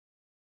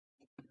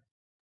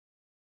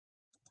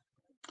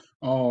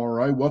All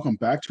right, welcome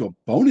back to a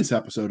bonus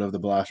episode of the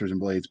Blasters and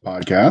Blades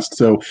podcast.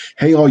 So,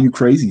 hey, all you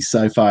crazy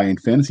sci-fi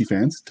and fantasy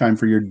fans, time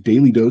for your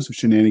daily dose of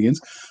shenanigans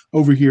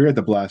over here at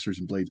the Blasters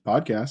and Blades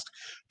podcast.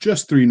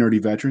 Just three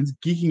nerdy veterans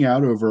geeking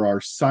out over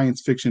our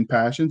science fiction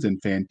passions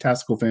and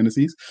fantastical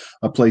fantasies,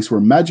 a place where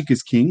magic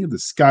is king, the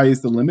sky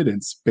is the limit,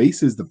 and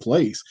space is the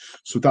place.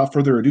 So, without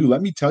further ado,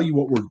 let me tell you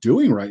what we're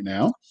doing right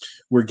now.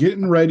 We're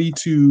getting ready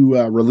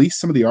to release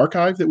some of the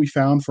archive that we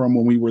found from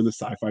when we were the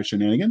sci-fi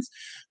shenanigans.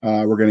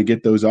 We're going to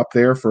get those up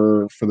there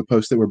for the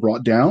posts that were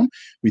brought down.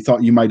 We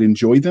thought you might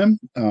enjoy them,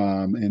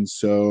 and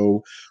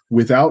so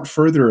without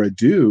further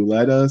ado,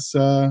 let's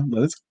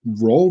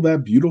roll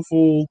that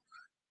beautiful.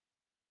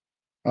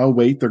 Oh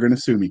wait, they're going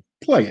to sue me.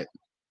 Play it.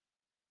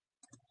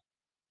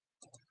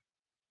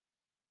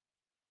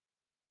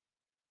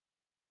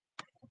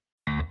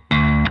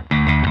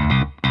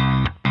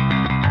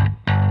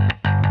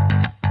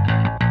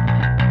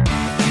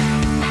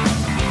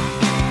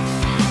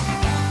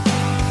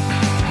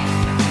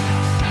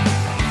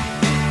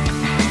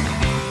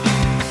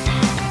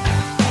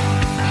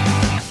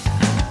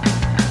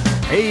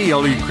 Hey,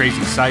 all you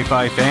crazy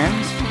sci-fi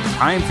fans.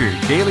 Time for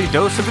your daily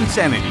dose of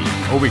insanity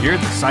over here at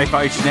the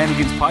Sci-Fi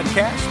Shenanigans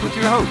podcast with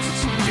your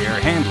hosts, J.R.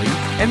 Handley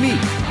and me,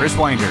 Chris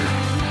Winder.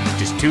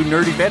 Just two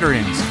nerdy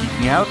veterans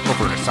geeking out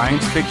over our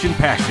science fiction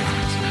passions.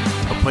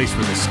 A place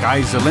where the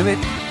sky's the limit,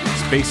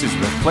 space is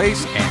the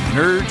place, and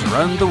nerds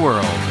run the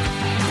world.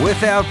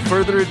 Without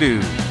further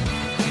ado...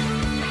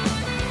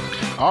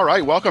 All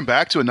right, welcome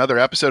back to another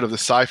episode of the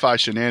Sci-Fi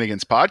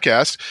Shenanigans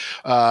podcast.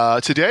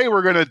 Today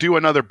we're going to do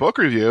another book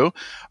review,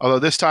 although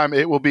this time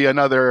it will be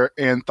another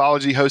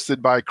anthology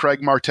hosted by Craig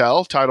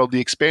Martell titled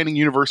The Expanding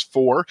Universe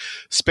 4,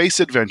 Space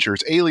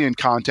Adventures, Alien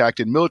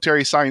Contact, and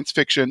Military Science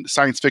Fiction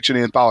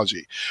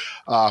Anthology.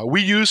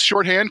 We use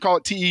shorthand, call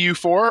it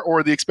TEU4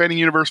 or The Expanding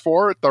Universe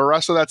 4. The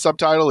rest of that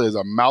subtitle is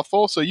a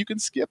mouthful, so you can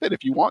skip it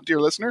if you want,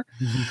 dear listener.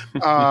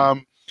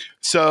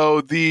 So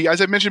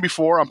as I mentioned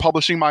before, I'm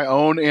publishing my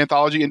own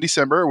anthology in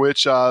December,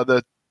 which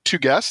the two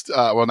guests,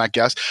 not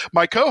guests,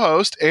 my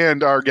co-host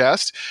and our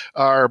guest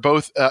are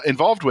both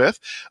involved with.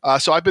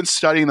 So I've been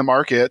studying the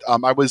market.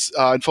 I was,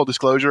 in full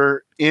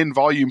disclosure, in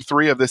volume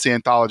 3 of this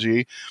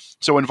anthology.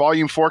 So when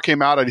volume 4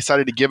 came out, I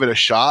decided to give it a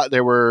shot.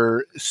 There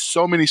were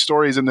so many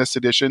stories in this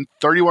edition,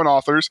 31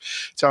 authors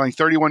telling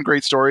 31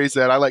 great stories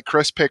that I let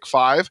Chris pick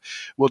 5.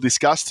 We'll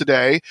discuss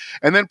today.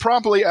 And then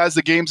promptly, as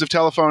the games of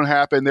telephone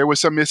happened, there was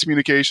some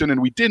miscommunication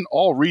and we didn't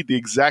all read the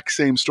exact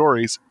same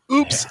stories.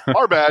 Oops,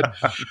 our bad.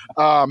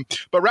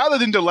 But rather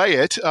than delay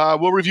it,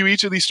 we'll review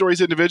each of these stories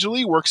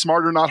individually. Work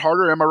smarter, not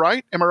harder. Am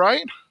I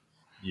right?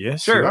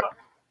 Yes, sure. Yeah.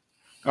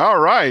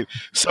 All right.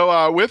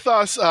 So with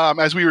us,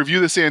 as we review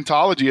this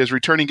anthology, is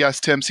returning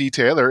guest Tim C.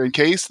 Taylor. In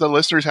case the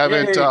listeners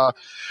haven't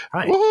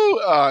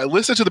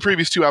listened to the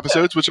previous 2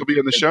 episodes, which will be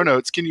in the show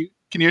notes, can you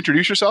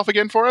introduce yourself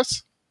again for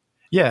us?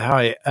 Yeah,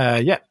 hi.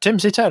 Tim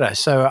C. Taylor.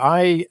 So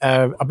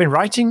I've been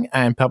writing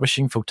and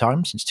publishing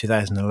full-time since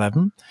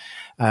 2011.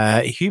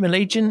 Human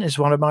Legion is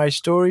one of my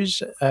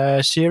stories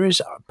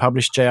series. I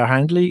published J.R.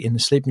 Handley in the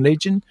Sleeping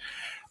Legion.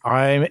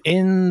 I'm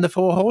in the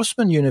Four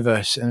Horsemen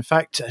universe. In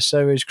fact,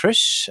 so is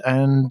Chris.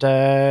 And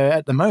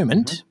at the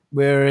moment,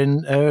 we're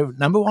in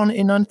number 1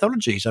 in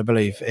anthologies, I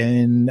believe,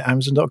 in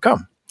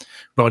Amazon.com.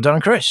 Well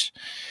done, Chris.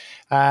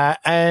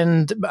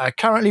 And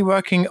currently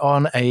working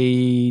on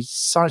a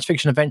science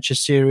fiction adventure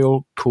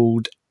serial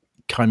called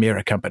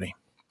Chimera Company.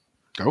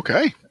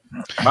 Okay.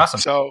 Awesome.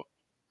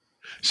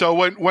 So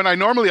when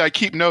I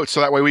keep notes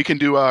so that way we can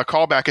do a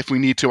callback if we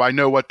need to. I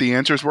know what the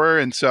answers were.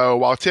 And so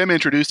while Tim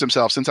introduced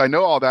himself, since I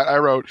know all that, I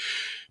wrote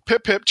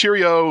pip, pip,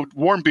 cheerio,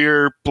 warm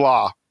beer,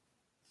 blah.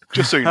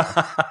 Just so you know.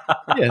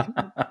 Yeah,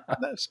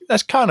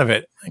 that's kind of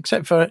it,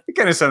 except for It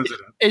kind of sums it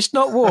up. it's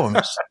not warm.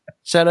 It's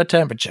cellar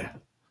temperature.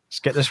 Let's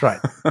get this right.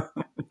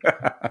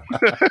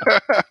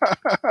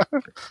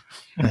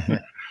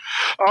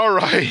 All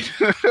right.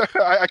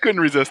 I couldn't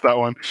resist that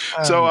one.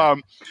 So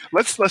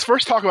let's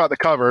first talk about the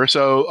cover.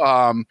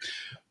 So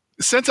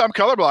since I'm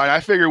colorblind, I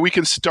figure we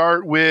can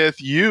start with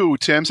you,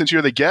 Tim, since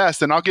you're the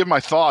guest, and I'll give my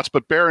thoughts.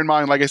 But bear in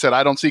mind, like I said,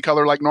 I don't see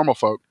color like normal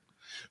folk.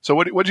 So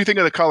what do you think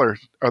of the color,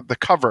 or the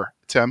cover,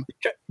 Tim?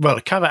 Well,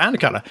 the cover and the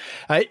color.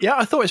 Yeah,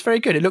 I thought it was very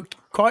good. It looked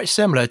quite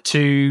similar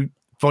to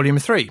Volume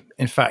 3,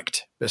 in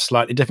fact, but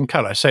slightly different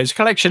color. So it's a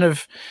collection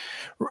of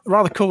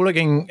rather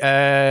cool-looking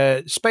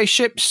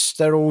spaceships.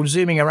 They're all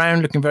zooming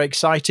around, looking very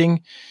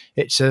exciting.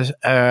 It's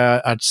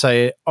I'd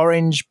say,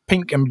 orange,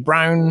 pink, and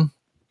brown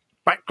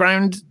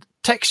background.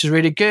 Text is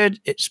really good.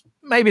 It's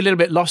maybe a little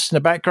bit lost in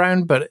the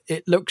background, but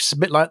it looks a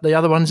bit like the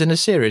other ones in the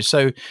series.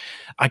 So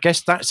I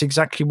guess that's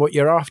exactly what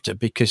you're after,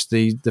 because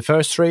the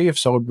first 3 have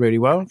sold really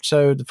well.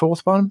 So the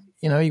 4th one,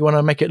 you want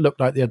to make it look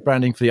like the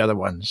branding for the other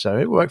one. So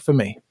it worked for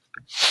me.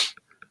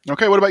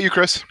 Okay, what about you,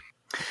 Chris?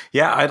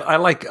 Yeah, I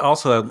like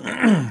also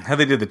how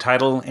they did the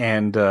title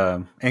and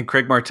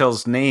Craig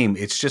Martell's name.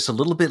 It's just a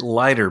little bit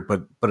lighter,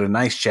 but a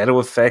nice shadow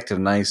effect, a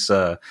nice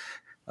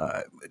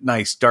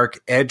dark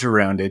edge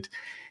around it.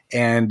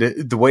 And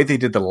the way they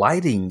did the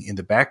lighting in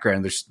the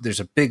background,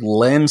 there's a big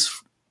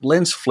lens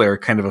lens flare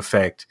kind of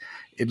effect.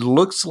 It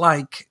looks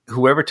like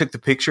whoever took the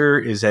picture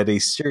is at a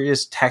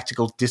serious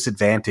tactical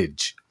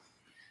disadvantage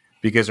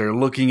because they're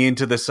looking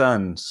into the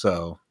sun.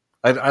 So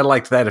I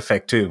liked that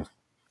effect too.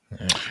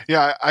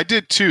 Yeah, I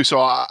did too. So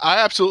I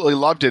absolutely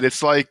loved it.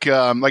 It's like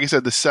I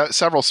said, the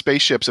several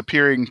spaceships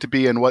appearing to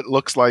be in what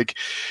looks like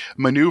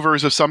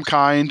maneuvers of some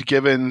kind.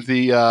 Given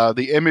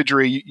the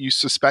imagery, you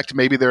suspect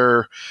maybe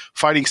they're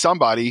fighting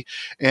somebody,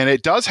 and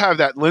it does have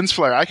that lens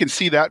flare. I can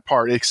see that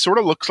part. It sort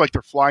of looks like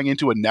they're flying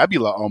into a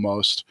nebula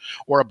almost,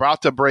 or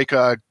about to break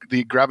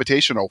the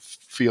gravitational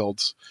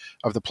fields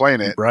of the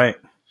planet. Right.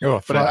 Oh,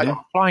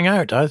 flying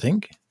out, I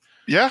think.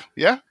 Yeah,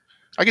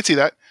 I can see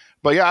that.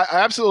 But yeah, I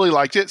absolutely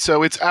liked it.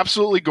 So it's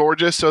absolutely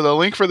gorgeous. So the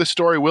link for the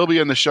story will be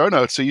in the show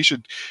notes. So you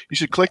should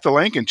click the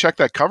link and check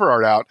that cover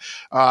art out.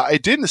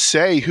 It didn't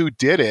say who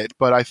did it,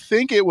 but I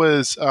think it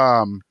was.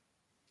 Now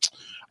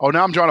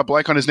I'm drawing a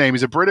blank on his name.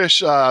 He's a British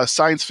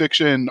science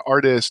fiction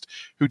artist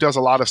who does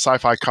a lot of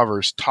sci-fi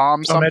covers.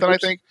 Tom something,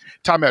 Edwards? I think.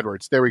 Tom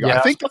Edwards. There we go. Yeah.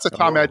 I think that's a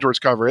Tom Edwards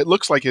cover. It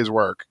looks like his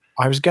work.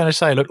 I was going to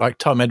say it looked like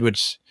Tom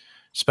Edwards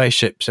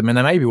spaceships. I mean,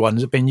 there may be ones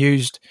that have been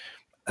used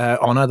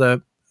on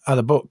other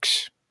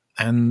books.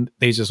 And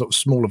these are sort of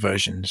smaller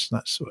versions.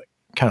 That's what it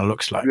kind of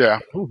looks like. Yeah.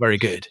 Oh, very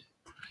good.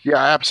 Yeah,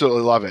 I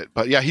absolutely love it.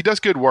 But yeah, he does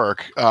good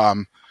work.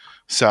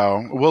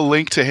 So we'll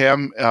link to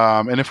him.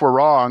 And if we're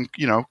wrong,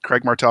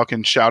 Craig Martelle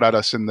can shout at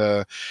us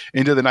into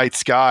the night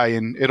sky,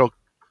 and the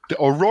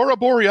Aurora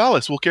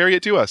Borealis will carry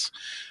it to us.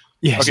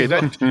 Yes. Okay,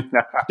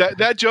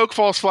 that joke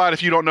falls flat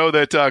if you don't know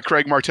that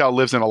Craig Martelle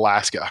lives in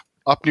Alaska,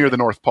 up near the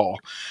North Pole.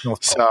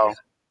 So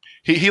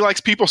he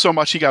likes people so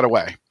much he got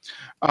away.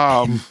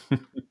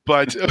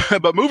 But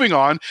moving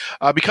on,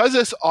 because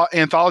this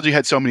anthology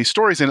had so many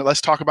stories in it, let's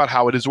talk about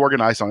how it is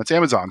organized on its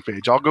Amazon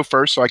page. I'll go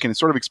first so I can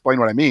sort of explain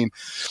what I mean.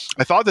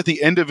 I thought that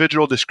the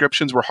individual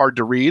descriptions were hard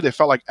to read. It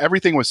felt like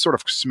everything was sort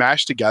of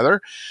smashed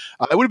together.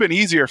 It would have been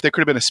easier if there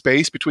could have been a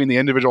space between the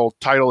individual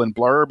title and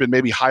blurb and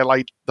maybe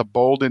highlight the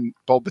bold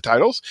the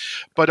titles.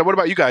 But what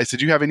about you guys?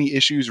 Did you have any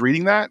issues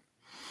reading that?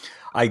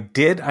 I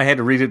did. I had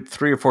to read it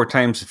 3 or 4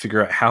 times to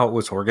figure out how it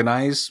was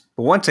organized.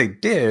 But once I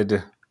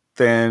did,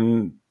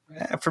 then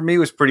for me it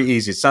was pretty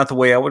easy. It's not the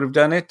way I would have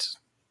done it,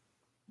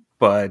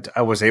 but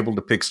I was able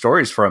to pick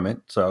stories from it,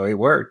 so it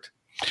worked.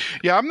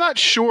 Yeah, I'm not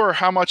sure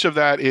how much of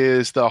that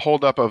is the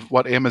holdup of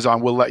what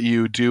Amazon will let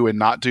you do and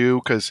not do,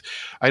 because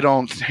I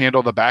don't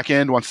handle the back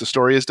end once the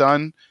story is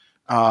done.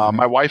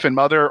 My wife and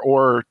mother,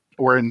 or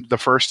in the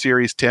first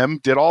series, Tim,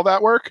 did all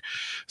that work.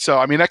 So,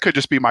 I mean, that could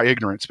just be my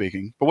ignorance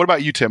speaking. But what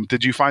about you, Tim?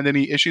 Did you find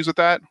any issues with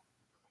that?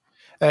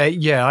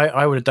 Yeah,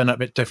 I would have done it a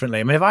bit differently.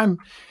 I mean,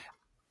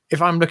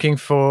 if I'm looking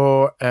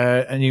for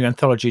a new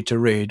anthology to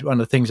read, one of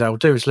the things I'll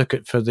do is look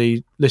for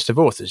the list of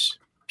authors.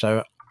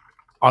 So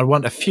I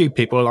want a few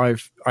people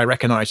I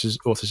recognise as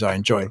authors I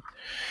enjoy.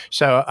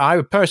 So I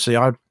would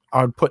personally,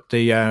 I would put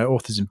the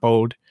authors in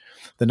bold,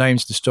 the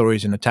names of the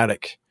stories in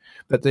italic,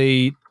 but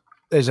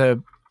there's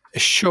a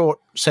short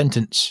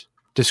sentence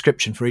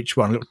description for each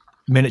one, a little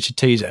miniature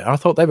teaser. I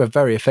thought they were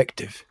very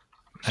effective,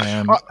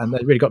 and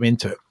they really got me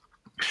into it.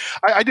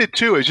 I did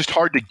too. It's just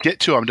hard to get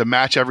to them to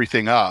match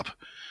everything up.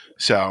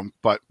 So,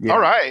 but yeah. All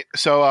right.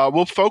 So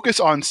we'll focus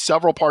on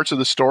several parts of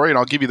the story, and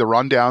I'll give you the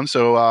rundown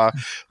so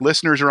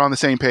listeners are on the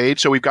same page.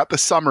 So we've got the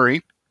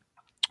summary,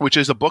 which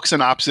is a book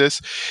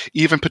synopsis,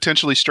 even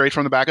potentially straight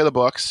from the back of the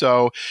book.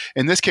 So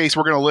in this case,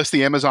 we're going to list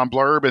the Amazon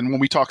blurb. And when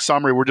we talk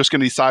summary, we're just going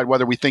to decide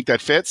whether we think that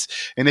fits.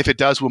 And if it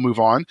does, we'll move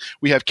on.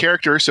 We have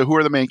characters. So who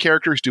are the main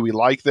characters? Do we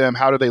like them?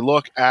 How do they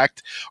look,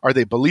 act? Are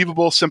they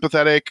believable,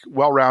 sympathetic,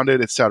 well-rounded,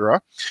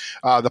 etc.?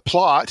 The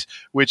plot,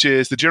 which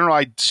is the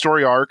general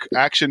story arc,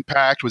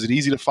 action-packed. Was it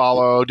easy to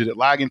follow? Did it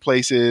lag in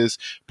places?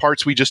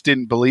 Parts we just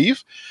didn't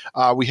believe.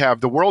 We have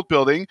the world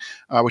building,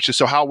 which is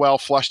so how well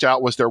fleshed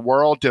out was their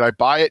world? Did I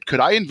buy it? Could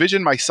I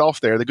envision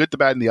myself there? The good, the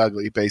bad, and the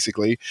ugly,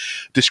 basically.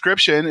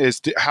 Description is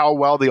how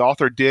well the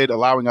author did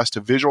allowing us to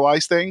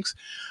visualize things.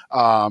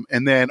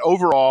 And then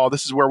overall,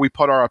 this is where we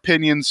put our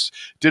opinions.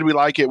 Did we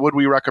like it? Would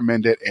we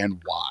recommend it?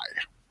 And why?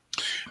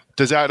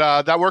 Does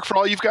that work for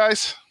all you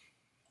guys?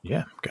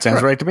 Yeah.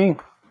 Sounds right to me.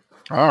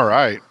 All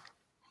right.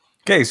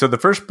 Okay, so the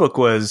first book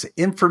was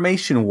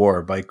Information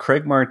War by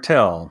Craig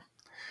Martelle.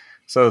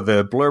 So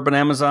the blurb on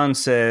Amazon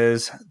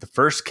says, the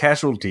first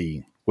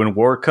casualty when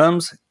war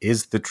comes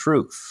is the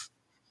truth.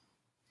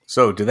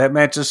 So, did that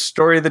match the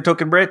story of the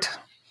Token Brit?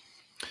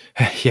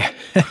 Yeah.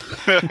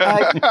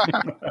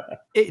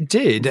 It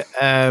did.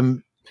 I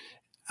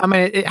mean,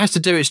 it has to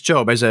do its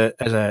job as a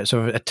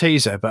sort of a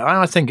teaser, but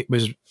I think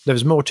there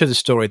was more to the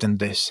story than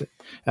this.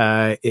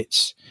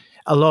 It's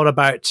a lot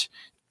about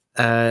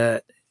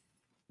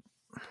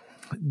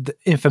the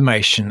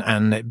information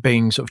and it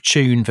being sort of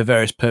tuned for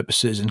various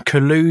purposes and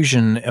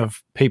collusion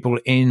of people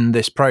in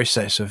this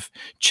process of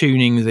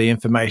tuning the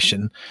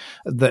information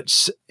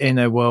that's in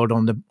a world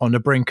on the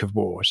brink of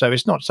war. So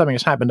it's not something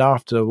that's happened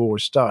after the war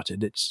has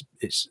started. It's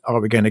are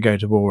we going to go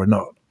to war or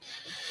not?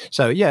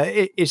 So yeah,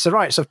 it's the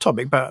right sort of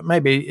topic, but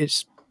maybe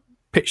it's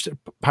pitched at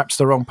perhaps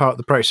the wrong part of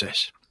the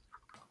process.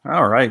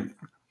 All right.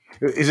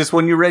 Is this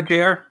one you read,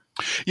 JR?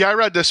 Yeah, I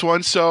read this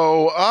one.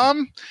 So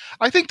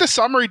I think the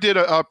summary did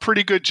a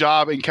pretty good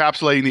job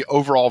encapsulating the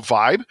overall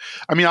vibe.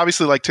 I mean,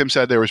 obviously, like Tim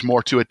said, there was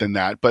more to it than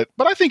that, but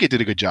I think it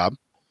did a good job.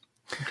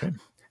 Okay.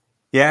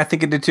 Yeah, I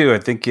think it did too. I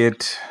think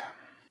it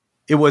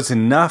was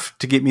enough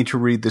to get me to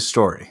read the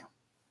story.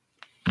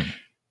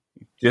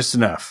 Just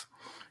enough.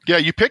 Yeah,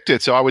 you picked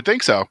it, so I would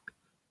think so.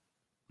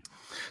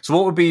 So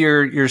what would be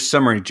your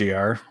summary,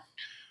 JR?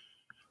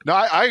 No,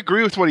 I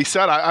agree with what he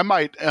said. I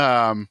might...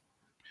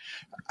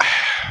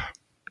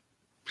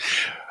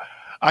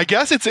 I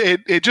guess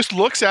it just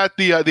looks at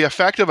the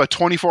effect of a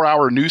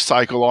 24-hour news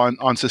cycle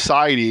on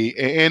society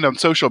and on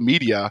social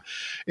media.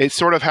 It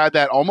sort of had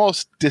that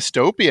almost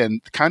dystopian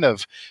kind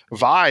of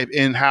vibe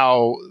in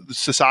how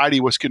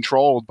society was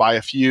controlled by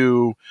a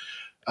few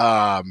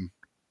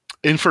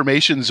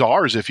information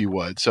czars, if you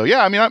would. So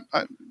yeah, I mean,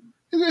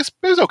 it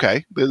was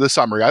okay. The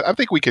summary. I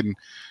think we can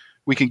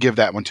give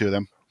that one to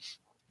them.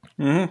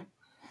 Mm-hmm.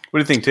 What do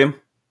you think, Tim?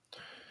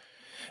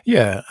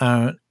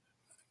 Yeah.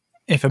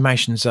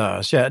 Information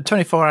czars. Yeah,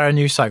 24-hour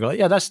news cycle.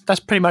 Yeah, that's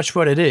pretty much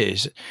what it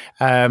is.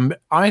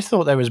 I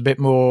thought there was a bit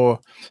more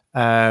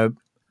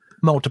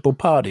multiple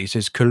parties.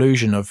 There's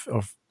collusion of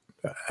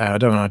I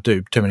don't want to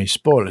do too many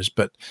spoilers,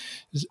 but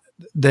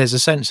there's a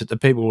sense that the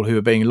people who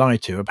are being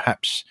lied to are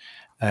perhaps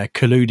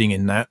colluding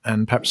in that,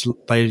 and perhaps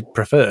they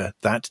prefer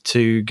that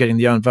to getting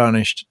the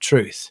unvarnished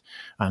truth.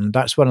 And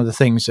that's one of the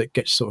things that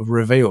gets sort of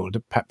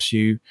revealed. Perhaps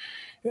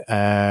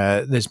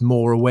there's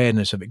more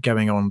awareness of it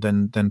going on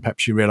than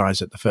perhaps you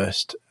realize at the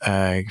first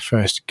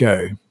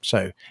go.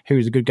 So who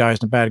are the good guys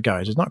and the bad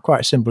guys? It's not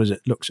quite as simple as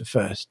it looks at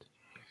first.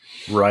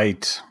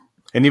 Right.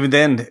 And even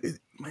then,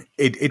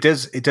 it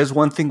does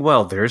one thing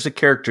well. There's a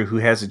character who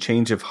has a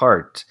change of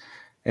heart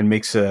and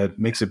makes a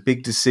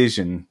big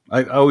decision.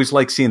 I always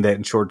like seeing that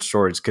in short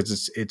stories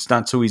because it's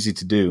not so easy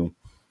to do.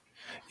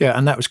 Yeah,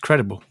 and that was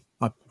credible.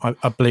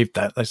 I believed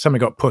that. Like,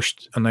 somebody got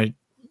pushed and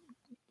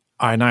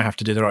I now have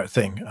to do the right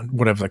thing,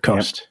 whatever the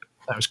cost. Yep.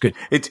 That was good.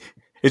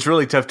 It's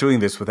really tough doing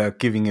this without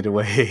giving it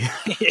away.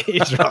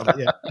 It's right,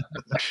 yeah.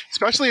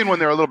 Especially when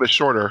they're a little bit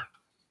shorter.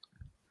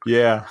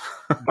 Yeah.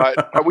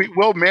 but we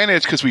will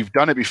manage because we've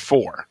done it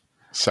before.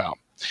 So.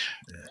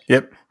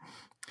 Yep.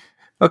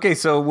 Okay,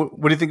 so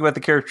what do you think about the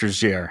characters,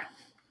 JR?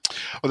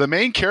 Well, the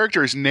main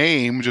character's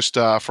name, just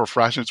for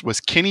freshness, was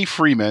Kenny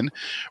Freeman,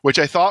 which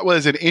I thought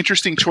was an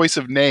interesting choice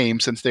of name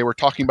since they were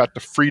talking about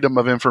the freedom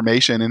of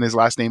information, and his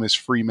last name is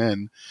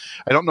Freeman.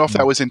 I don't know if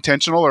that was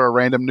intentional or a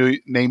random new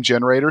name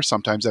generator.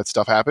 Sometimes that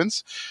stuff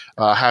happens.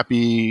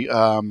 Happy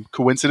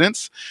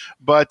coincidence.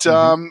 But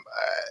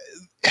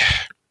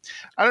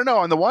I don't know.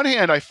 On the one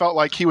hand, I felt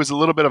like he was a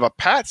little bit of a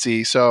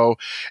patsy, so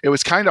it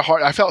was kind of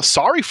hard. I felt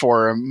sorry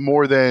for him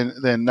more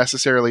than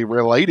necessarily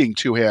relating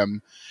to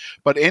him.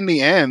 But in the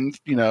end,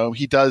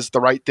 he does the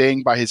right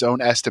thing by his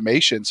own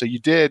estimation. So you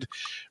did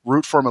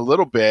root for him a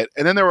little bit.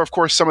 And then there were, of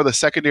course, some of the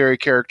secondary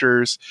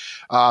characters,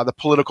 the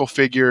political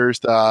figures,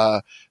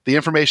 the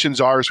information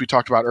czars we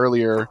talked about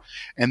earlier,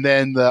 and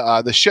then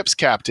the ship's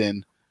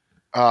captain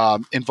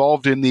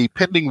involved in the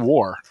pending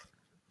war.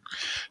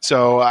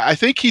 So I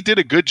think he did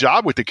a good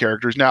job with the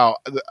characters. Now,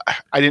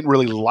 I didn't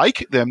really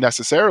like them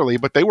necessarily,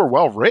 but they were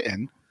well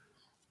written.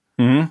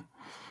 Mm-hmm.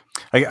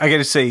 I got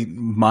to say,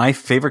 my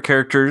favorite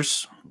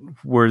characters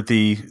were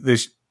the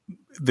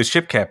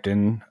ship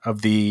captain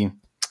of the.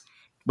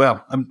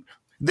 Well,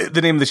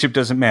 the name of the ship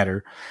doesn't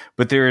matter,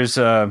 but there's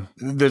a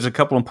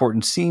couple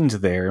important scenes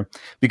there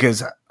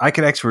because I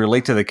could actually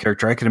relate to the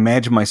character. I could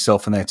imagine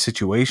myself in that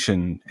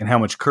situation and how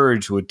much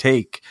courage it would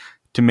take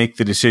to make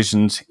the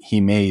decisions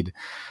he made.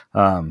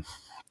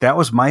 That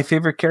was my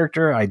favorite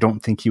character. I don't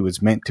think he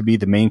was meant to be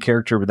the main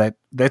character, but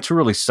that's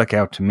really stuck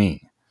out to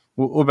me.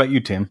 What about you,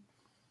 Tim?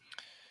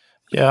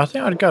 Yeah, I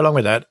think I'd go along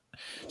with that.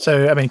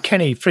 So, I mean,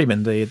 Kenny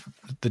Freeman,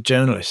 the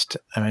journalist,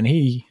 I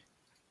mean,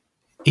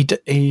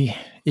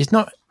 he's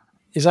not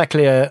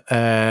exactly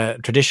a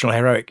traditional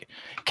heroic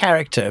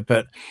character,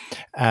 but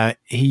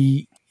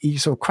he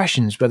sort of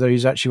questions whether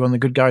he's actually one of the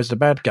good guys or the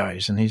bad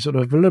guys, and he's sort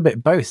of a little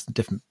bit both at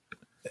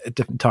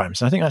different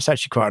times. And I think that's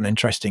actually quite an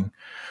interesting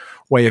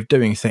way of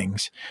doing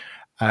things.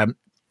 I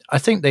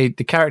think the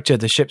character,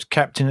 the ship's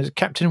captain, is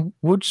Captain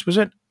Woods, was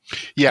it?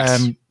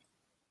 Yes.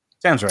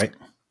 Sounds right.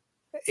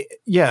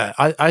 Yeah,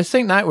 I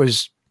think that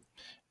was.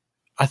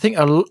 I think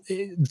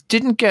it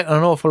didn't get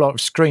an awful lot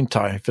of screen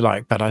time, if you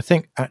like, but I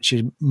think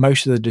actually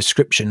most of the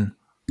description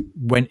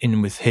went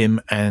in with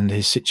him and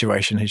his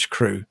situation, his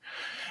crew,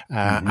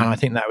 and I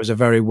think that was a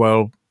very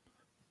well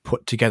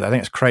put together. I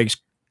think it's Craig's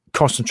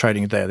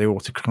concentrating there, the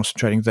author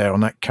concentrating there on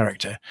that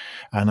character,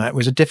 and it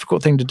was a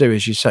difficult thing to do,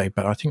 as you say,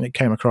 but I think it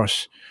came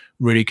across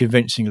really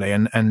convincingly,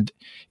 and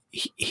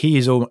he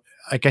is all,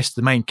 I guess,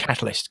 the main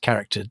catalyst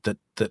character that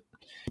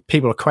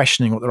people are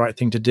questioning what the right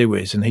thing to do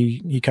is, and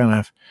he kind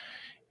of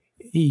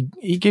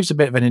he gives a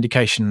bit of an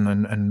indication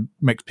and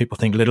makes people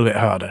think a little bit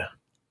harder.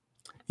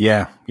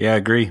 Yeah, I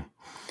agree.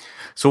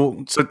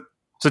 So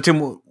Tim,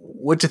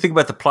 what do you think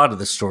about the plot of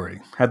the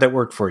story? How'd that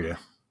work for you?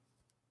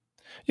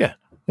 Yeah,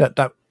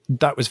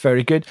 that was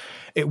very good.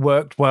 It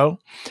worked well.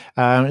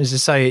 As I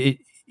say,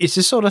 it's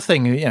the sort of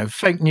thing,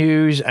 fake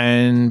news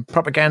and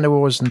propaganda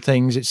wars and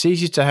things. It's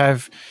easy to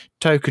have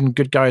token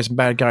good guys and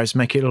bad guys,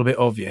 make it a little bit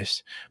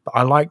obvious. But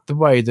I like the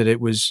way that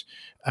it was.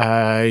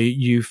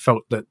 You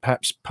felt that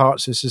perhaps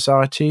parts of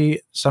society,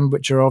 some of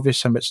which are obvious,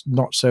 some which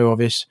not so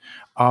obvious,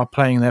 are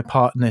playing their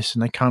part in this,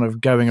 and they're kind of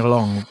going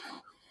along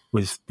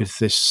with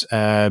this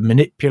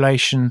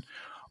manipulation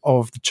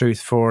of the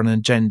truth for an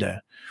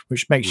agenda,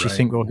 which makes you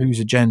think, well, whose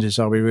agendas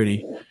are we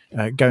really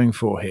going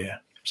for here?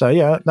 So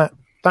yeah,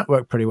 that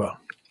worked pretty well.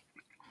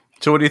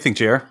 So what do you think,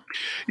 JR?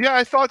 Yeah,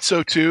 I thought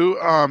so too.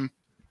 I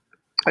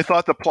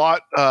thought the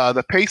plot,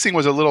 the pacing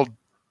was a little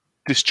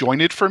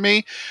disjointed for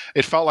me.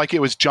 It felt like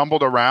it was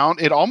jumbled around.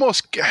 It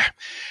almost,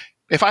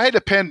 if I had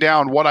to pin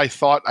down what I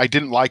thought I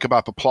didn't like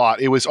about the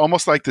plot, it was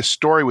almost like the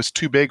story was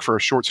too big for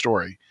a short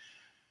story.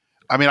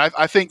 I mean,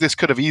 I think this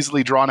could have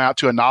easily drawn out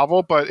to a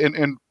novel, but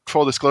in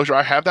full disclosure,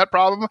 I have that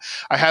problem.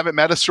 I haven't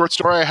met a short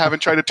story. I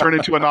haven't tried to turn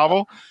into a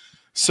novel.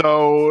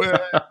 So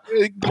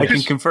I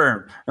can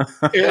confirm.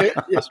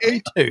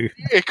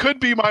 It could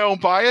be my own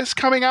bias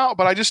coming out,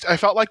 but I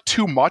felt like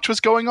too much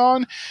was going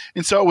on,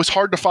 and so it was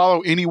hard to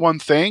follow any one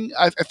thing.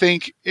 I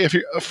think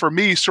for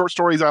me, short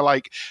stories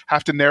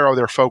have to narrow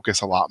their focus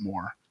a lot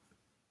more.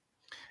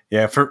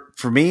 Yeah,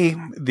 for me,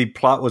 the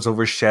plot was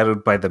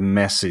overshadowed by the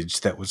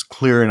message that was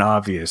clear and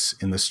obvious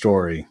in the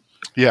story.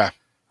 Yeah,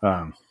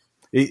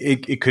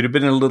 it could have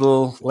been a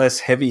little less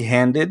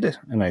heavy-handed,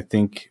 and I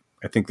think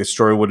the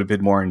story would have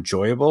been more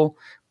enjoyable,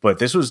 but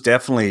this was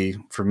definitely,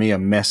 for me, a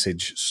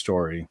message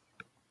story.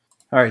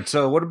 All right,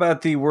 so what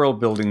about the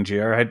world building,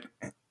 JR?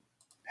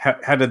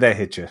 How did that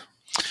hit you?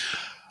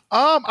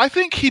 I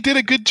think he did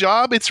a good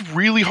job. It's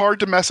really hard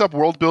to mess up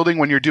world building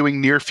when you're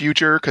doing near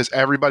future because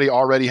everybody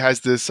already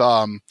has this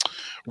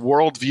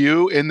world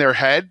view in their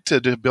head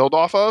to build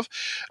off of.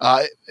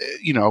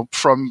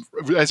 From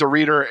as a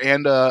reader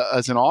and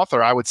as an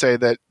author, I would say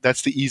that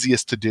that's the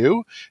easiest to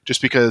do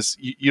just because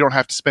you don't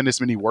have to spend as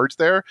many words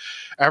there.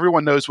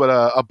 Everyone knows what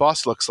a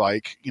bus looks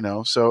like,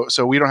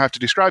 so we don't have to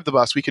describe the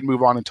bus. We can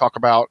move on and talk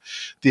about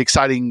the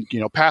exciting,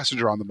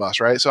 passenger on the bus,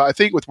 right? So I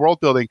think with world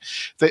building,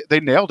 they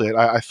nailed it.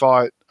 I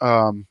thought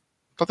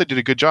they did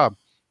a good job.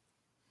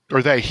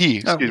 Or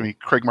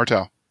Craig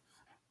Martell.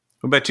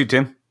 What about you,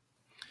 Tim?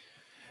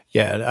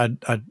 Yeah,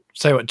 I'd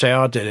say what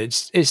JR did.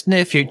 It's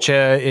near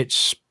future.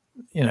 It's,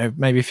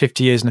 maybe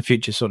 50 years in the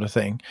future sort of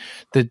thing.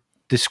 The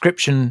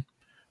description,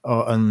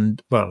 I'm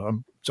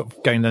sort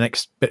of going the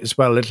next bit as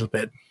well a little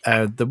bit.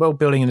 The world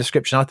building and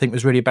description, I think,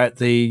 was really about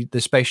the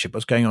spaceship,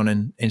 what's going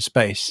on in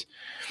space.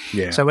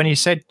 Yeah. So when you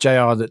said,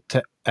 JR,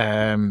 that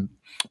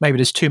maybe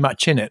there's too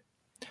much in it,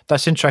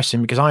 that's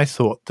interesting because I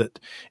thought that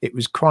it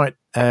was quite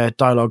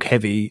dialogue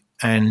heavy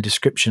and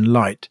description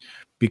light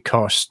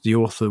because the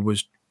author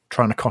was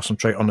trying to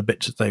concentrate on the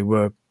bits that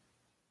were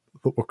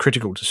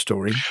critical to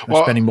story and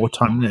spending more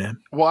time there.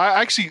 Well,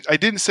 I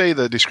didn't say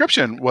the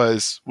description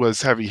was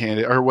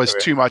heavy-handed or was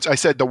too much. I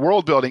said the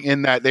world building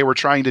in that they were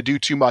trying to do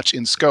too much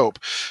in scope.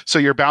 So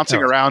you're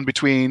bouncing around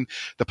between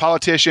the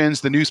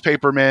politicians, the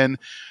newspapermen,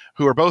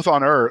 who are both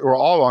on Earth or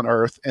all on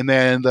Earth, and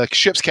then the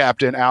ship's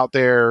captain out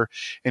there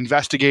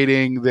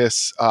investigating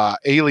this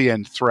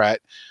alien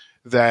threat.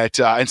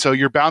 And so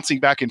you're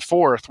bouncing back and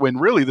forth when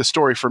really the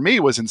story for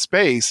me was in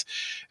space.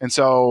 And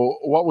so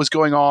what was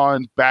going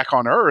on back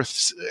on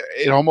Earth,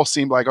 it almost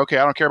seemed like, okay,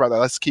 I don't care about that.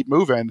 Let's keep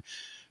moving.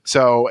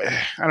 So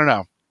I don't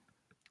know.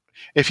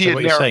 If he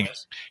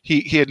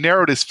had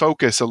narrowed his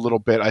focus a little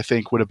bit, I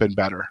think would have been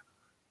better.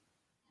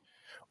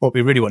 What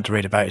we really want to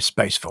read about is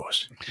Space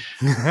Force.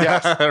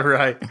 Yes.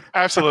 Right.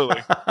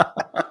 Absolutely.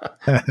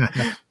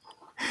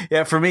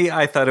 Yeah, for me,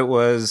 I thought it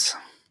was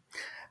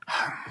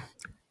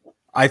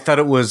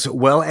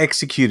well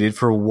executed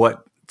for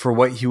what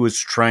he was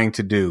trying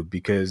to do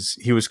because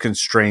he was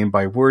constrained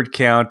by word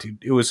count.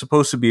 It was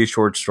supposed to be a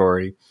short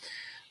story.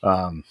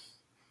 And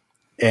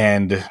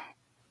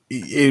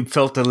it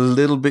felt a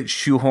little bit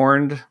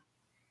shoehorned,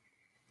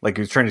 like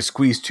he was trying to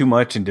squeeze too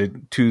much into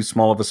too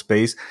small of a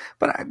space.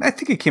 But I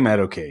think it came out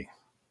okay.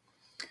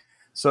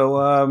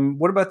 So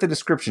what about the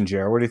description,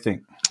 JR? What do you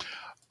think?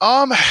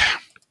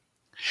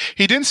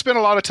 He didn't spend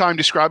a lot of time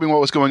describing what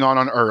was going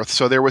on Earth.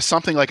 So there was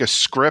something like a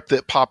script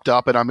that popped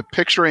up, and I'm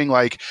picturing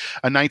like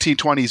a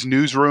 1920s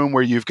newsroom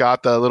where you've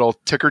got the little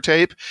ticker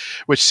tape,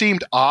 which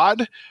seemed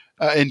odd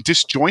and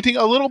disjointing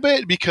a little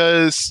bit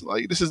because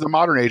like this is the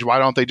modern age. Why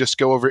don't they just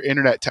go over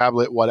internet,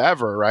 tablet,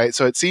 whatever, right?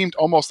 So it seemed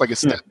almost like a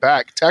step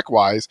back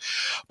tech-wise.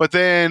 But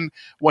then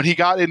when he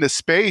got into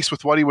space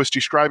with what he was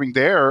describing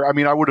there, I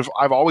mean,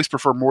 I've always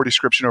preferred more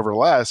description over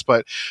less,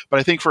 but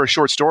I think for a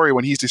short story,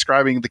 when he's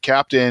describing the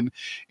captain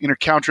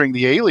encountering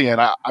the alien,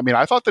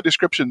 I thought the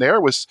description there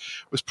was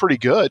pretty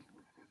good.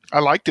 I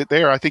liked it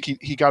there. I think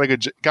he got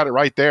it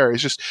right there.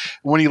 It's just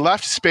when he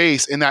left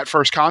space in that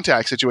first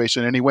contact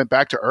situation and he went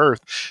back to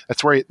Earth,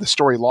 that's where the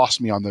story lost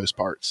me on those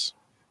parts.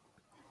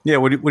 Yeah.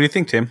 What do you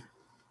think, Tim?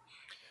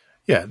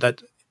 Yeah,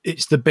 that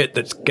it's the bit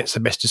that gets the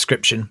best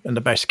description and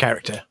the best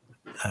character.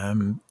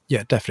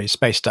 Yeah, definitely.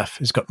 Space stuff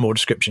has got more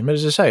description. But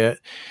as I say,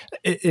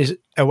 it is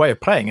a way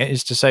of playing it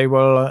is to say,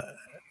 well,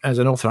 as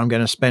an author, I'm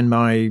going to spend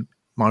my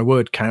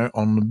word count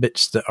on the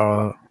bits that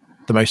are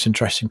the most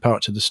interesting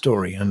parts of the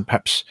story, and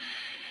perhaps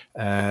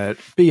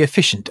be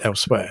efficient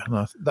elsewhere.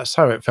 And that's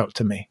how it felt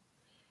to me.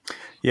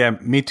 Yeah,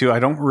 me too. I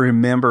don't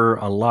remember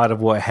a lot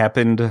of what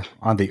happened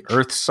on the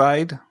Earth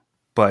side,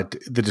 but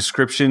the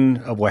description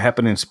of what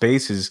happened in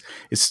space is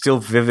still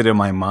vivid in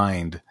my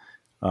mind.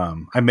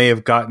 I may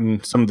have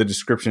gotten some of the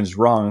descriptions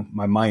wrong.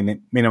 My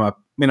mind may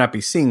not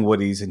be seeing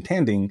what he's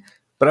intending,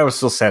 but I was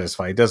still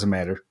satisfied. It doesn't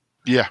matter.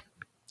 Yeah,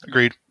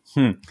 agreed.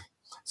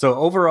 So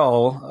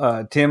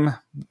overall, Tim,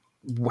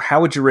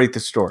 how would you rate the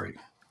story?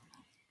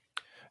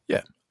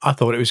 Yeah, I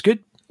thought it was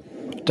good.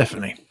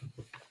 Definitely.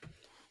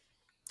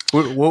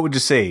 What would you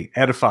say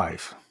out of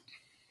 5?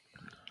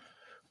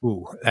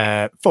 Ooh,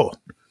 4.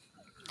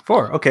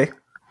 4, okay.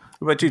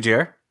 What about you,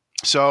 JR?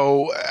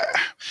 So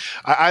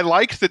I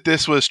liked that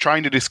this was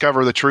trying to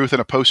discover the truth in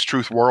a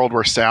post-truth world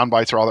where sound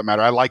bites are all that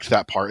matter. I liked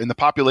that part. And the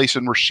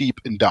population were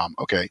sheep and dumb.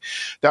 Okay,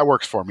 that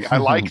works for me. I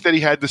like that he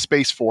had the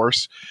Space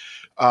Force.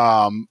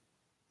 I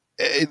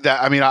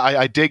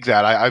dig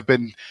that. I've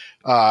been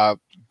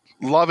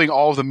loving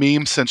all of the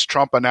memes since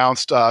Trump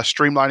announced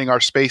streamlining our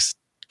space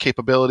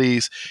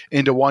capabilities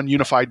into one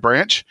unified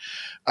branch.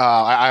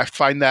 I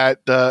find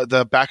that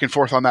the back and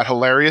forth on that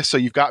hilarious. So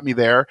you've got me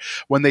there.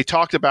 When they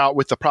talked about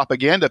with the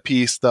propaganda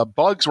piece, the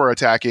bugs were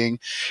attacking,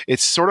 it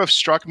sort of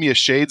struck me as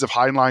shades of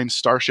Heinlein's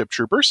Starship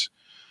Troopers.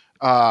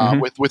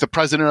 With the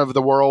president of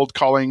the world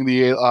calling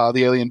the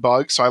alien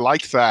bugs. So I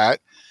liked that.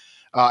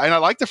 And I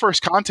liked the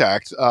first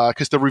contact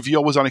because the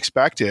reveal was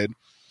unexpected.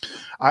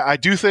 I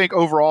do think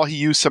overall he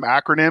used some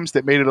acronyms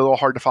that made it a little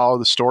hard to follow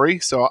the story.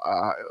 So,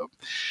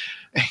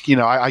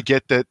 I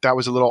get that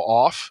was a little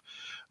off.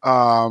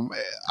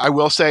 I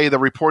will say the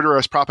reporter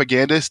as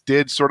propagandist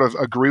did sort of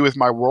agree with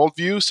my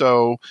worldview.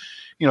 So,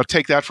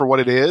 take that for what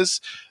it is.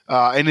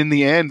 And in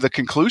the end, the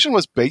conclusion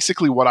was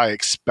basically what I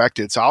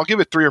expected. So I'll give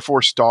it 3 or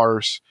 4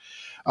 stars.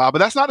 But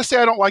that's not to say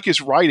I don't like his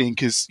writing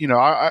because,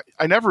 I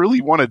never really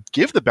want to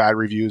give the bad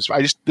reviews.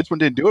 This one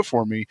didn't do it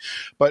for me.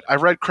 But I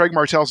read Craig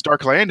Martell's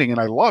Dark Landing and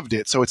I loved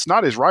it. So it's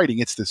not his writing,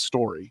 it's the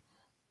story.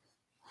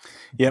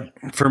 Yep.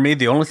 For me,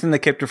 the only thing that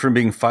kept it from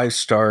being 5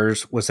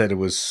 stars was that it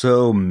was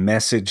so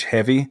message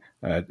heavy.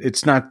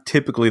 It's not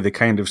typically the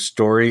kind of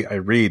story I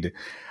read.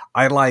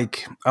 I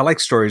like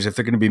stories, if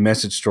they're going to be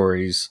message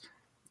stories,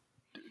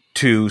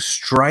 to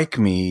strike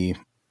me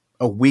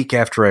a week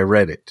after I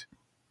read it,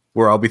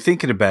 where I'll be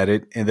thinking about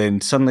it and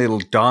then suddenly it'll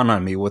dawn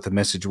on me what the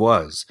message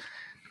was,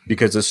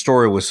 because the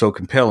story was so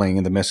compelling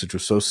and the message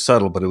was so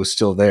subtle, but it was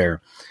still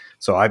there.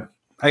 So I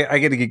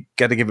got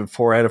to give it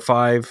 4 out of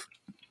 5.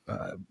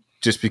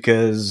 Just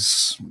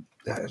because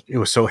it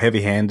was so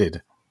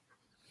heavy-handed.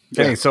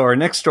 Okay, yeah. So our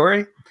next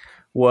story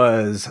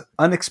was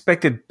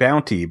Unexpected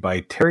Bounty by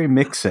Terry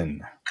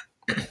Mixon.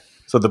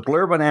 So the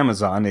blurb on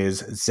Amazon is,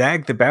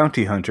 Zag the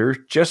Bounty Hunter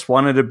just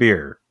wanted a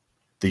beer.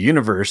 The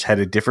universe had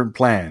a different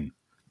plan.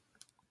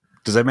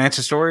 Does that match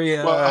the story,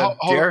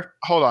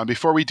 hold on.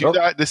 Before we do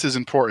that, this is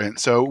important.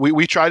 So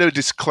we try to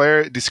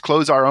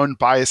disclose our own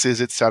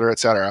biases, et cetera, et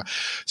cetera.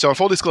 So in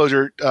full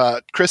disclosure,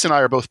 Chris and I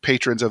are both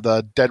patrons of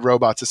the Dead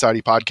Robot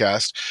Society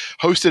podcast,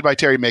 hosted by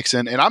Terry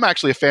Mixon, and I'm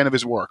actually a fan of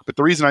his work. But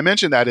the reason I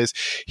mention that is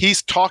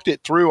he's talked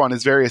it through on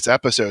his various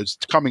episodes,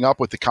 coming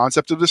up with the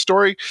concept of the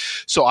story.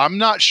 So I'm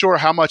not sure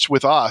how much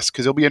with us,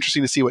 because it'll be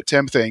interesting to see what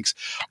Tim thinks.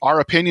 Our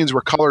opinions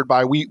were colored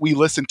by we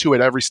listened to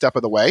it every step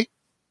of the way.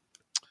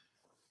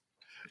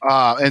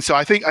 And so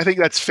I think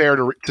that's fair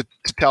to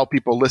tell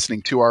people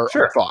listening to our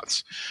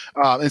thoughts.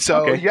 And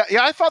so,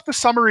 I thought the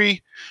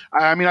summary,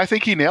 I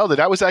think he nailed it.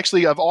 That was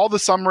actually, of all the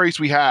summaries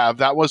we have,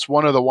 that was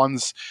one of the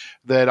ones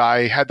that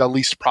I had the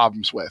least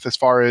problems with as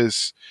far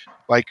as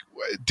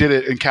did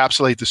it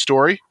encapsulate the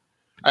story?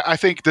 I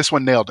think this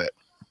one nailed it.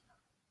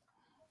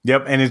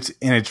 Yep. And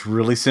it's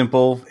really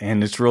simple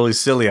and it's really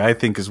silly, I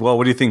think, as well.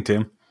 What do you think,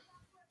 Tim?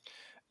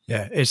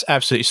 Yeah, it's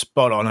absolutely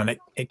spot on, and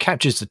it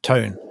captures the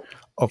tone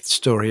of the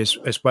story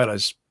as well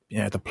as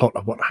the plot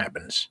of what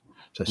happens.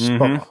 So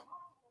spot on.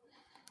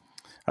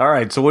 All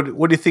right. So what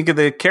do you think of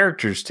the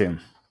characters,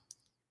 Tim?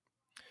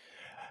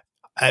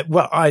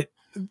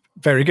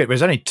 Very good.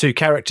 There's only 2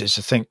 characters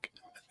I think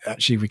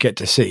actually we get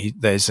to see.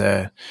 There's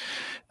a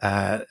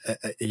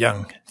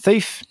young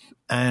thief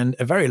and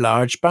a very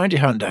large bounty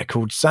hunter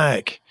called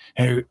Zag,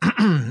 who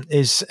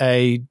is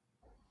a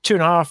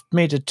 2.5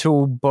 meter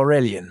tall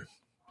Borrelian.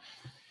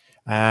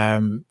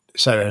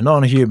 So a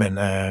non-human,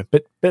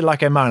 bit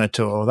like a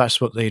Minotaur.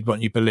 That's what they'd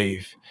want you to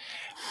believe.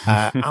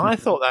 And I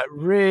thought that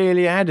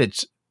really added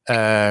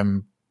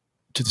to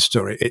the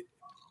story.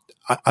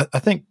 I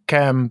think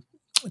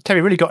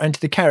Terry really got into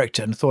the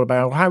character and thought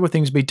about how would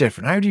things be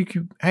different.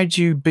 How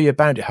do you be a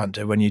bounty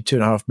hunter when you're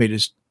 2.5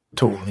 meters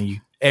tall and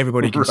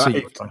everybody can see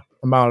you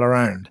a mile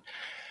around?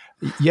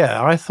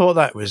 Yeah, I thought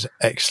that was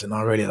excellent.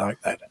 I really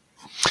liked that.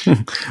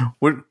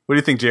 What do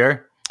you think, JR?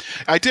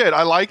 I did.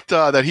 I liked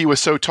that he was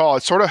so tall.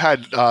 It sort of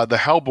had the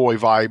Hellboy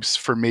vibes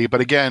for me.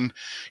 But again,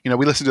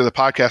 we listened to the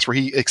podcast where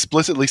he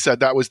explicitly said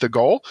that was the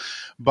goal.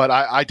 But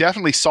I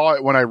definitely saw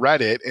it when I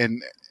read it.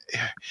 And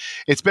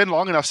it's been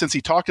long enough since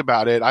he talked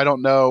about it. I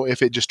don't know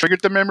if it just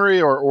triggered the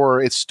memory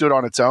or it stood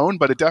on its own,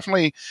 but it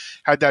definitely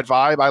had that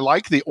vibe. I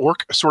like the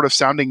orc sort of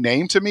sounding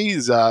name to me,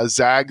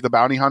 Zag the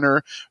Bounty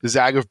Hunter, the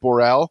Zag of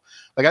Borel.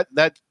 Like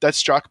that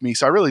struck me.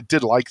 So I really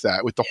did like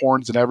that with the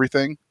horns and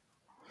everything.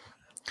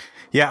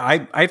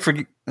 Yeah,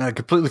 I'd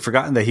completely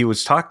forgotten that he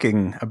was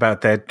talking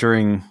about that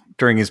during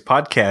his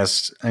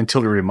podcast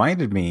until he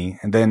reminded me,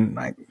 and then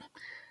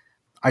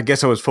I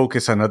guess I was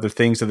focused on other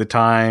things at the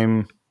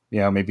time.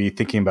 Maybe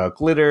thinking about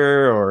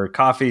glitter or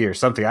coffee or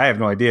something. I have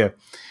no idea.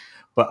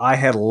 But I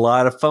had a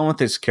lot of fun with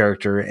this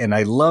character, and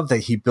I love that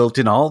he built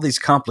in all these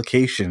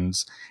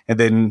complications and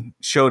then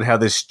showed how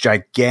this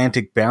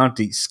gigantic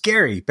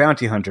scary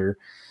bounty hunter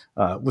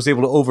was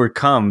able to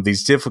overcome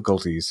these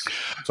difficulties.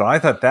 So I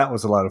thought that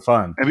was a lot of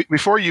fun. And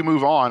before you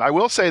move on, I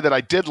will say that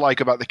I did like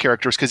about the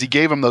characters because he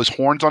gave him those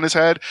horns on his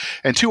head.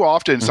 And too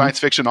often science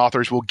fiction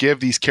authors will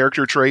give these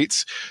character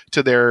traits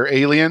to their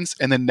aliens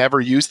and then never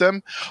use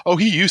them. Oh,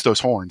 he used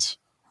those horns.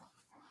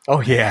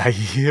 Oh yeah.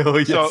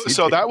 Yes,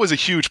 so that was a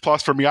huge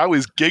plus for me. I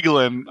was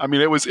giggling. I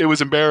mean, it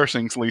was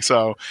embarrassingly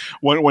so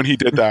when he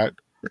did that.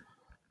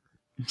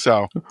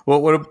 So,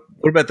 well, what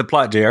about the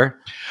plot, JR?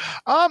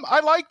 I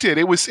liked it.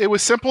 It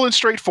was simple and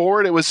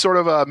straightforward. It was sort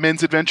of a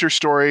men's adventure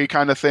story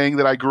kind of thing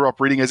that I grew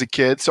up reading as a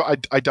kid. So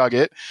I dug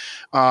it.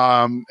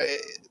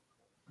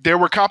 There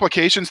were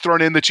complications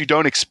thrown in that you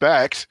don't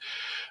expect.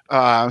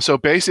 So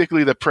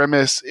basically, the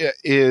premise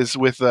is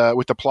with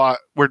the plot.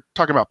 We're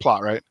talking about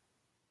plot, right?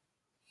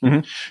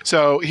 Mm-hmm.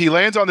 So he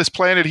lands on this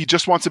planet. He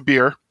just wants a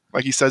beer,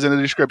 like he says in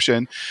the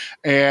description,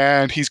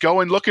 and he's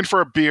going looking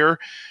for a beer.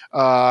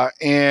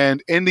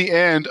 And in the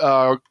end,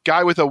 a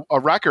guy with a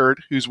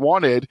record who's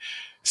wanted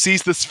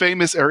sees this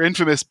famous or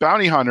infamous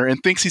bounty hunter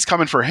and thinks he's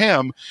coming for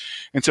him.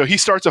 And so he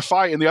starts a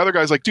fight, and the other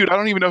guy's like, dude, I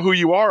don't even know who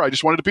you are. I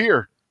just wanted a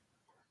beer.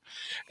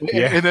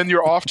 Yeah. And then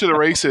you're off to the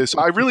races. So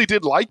I really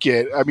did like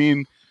it. I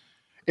mean,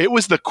 it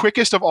was the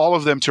quickest of all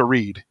of them to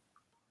read.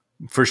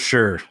 For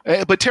sure.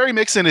 But Terry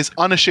Mixon is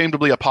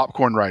unashamedly a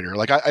popcorn writer.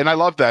 I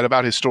love that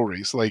about his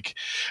stories. Like,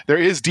 there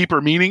is deeper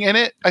meaning in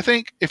it, I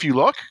think, if you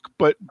look,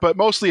 but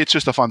mostly it's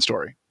just a fun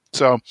story.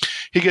 So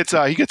he gets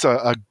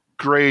a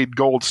grade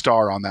gold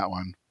star on that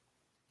one.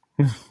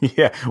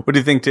 Yeah. What do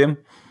you think, Tim?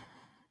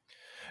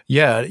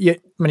 Yeah. I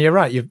mean, you're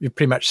right. You've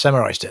pretty much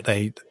summarized it.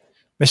 They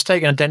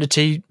mistaken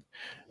identity,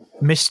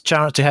 missed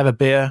chance to have a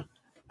beer,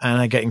 and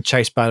are getting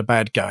chased by the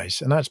bad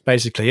guys. And that's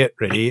basically it,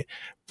 really.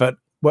 But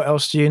what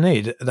else do you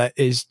need? That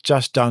is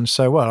just done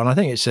so well. And I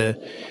think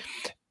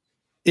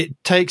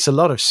it takes a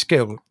lot of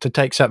skill to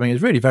take something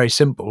that's really very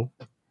simple,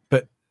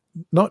 but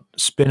not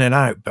spinning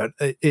out. But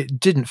it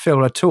didn't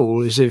feel at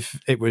all as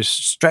if it was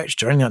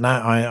stretched or anything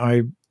like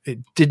that. It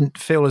didn't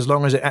feel as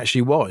long as it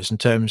actually was in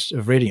terms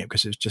of reading it,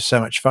 because it was just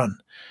so much fun.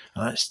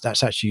 And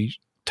that's actually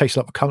takes a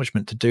lot of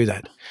accomplishment to do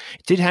that.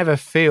 It did have a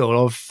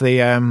feel of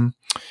the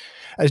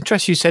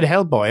interesting you said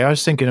Hellboy. I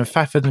was thinking of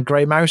Fafhrd and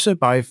Grey Mouser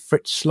by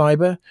Fritz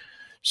Leiber.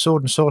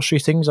 Sword and sorcery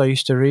things I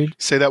used to read.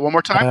 Say that one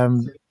more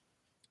time.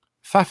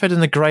 Fafhrd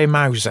and the Grey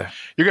Mouser.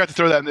 You're going to have to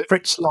throw that in the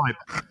Fritz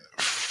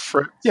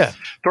Leiber. Yeah.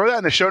 Throw that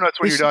in the show notes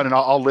when you're done, and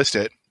I'll list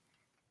it.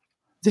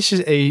 This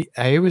is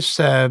it was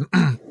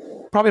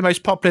probably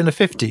most popular in the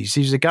 50s.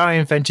 He was the guy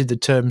who invented the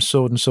term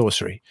sword and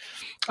sorcery.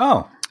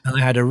 Oh. And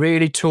they had a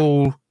really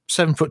tall,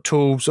 7-foot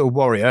tall sort of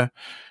warrior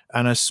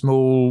and a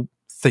small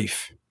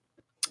thief.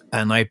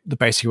 And they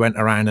basically went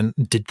around and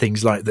did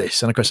things like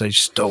this. And of course, they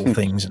stole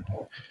things. And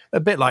a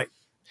bit like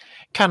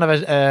kind of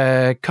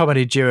a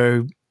comedy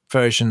duo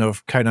version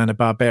of Conan the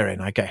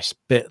Barbarian, I guess.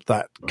 Bit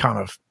that kind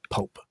of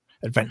pulp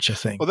adventure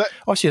thing. Well,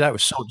 obviously, that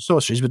was sword and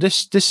sorceries, but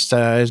this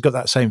has got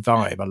that same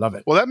vibe. I love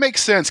it. Well, that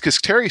makes sense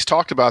because Terry's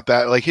talked about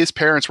that. Like, his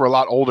parents were a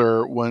lot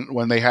older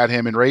when they had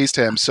him and raised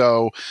him.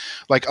 So,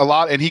 like, a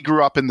lot, and he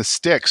grew up in the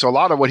sticks. So a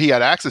lot of what he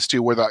had access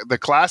to were the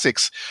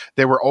classics.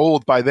 They were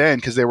old by then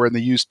because they were in the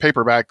used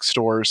paperback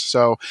stores.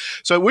 So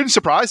it wouldn't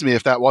surprise me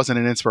if that wasn't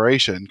an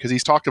inspiration, because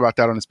he's talked about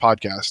that on his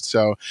podcast.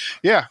 So,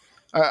 yeah,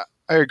 I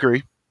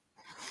agree.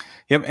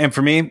 Yep, and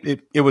for me,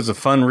 it was a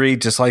fun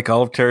read, just like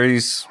all of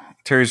Terry's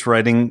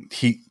writing.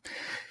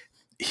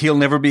 He'll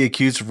never be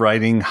accused of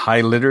writing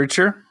high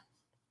literature,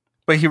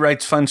 but he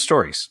writes fun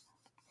stories,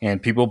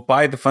 and people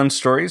buy the fun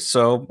stories.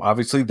 So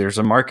obviously, there's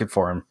a market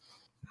for him.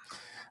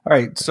 All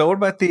right. So what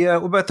about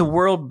the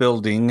world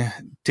building,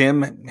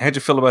 Tim? How'd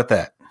you feel about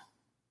that?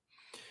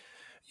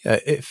 Yeah,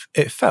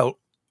 it felt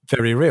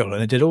very real,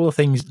 and it did all the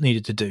things it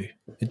needed to do.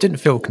 It didn't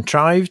feel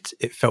contrived.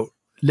 It felt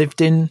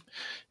lived in.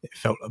 It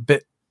felt a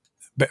bit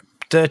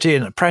dirty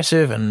and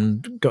oppressive,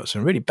 and got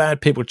some really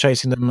bad people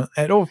chasing them.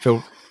 It all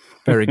felt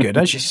very good.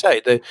 As you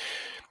say, it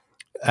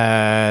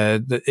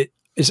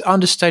is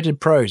understated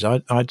prose,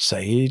 I'd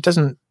say. He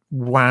doesn't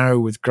wow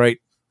with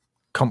great,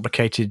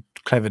 complicated,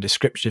 clever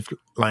descriptive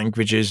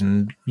languages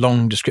and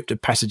long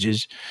descriptive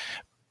passages,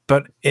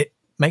 but it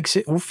makes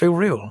it all feel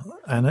real,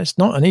 and it's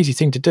not an easy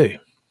thing to do.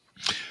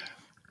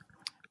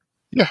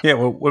 Yeah.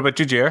 Well, what about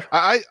you, JR?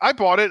 I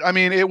bought it. I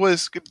mean, it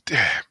was.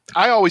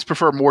 I always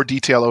prefer more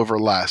detail over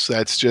less.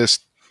 That's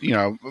just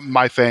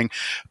my thing.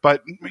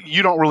 But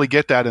you don't really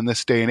get that in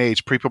this day and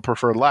age. People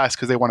prefer less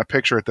because they want to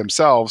picture it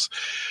themselves.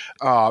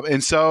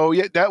 And so,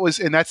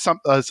 that's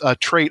a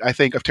trait, I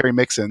think, of Terry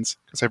Mixon's,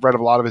 because I've read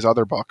a lot of his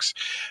other books,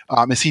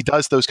 is he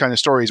does those kind of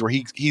stories where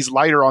he's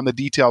lighter on the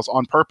details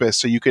on purpose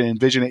so you can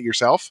envision it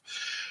yourself.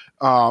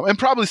 And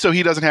probably so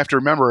he doesn't have to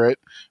remember it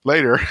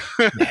later.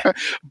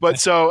 But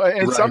so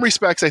in some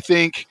respects, I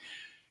think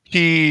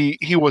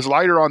he was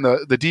lighter on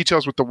the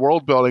details with the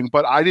world building,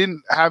 but I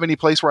didn't have any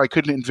place where I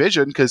couldn't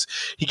envision, because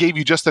he gave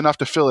you just enough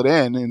to fill it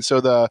in. And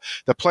so the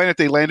planet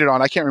they landed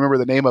on, I can't remember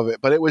the name of it,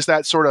 but it was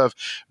that sort of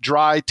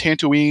dry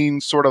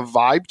Tatooine sort of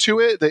vibe to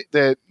it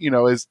that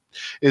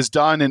is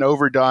done and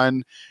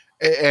overdone,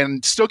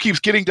 and still keeps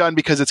getting done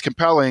because it's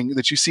compelling,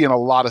 that you see in a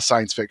lot of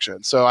science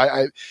fiction.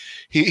 So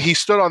he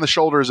stood on the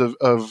shoulders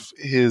of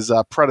his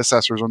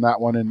predecessors on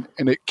that one,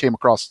 and it came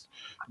across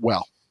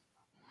well.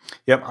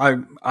 Yep,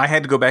 I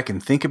had to go back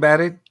and think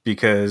about it,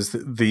 because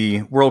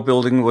the world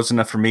building was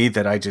enough for me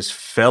that I just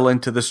fell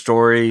into the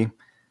story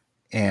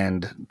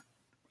and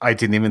I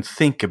didn't even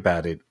think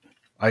about it.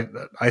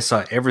 I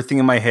saw everything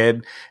in my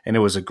head, and it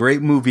was a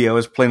great movie I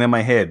was playing in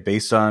my head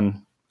based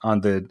on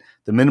the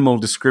minimal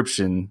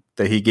description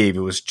that he gave.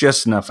 It was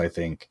just enough, I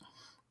think.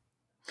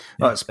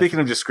 Speaking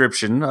of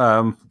description,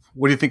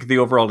 what do you think of the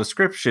overall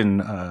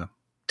description,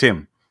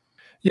 Tim?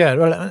 Yeah,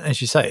 well,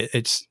 as you say,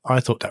 I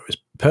thought that was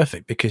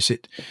perfect, because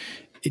it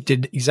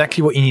did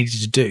exactly what you needed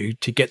to do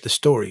to get the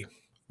story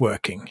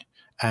working,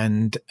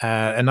 and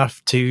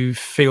enough to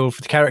feel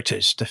for the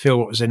characters, to feel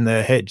what was in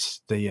their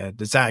heads. The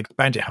Zag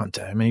Bandit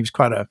Hunter. I mean, he was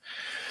quite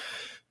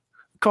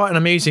an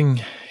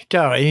amusing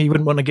guy. You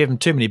wouldn't want to give him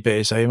too many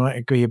beers, so he might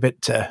agree a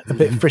bit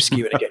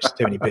frisky when he gets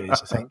too many beers,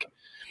 I think.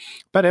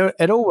 But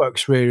it all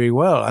works really, really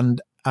well,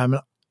 and I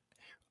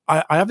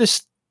have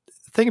this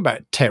thing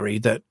about Terry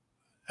that.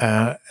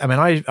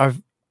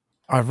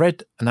 I've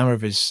read a number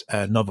of his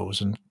novels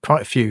and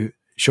quite a few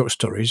short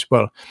stories.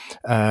 Well,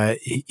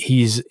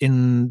 he's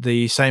in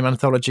the same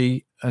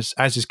anthology as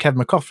is Kevin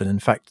McCaughlin, in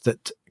fact,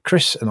 that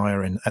Chris and I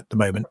are in at the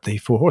moment, the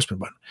Four Horsemen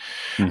one.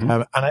 Mm-hmm.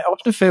 And it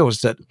often feels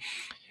that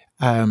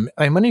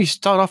when you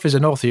start off as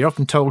an author, you're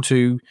often told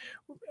to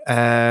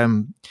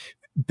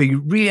be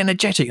really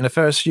energetic in the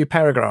first few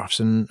paragraphs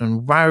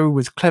and wow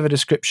with clever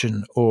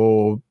description,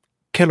 or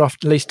kill off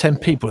at least 10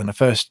 people in the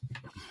first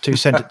 2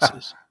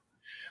 sentences.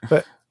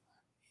 But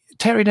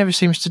Terry never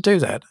seems to do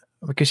that,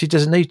 because he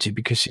doesn't need to,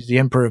 because he's the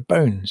Emperor of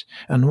Bones.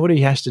 And what he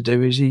has to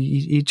do is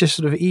he just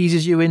sort of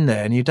eases you in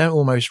there, and you don't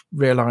almost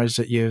realize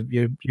that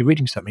you're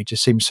reading something. It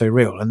just seems so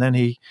real. And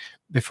then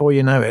before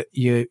you know it,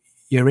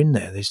 you're in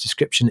there. His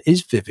description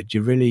is vivid.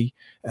 You're really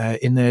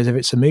in there as if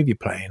it's a movie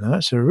playing. And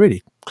that's a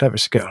really clever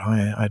skill.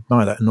 I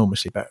admire that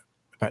enormously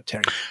about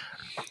Terry.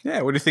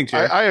 Yeah, what do you think,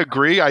 Jerry? I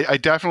agree. I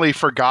definitely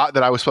forgot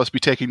that I was supposed to be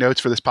taking notes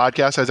for this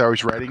podcast as I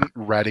was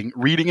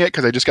reading it,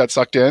 because I just got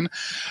sucked in.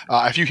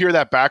 If you hear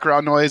that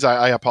background noise,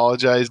 I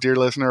apologize, dear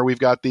listener. We've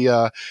got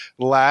the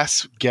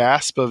last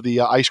gasp of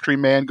the ice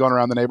cream man going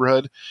around the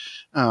neighborhood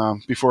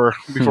before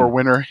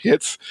winter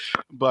hits.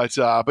 But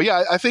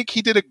yeah, I think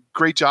he did a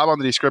great job on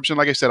the description.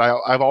 Like I said,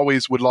 I've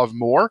always would love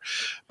more,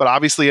 but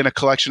obviously in a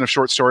collection of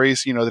short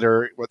stories, that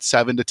are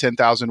 7,000 to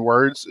 10,000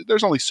 words,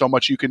 there's only so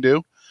much you can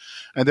do.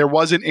 And there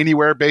wasn't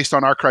anywhere based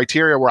on our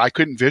criteria where I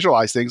couldn't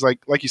visualize things.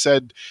 Like you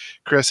said,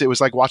 Chris, it was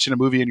like watching a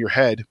movie in your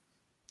head.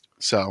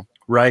 So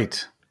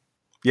right.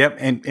 Yep.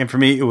 And for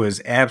me, it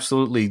was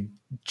absolutely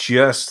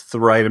just the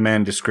right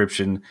amount of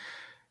description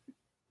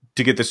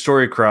to get the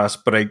story across.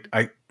 But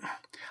I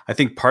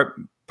think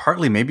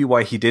partly maybe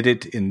why he did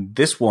it in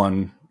this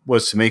one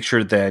was to make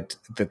sure that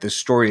the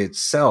story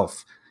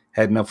itself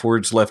had enough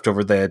words left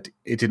over that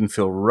it didn't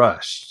feel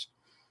rushed.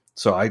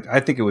 So I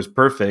think it was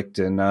perfect.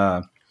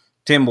 And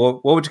Tim,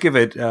 what would you give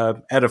it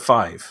out of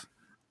 5?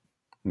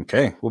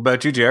 Okay. What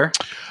about you, Jer?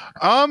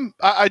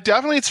 I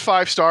definitely, it's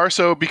 5 stars.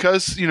 So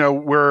because,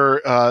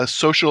 we're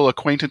social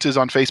acquaintances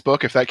on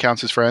Facebook, if that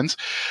counts as friends,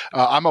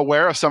 I'm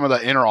aware of some of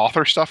the inner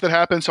author stuff that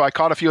happened. So I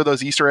caught a few of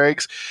those Easter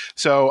eggs.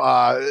 So,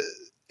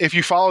 if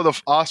you follow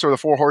us or the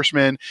Four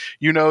Horsemen,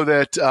 you know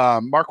that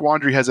Mark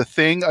Wandry has a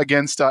thing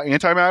against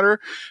antimatter.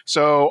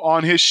 So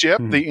on his ship,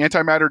 the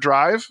antimatter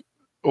drive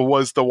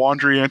was the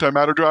Wandry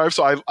antimatter drive.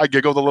 So I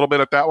giggled a little bit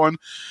at that one.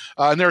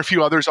 And there are a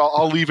few others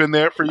I'll leave in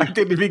there for you. I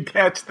didn't even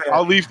catch that.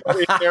 I'll leave that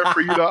in there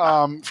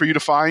for you to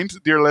find,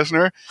 dear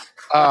listener.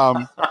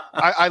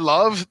 I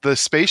love the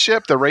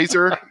spaceship, the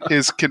Razor,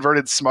 his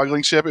converted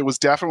smuggling ship. It was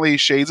definitely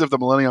shades of the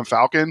Millennium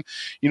Falcon.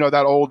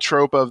 That old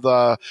trope of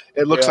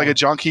it looks like a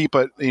junk heap,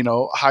 but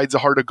hides a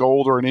heart of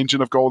gold or an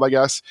engine of gold, I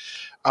guess.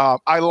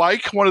 I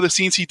like one of the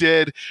scenes he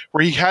did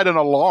where he had an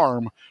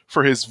alarm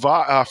for his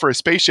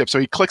spaceship, so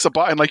he clicks a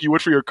button like you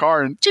would for your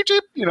car, and cheep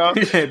cheep.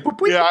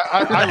 Yeah,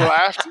 I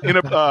laughed.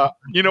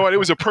 You know what? It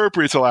was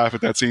appropriate to laugh at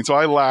that scene, so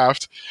I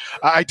laughed.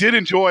 I did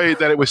enjoy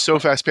that it was so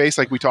fast paced,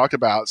 like we talked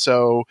about.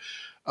 So,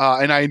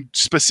 and I'm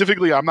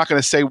not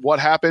going to say what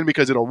happened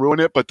because it'll ruin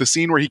it. But the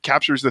scene where he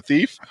captures the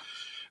thief,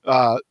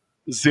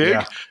 Zig,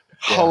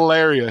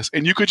 hilarious,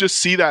 and you could just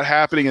see that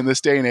happening in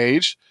this day and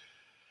age.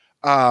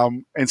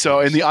 And so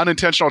in the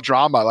unintentional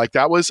drama, like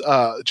that was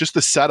just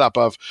the setup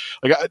of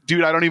like,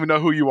 dude, I don't even know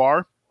who you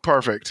are.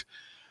 Perfect.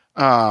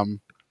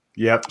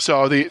 Yep.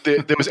 So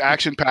there was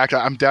action packed.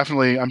 I'm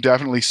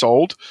definitely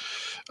sold.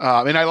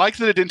 And I like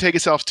that it didn't take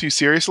itself too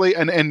seriously.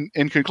 And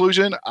in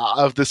conclusion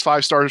of this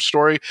 5-star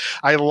story,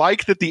 I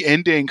like that the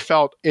ending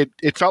felt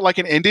like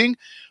an ending,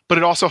 but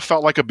it also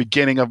felt like a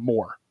beginning of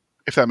more,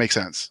 if that makes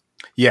sense.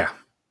 Yeah.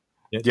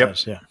 It Yep.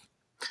 does, yeah.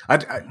 I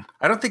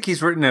don't think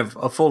he's written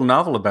a full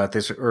novel about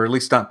this, or at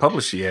least not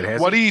published it yet,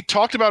 has What he? he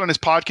talked about on his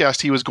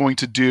podcast he was going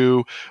to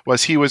do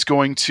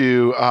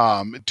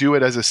do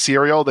it as a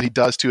serial that he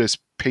does to his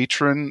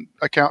Patreon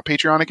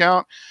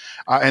account,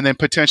 and then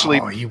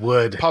potentially He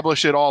would.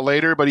 publish it all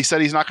later. But he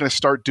said he's not going to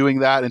start doing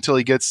that until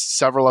he gets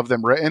several of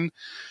them written.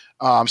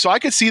 So I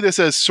could see this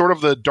as sort of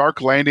the Dark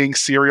Landing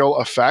serial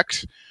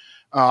effect.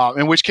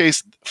 In which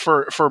case,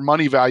 for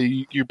money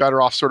value, you're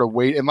better off sort of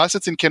wait. Unless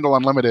it's in Kindle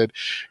Unlimited,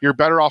 you're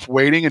better off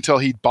waiting until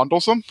he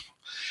bundles them.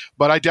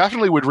 But I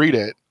definitely would read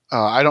it.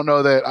 I don't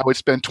know that I would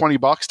spend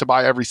 $20 to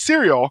buy every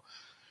serial,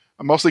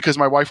 mostly because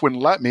my wife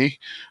wouldn't let me.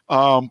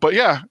 But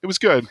yeah, it was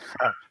good.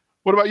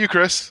 What about you,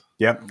 Chris?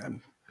 Yep.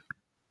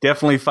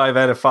 Definitely 5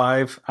 out of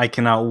 5. I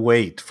cannot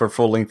wait for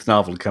full-length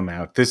novel to come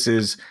out. This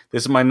is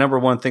my number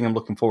one thing I'm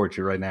looking forward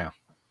to right now.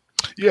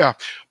 Yeah,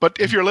 but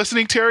if you're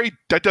listening, Terry,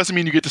 that doesn't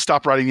mean you get to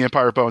stop writing The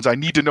Empire of Bones. I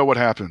need to know what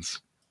happens.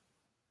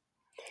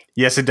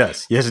 Yes, it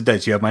does. Yes, it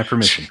does. You have my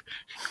permission.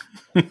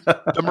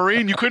 The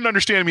Marine, you couldn't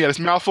understand me. He had his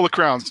mouth full of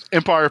crowns.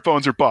 Empire of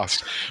Bones are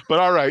bust. But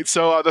all right,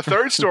 so the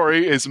third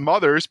story is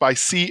Mothers by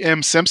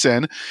C.M.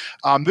 Simpson.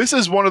 This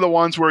is one of the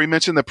ones where he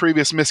mentioned the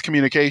previous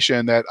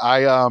miscommunication that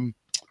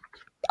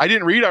I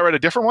didn't read. I read a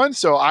different one,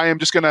 so I am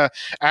just going to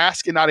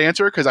ask and not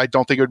answer because I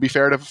don't think it would be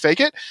fair to fake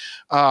it.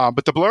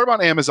 But the blurb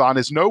on Amazon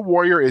is, no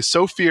warrior is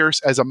so fierce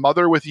as a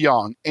mother with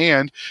young,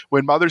 and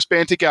when mothers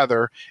band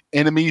together,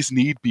 enemies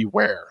need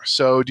beware.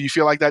 So do you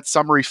feel like that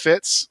summary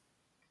fits?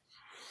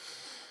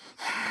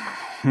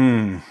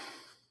 I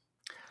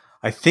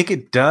think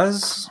it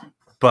does,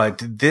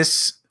 but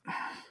this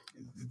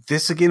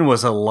again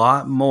was a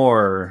lot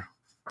more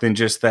than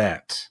just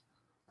that.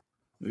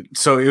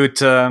 So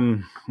it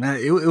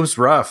was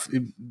rough.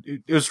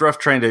 It was rough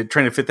trying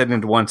to fit that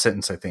into one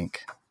sentence, I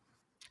think.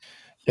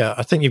 Yeah,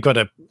 I think you've got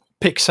to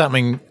pick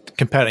something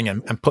compelling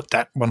and put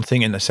that one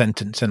thing in the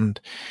sentence. And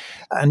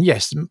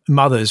yes,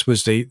 mothers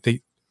was the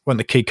one of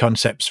the key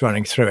concepts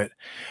running through it.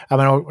 I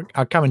mean,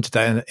 I'll come into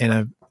that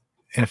in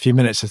a few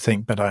minutes, I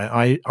think. But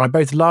I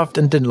both loved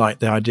and didn't like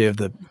the idea of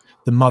the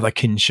mother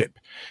kinship.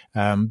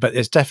 But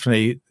it's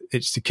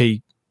the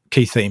key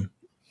theme.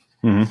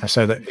 Mm-hmm.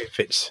 So that it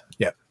fits.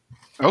 Yeah.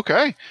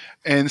 Okay,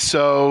 and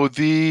so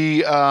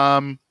the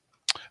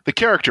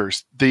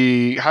characters.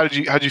 How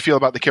did you feel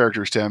about the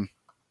characters, Tim?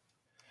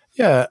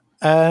 Yeah.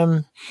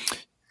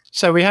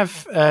 So we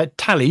have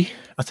Tally,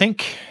 I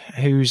think,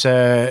 who's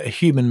a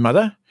human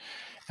mother.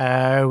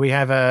 We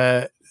have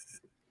a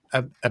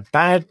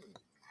bad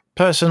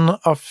person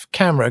off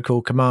camera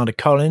called Commander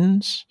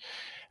Collins,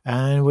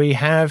 and we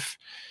have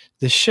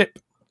the ship,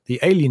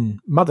 the alien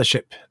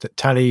mothership that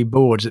Tally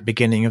boards at the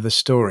beginning of the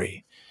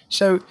story.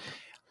 So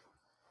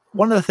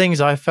one of the things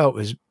I felt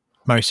was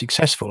most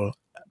successful,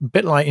 a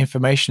bit like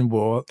Information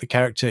War, the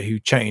character who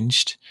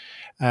changed,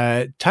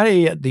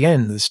 Tally at the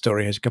end of the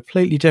story has a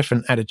completely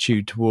different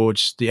attitude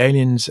towards the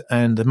aliens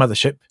and the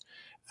mothership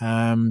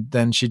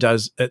than she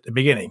does at the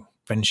beginning,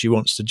 when she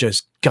wants to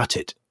just gut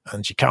it.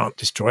 And she can't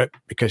destroy it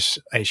because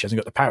A, she hasn't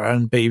got the power,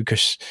 and B,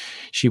 because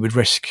she would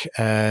risk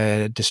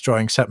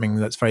destroying something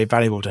that's very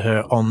valuable to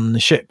her on the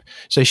ship.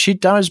 So she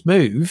does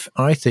move,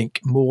 I think,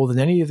 more than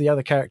any of the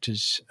other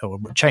characters, or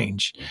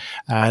change,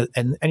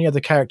 and any other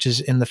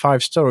characters in the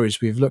 5 stories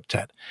we've looked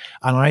at.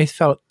 And I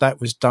felt that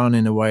was done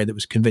in a way that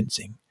was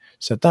convincing.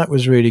 So that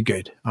was really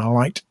good. I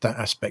liked that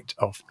aspect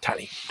of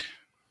Tally.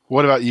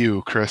 What about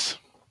you, Chris?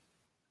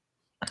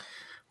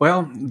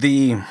 Well,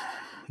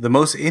 the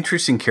most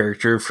interesting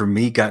character for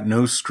me got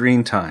no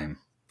screen time.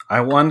 I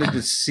wanted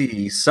to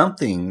see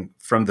something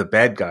from the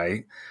bad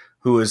guy,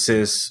 who is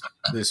this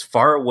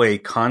faraway,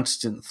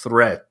 constant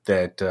threat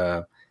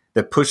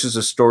that pushes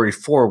a story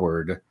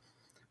forward,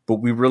 but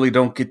we really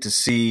don't get to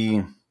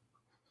see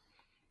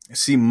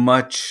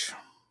much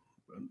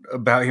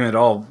about him at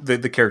all.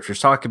 The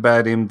characters talk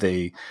about him,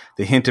 they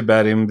hint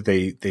about him,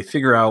 they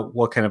figure out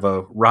what kind of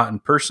a rotten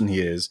person he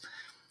is,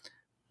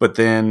 but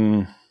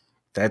then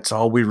that's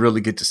all we really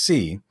get to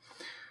see.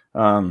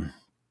 I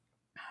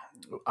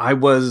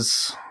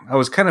was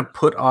kind of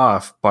put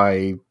off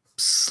by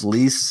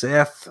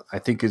Sleeseth, I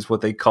think is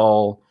what they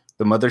call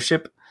the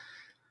mothership.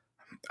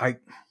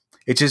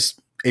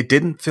 It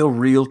didn't feel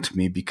real to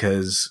me,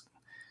 because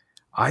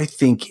I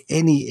think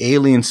any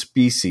alien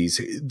species,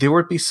 there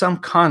would be some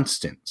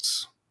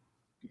constants.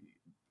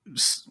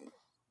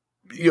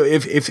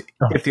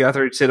 If the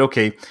author had said,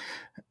 okay,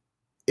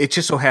 it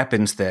just so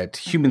happens that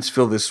humans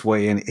feel this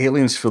way and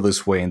aliens feel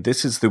this way, and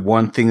this is the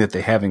one thing that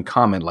they have in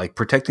common, like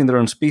protecting their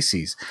own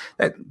species.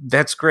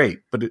 That's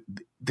great, but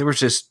there was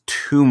just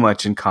too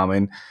much in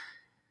common.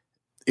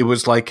 it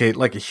was like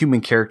a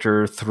human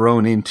character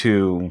thrown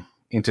into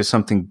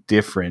something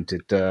different.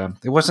 It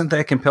wasn't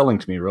that compelling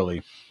to me,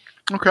 really.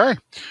 Okay.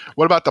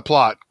 What about the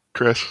plot,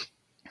 Chris?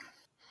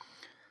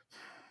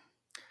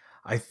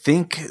 I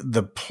think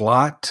the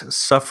plot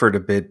suffered a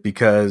bit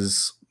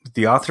because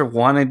the author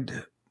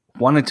wanted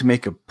to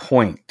make a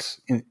point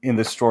in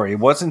the story. It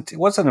wasn't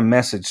a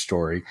message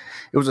story.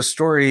 It was a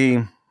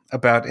story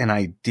about an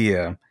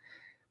idea,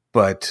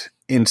 but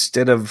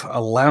instead of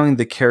allowing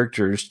the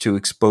characters to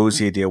expose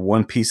the idea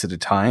one piece at a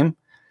time,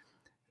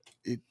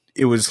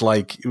 it was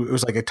like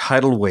a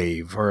tidal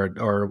wave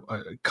or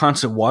a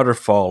constant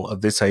waterfall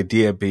of this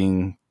idea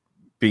being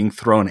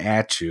thrown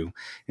at you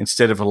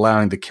instead of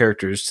allowing the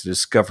characters to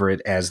discover it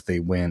as they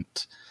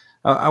went.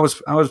 I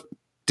was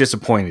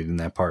disappointed in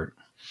that part.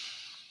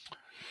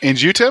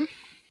 And you, Tim?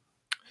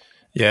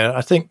 Yeah,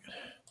 I think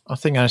I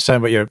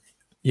understand what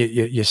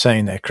you're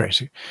saying there,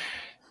 Chris. It's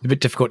a bit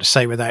difficult to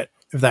say without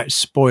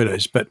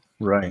spoilers, but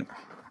right.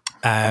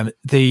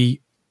 The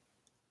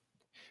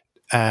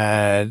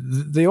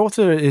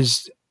author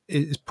is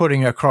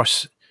putting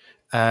across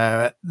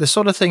the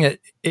sort of thing that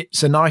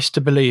it's a nice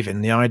to believe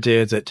in, the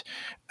idea that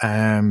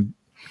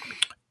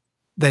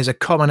there's a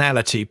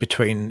commonality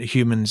between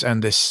humans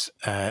and this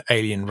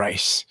alien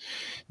race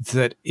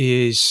that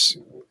is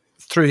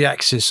through the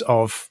axis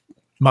of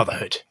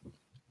motherhood,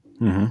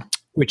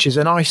 which is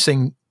a nice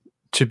thing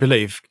to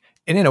believe.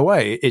 And in a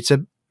way, it's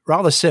a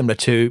rather similar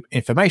to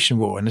information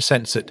war in the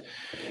sense that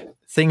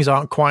things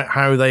aren't quite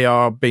how they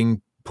are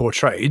being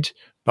portrayed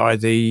by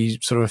the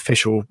sort of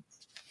official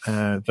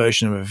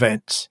version of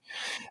events.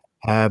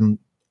 And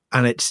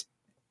it's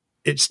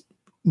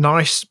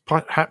nice,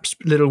 perhaps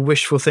a little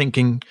wishful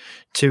thinking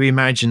to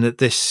imagine that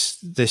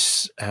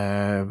this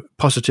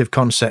positive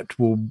concept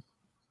will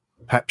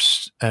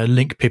perhaps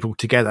link people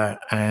together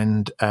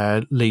and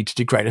lead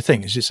to greater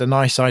things. It's a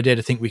nice idea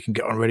to think we can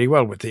get on really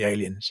well with the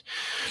aliens.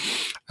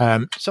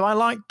 So I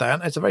like that.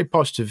 It's a very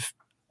positive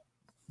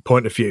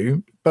point of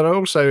view, but I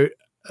also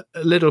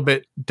a little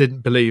bit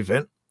didn't believe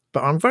it.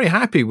 But I'm very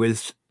happy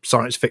with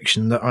science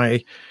fiction that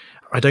I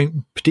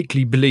don't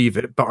particularly believe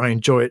it, but I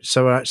enjoy it,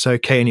 so it's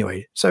okay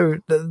anyway. So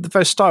the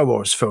first Star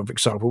Wars film, for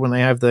example, when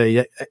they have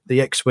the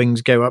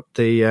X-Wings go up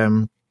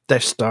the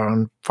Death Star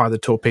and fire the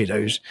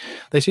torpedoes,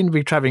 they seem to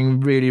be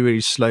traveling really,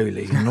 really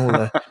slowly, and all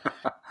the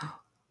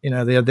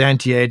the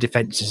anti-air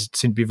defenses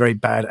seem to be very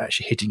bad at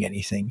actually hitting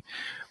anything.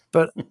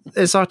 But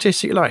there's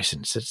artistic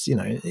license. It's,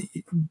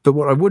 but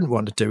what I wouldn't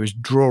want to do is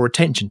draw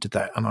attention to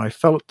that. And I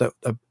felt that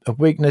a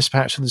weakness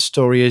perhaps of the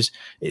story is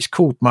it's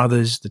called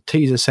Mothers. The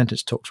teaser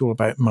sentence talks all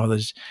about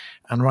mothers.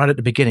 And right at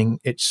the beginning,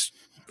 it's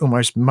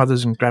almost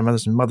mothers and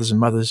grandmothers and mothers and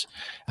mothers.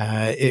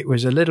 It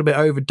was a little bit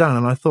overdone.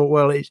 And I thought,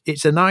 well,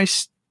 it's a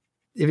nice,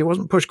 if it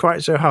wasn't pushed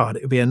quite so hard,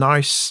 it would be a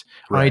nice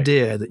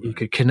idea that you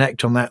could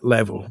connect on that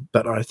level.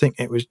 But I think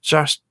it was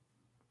just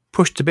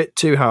pushed a bit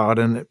too hard,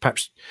 and it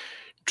perhaps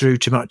drew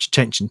too much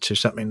attention to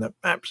something that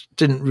perhaps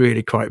didn't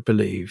really quite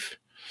believe.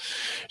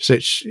 So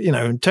it's,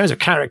 in terms of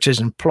characters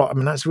and plot, I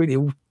mean, that's really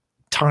all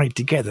tied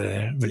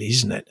together, really,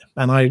 isn't it?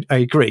 And I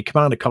agree.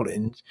 Commander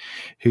Collins,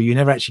 who you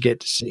never actually get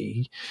to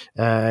see,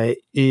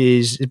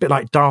 is a bit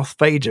like Darth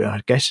Vader,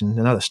 I guess, in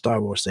another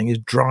Star Wars thing, is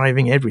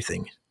driving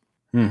everything.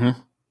 Mm-hmm.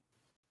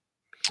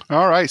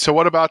 All right. So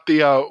what about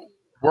the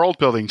world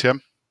building,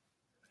 Tim?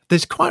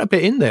 There's quite a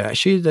bit in there,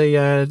 actually.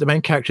 The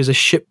main character is a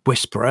ship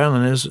whisperer,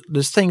 and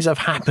there's things that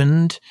have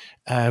happened,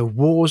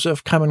 wars that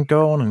have come and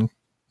gone, and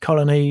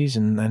colonies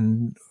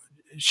and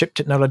ship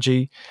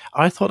technology.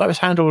 I thought that was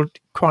handled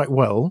quite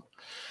well.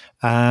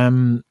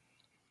 In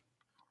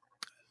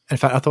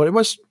fact, I thought it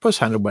was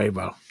handled very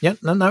well. Yeah,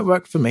 and that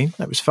worked for me.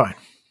 That was fine.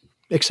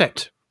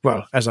 Except,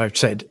 well, as I've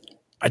said,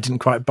 I didn't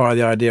quite buy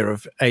the idea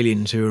of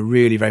aliens who are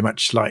really very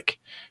much like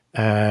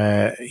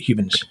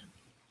humans.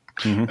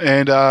 Mm-hmm.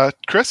 And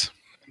Chris?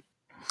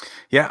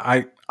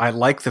 Yeah, I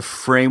like the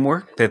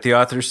framework that the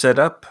author set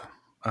up.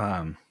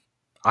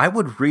 I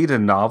would read a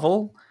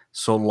novel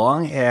so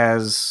long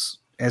as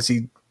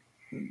the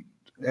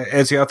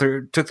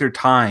author took their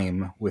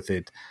time with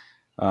it,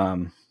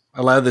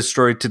 allow the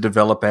story to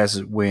develop as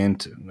it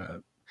went,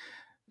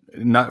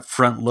 not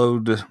front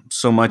load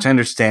so much. I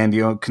understand,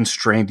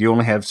 constrained. You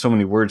only have so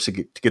many words to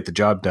get the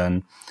job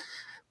done.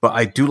 But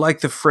I do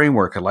like the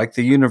framework. I like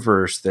the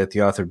universe that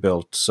the author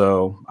built.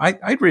 So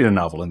I'd read a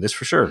novel in this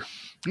for sure.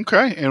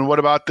 Okay. And what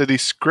about the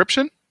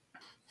description?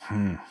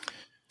 Yeah,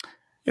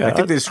 I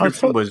think the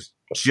description was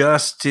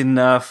just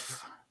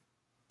enough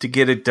to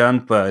get it done,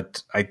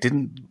 but I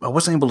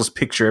wasn't able to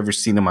picture every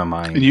scene in my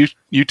mind. And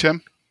you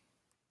Tim?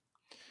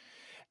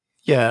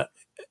 Yeah.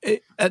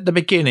 At the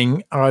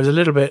beginning, I was a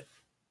little bit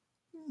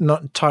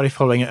not entirely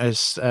following it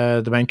as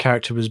the main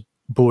character was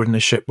boarding the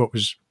ship, what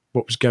was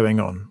going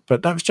on.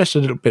 But that was just a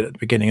little bit at the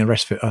beginning, and the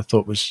rest of it I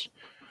thought was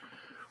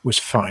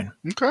fine.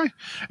 Okay.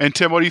 And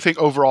Tim, what do you think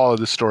overall of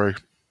the story?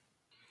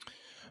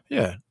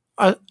 Yeah,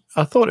 I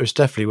thought it was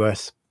definitely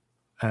worth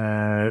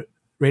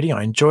reading.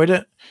 I enjoyed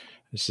it.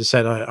 As I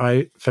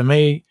said, for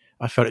me,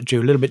 I felt it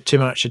drew a little bit too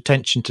much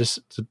attention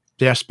to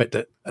the aspect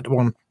that at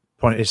one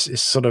point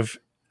is sort of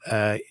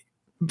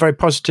very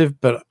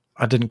positive, but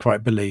I didn't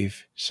quite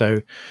believe.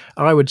 So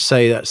I would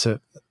say that's a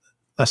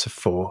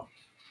 4.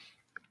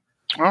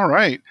 All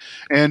right.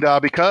 And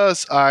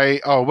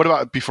what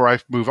about before I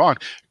move on?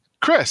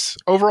 Chris,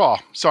 overall,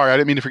 sorry, I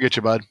didn't mean to forget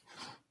you, bud.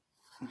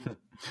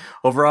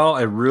 Overall,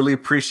 I really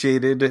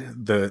appreciated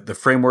the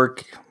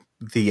framework,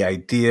 the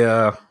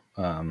idea.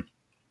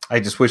 I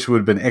just wish it would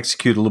have been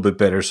executed a little bit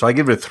better. So I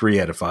give it a 3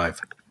 out of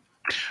 5.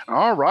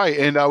 All right.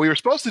 And we were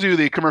supposed to do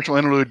the commercial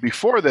interlude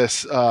before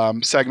this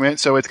segment,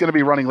 so it's going to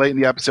be running late in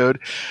the episode.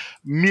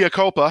 Mea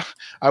culpa.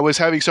 I was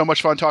having so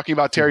much fun talking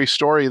about Terry's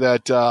story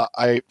that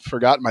I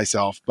forgot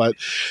myself. But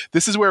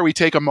this is where we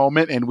take a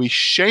moment and we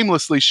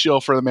shamelessly shill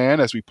for the man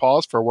as we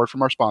pause for a word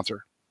from our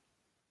sponsor.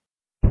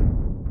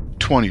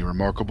 20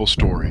 remarkable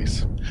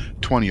stories,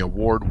 20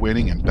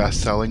 award-winning and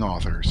best-selling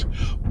authors,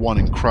 one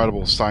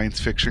incredible science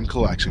fiction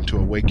collection to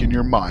awaken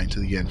your mind to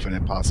the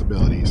infinite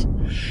possibilities.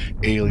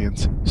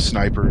 Aliens,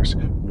 snipers,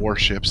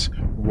 warships,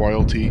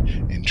 royalty,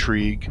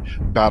 intrigue,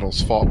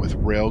 battles fought with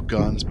rail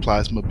guns,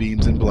 plasma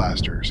beams, and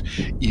blasters,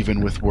 even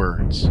with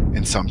words,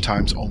 and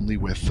sometimes only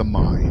with the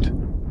mind.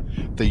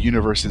 The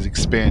universe is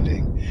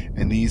expanding,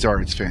 and these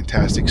are its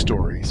fantastic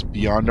stories,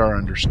 beyond our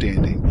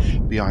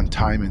understanding, beyond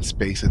time and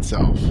space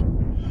itself.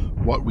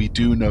 What we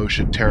do know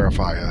should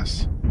terrify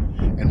us,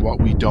 and what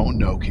we don't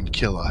know can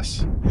kill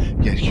us.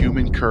 Yet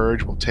human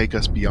courage will take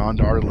us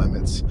beyond our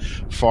limits,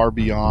 far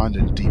beyond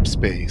in deep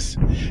space,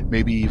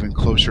 maybe even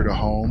closer to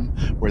home,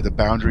 where the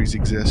boundaries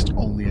exist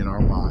only in our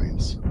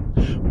minds.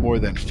 More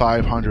than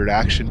 500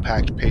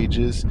 action-packed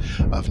pages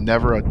of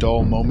never a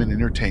dull moment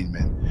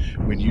entertainment.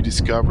 When you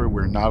discover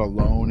we're not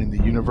alone in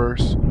the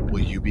universe,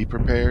 will you be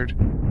prepared?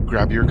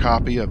 Grab your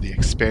copy of The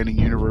Expanding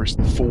Universe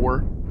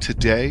 4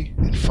 today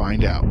and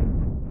find out.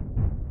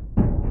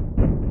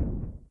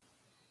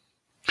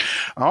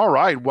 All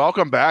right,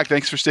 welcome back.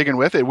 Thanks for sticking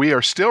with it. We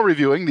are still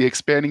reviewing the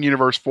Expanding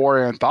Universe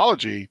 4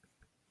 anthology.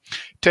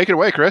 Take it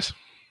away, Chris.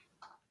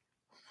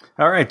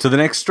 All right, so the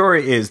next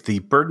story is The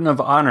Burden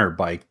of Honor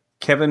by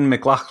Kevin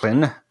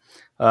McLaughlin.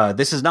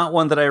 This is not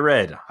one that I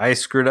read. I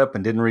screwed up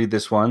and didn't read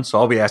this one, so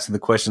I'll be asking the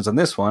questions on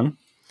this one.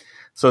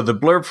 So the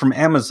blurb from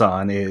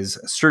Amazon is,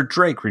 Sir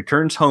Drake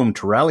returns home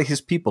to rally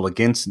his people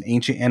against an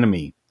ancient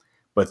enemy,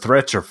 but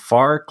threats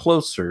far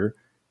closer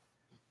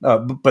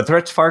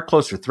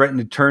threaten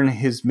to turn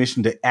his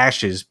mission to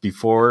ashes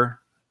before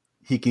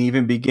he can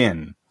even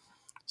begin.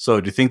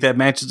 So do you think that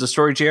matches the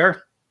story, JR?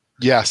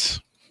 Yes.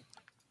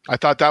 I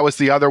thought that was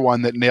the other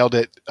one that nailed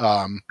it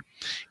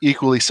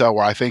equally so,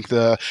 where I think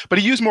but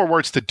he used more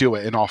words to do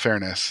it, in all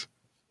fairness.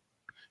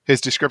 His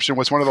description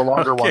was one of the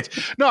longer ones.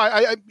 No,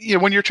 I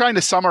when you're trying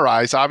to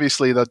summarize,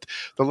 obviously the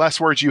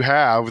less words you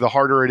have, the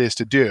harder it is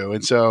to do.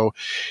 And so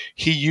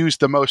he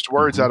used the most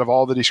words out of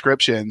all the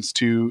descriptions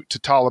to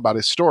tell about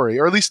his story,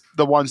 or at least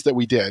the ones that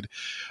we did.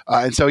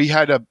 And so he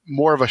had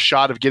more of a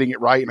shot of getting it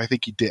right, and I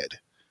think he did.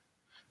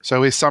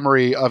 So his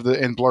summary of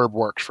in blurb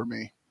worked for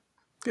me.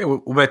 Okay,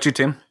 what about you,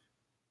 Tim?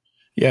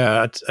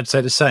 Yeah, I'd say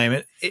the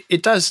same.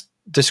 It does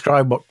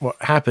describe what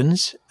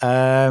happens.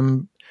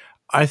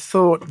 I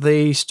thought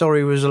the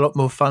story was a lot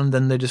more fun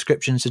than the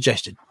description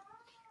suggested.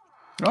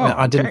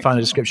 I didn't find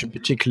the description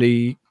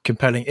particularly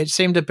compelling. It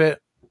seemed a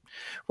bit,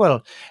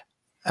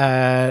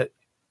 it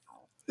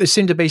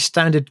seemed to be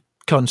standard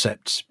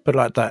concepts, but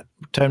like that.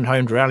 Turn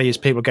home to rally his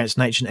people against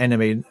an ancient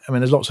enemy. I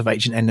mean, there's lots of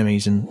ancient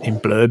enemies in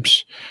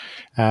blurbs.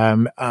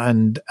 And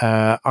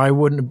I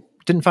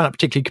didn't find it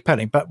particularly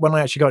compelling. But when I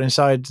actually got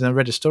inside and I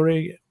read the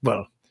story,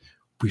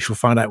 we shall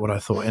find out what I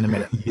thought in a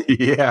minute.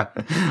 Yeah.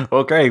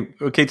 Okay,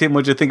 Tim,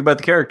 what did you think about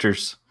the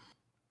characters?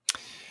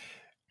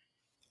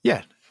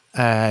 Yeah.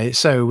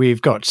 So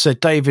we've got Sir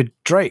David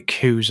Drake,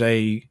 who's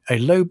a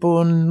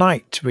lowborn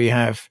knight. We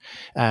have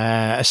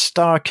a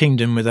star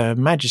kingdom with a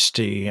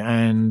majesty,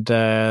 and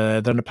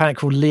then a planet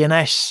called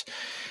Lyonesse,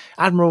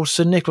 Admiral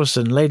Sir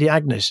Nicholson, Lady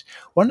Agnes.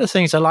 One of the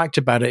things I liked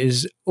about it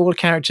is all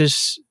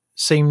characters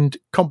seemed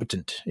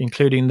competent,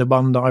 including the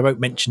one that I won't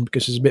mention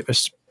because it's a bit of a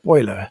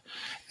spoiler.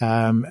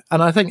 And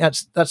I think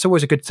that's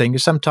always a good thing,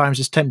 because sometimes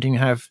it's tempting to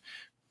have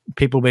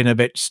people being a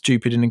bit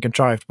stupid in a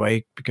contrived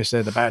way because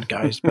they're the bad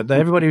guys. But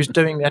everybody was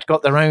had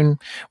got their own.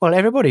 Well,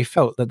 everybody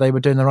felt that they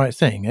were doing the right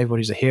thing.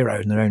 Everybody's a hero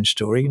in their own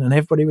story, and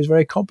everybody was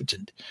very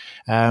competent.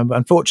 But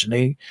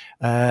unfortunately,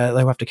 they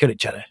will have to kill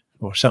each other,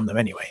 or some of them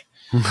anyway.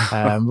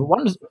 But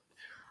one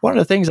of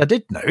the things I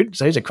did note.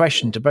 So here's a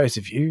question to both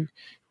of you.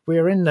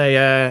 We're in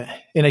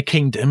a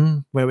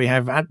kingdom where we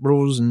have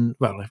admirals and,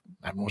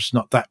 admirals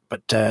not that,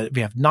 but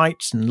we have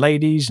knights and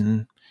ladies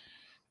and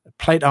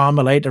plate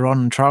armor later on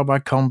and trial by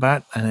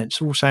combat, and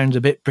it all sounds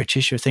a bit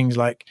British with things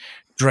like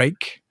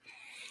Drake.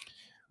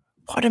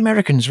 Why do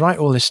Americans write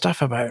all this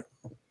stuff about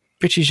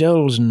British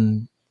earls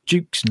and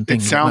dukes and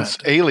things? It sounds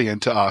like that? alien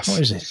to us.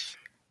 What is it?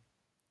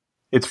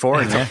 It's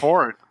foreign. It's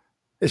foreign.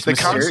 It's the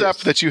mysterious.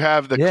 concept that you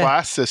have the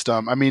class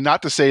system. I mean,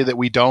 not to say that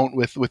we don't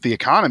with the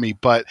economy,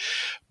 but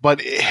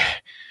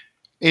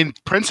in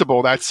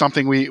principle, that's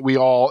something we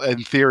all,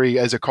 in theory,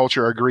 as a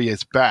culture, agree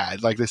is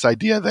bad. Like this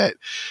idea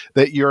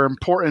that you're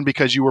important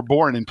because you were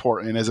born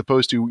important, as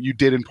opposed to you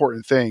did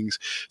important things.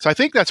 So I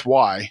think that's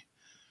why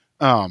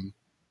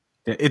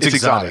it's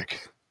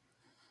exotic.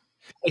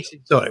 It's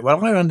exotic.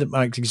 Well, I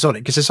understand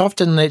exotic because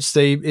it's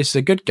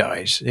the good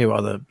guys who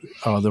are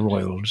the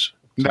royals.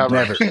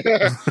 Never.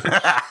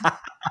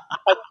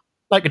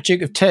 Like a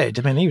Duke of Ted.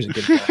 I mean, he was a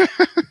good guy.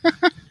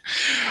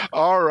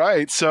 All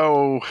right.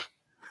 So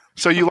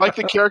you like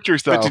the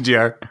characters, though?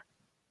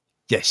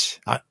 Yes.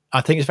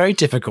 I think it's very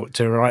difficult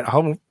to write a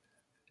whole...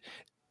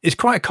 It's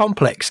quite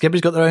complex.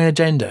 Everybody's got their own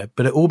agenda,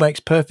 but it all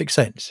makes perfect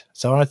sense.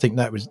 So I think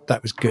that was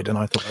good, and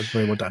I thought that was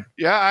very well done.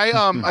 Yeah,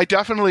 I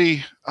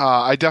definitely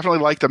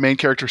like the main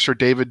character, Sir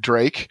David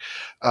Drake.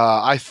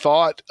 I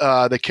thought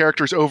the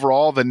characters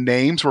overall, the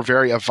names were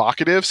very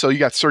evocative. So you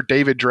got Sir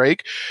David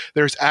Drake.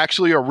 There's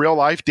actually a real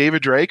life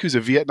David Drake who's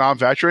a Vietnam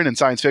veteran and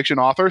science fiction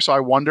author. So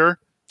I wonder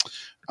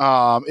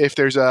if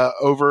there's a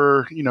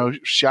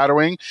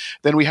shadowing.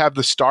 Then we have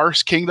the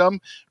Stars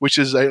Kingdom, which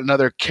is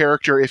another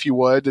character, if you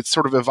would. It's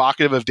sort of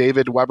evocative of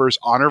David Weber's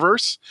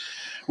Honorverse,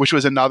 which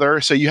was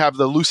another. So you have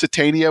the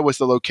Lusitania was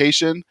the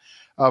location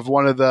of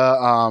one of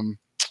the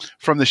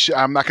from the.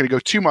 I'm not going to go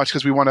too much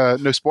because we want to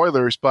no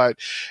spoilers, but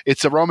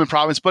it's a Roman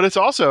province. But it's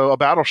also a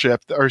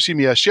battleship, or excuse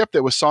me, a ship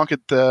that was sunk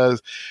at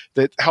that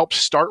helped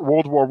start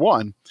World War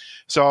I.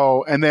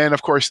 So, and then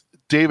of course,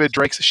 David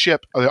Drake's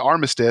ship, the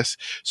Armistice.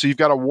 So you've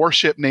got a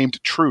warship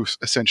named Truth,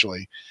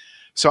 essentially.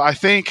 So I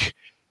think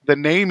the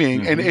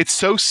naming, and it's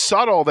so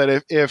subtle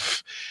that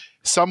if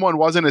someone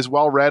wasn't as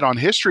well read on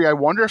history, I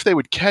wonder if they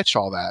would catch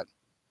all that.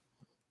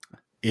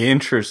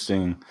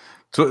 Interesting.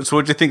 So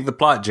what do you think of the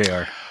plot,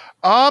 JR?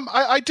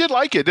 I did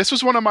like it. This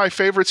was one of my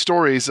favorite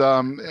stories,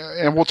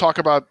 and we'll talk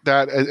about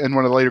that in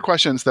one of the later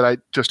questions that I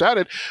just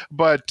added.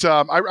 But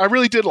I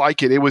really did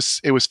like it. It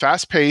was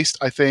fast paced.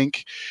 I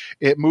think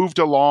it moved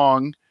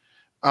along.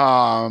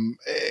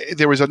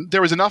 There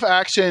was enough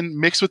action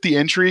mixed with the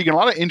intrigue, and a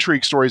lot of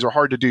intrigue stories are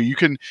hard to do. You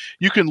can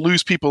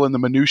lose people in the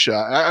minutia.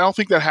 I don't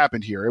think that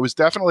happened here. It was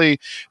definitely,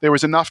 there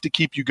was enough to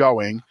keep you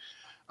going,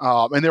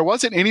 and there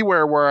wasn't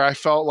anywhere where I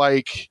felt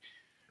like,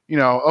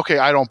 okay,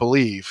 I don't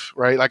believe,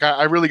 right? Like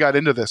I really got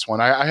into this one.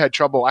 I had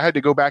trouble. I had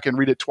to go back and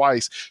read it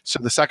twice, so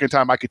the second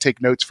time I could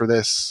take notes for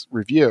this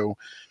review.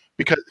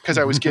 Because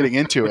I was getting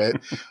into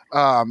it.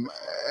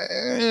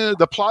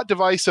 The plot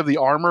device of the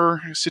armor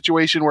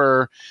situation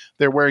where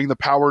they're wearing the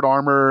powered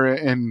armor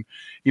and,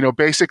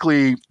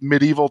 basically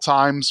medieval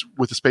times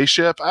with a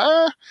spaceship,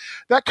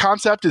 that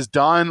concept is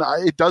done.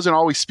 It doesn't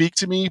always speak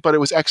to me, but it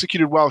was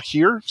executed well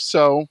here.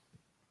 So,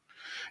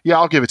 yeah,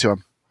 I'll give it to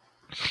him.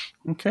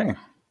 Okay. All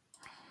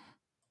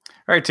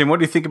right, Tim, what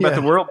do you think about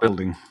the world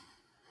building?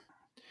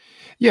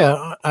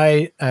 Yeah,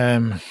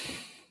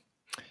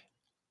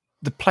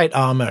 the plate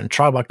armor and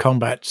tribal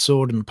combat,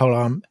 sword and pole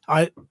arm,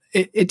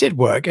 it did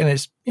work, and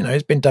it's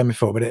been done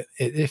before, but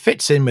it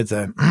fits in with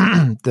the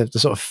the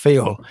sort of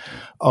feel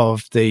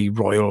of the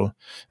royal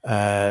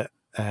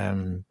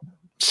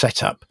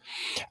setup,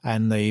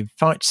 and the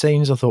fight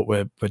scenes I thought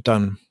were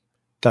done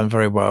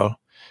very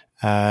well.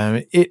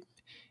 It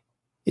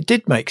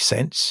did make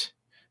sense,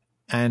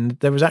 and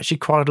there was actually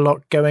quite a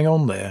lot going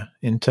on there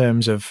in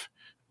terms of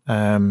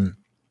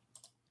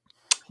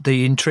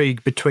the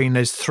intrigue between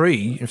those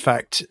three, in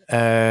fact,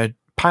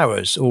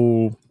 powers,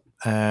 all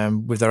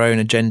with their own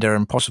agenda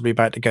and possibly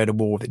about to go to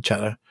war with each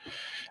other.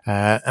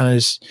 And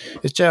as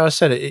JR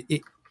said,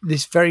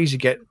 it's very easy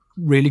to get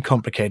really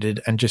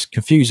complicated and just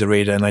confuse the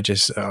reader, and they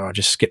just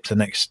skip to the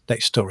next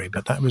story.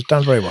 But that was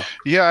done very well.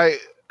 Yeah,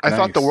 I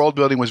thought the world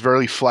building was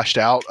very fleshed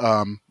out.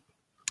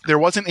 There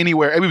wasn't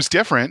anywhere, it was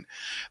different.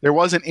 There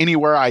wasn't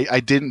anywhere I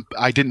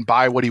didn't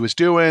buy what he was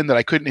doing, that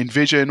I couldn't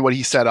envision what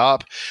he set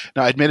up.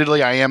 Now,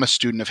 admittedly, I am a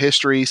student of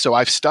history, so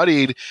I've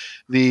studied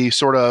the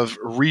sort of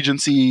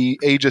Regency,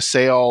 Age of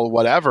Sail,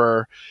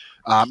 whatever,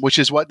 which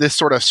is what this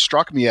sort of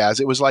struck me as.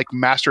 It was like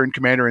Master and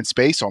Commander in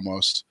space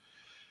almost.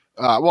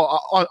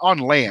 On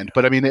land,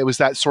 but I mean, it was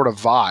that sort of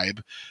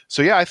vibe.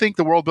 So yeah, I think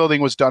the world building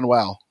was done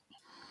well.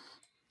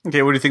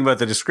 Okay, what do you think about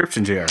the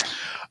description, JR?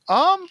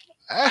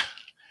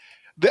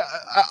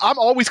 I'm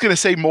always going to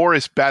say more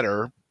is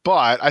better,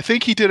 but I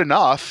think he did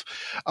enough.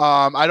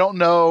 I don't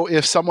know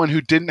if someone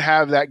who didn't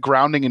have that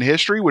grounding in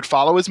history would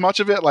follow as much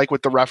of it, like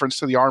with the reference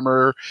to the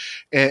armor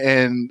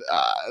and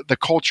the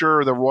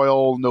culture, the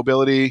royal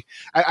nobility.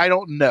 I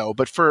don't know,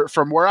 but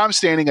from where I'm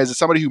standing as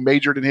somebody who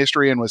majored in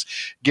history and was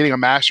getting a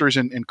master's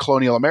in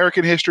colonial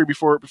American history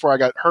before I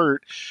got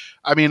hurt,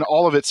 I mean,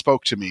 all of it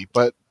spoke to me,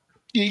 but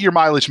your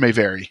mileage may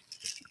vary.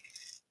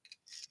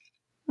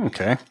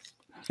 Okay.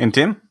 And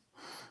Tim?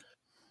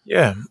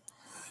 Yeah,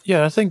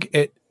 I think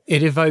it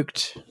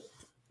evoked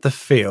the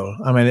feel.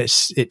 I mean,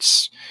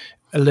 it's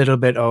a little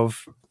bit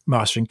of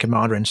Master and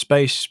Commander in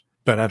space,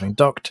 but having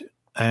docked,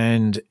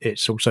 and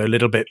it's also a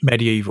little bit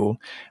medieval,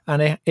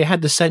 and it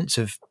had the sense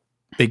of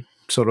big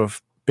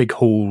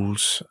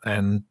halls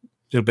and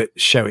a little bit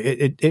showy.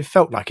 It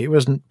felt like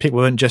people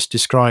weren't just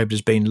described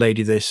as being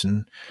Lady this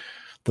and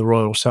the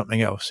Royal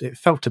something else. It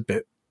felt a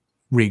bit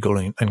regal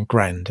and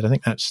grand. And I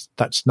think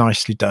that's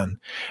nicely done.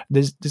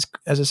 There's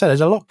as I said,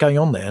 there's a lot going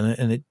on there,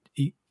 and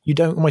you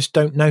almost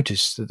don't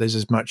notice that there's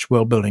as much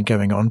world building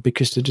going on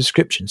because the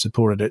description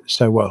supported it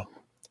so well.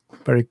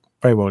 Very,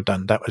 very well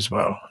done that as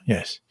well.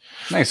 Yes.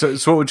 Nice. So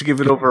what would you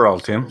give it overall,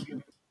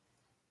 Tim?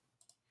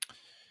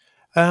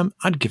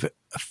 I'd give it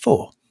a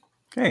 4.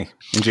 Okay.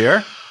 And JR?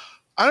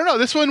 I don't know.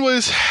 This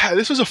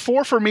was a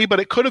 4 for me, but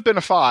it could have been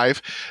a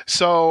 5.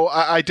 So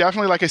I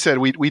definitely, like I said,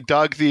 we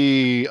dug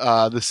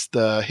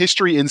the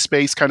history in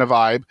space kind of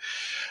vibe.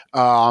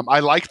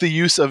 I like the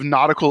use of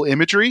nautical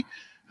imagery.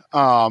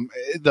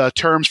 The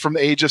terms from the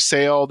Age of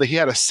Sail. He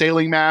had a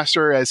sailing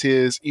master as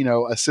his,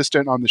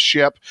 assistant on the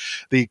ship.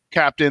 The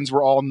captains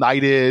were all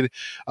knighted.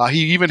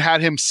 He even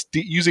had him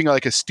using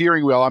like a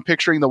steering wheel. I'm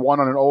picturing the one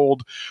on an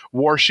old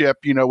warship,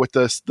 with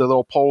the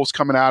little poles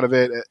coming out of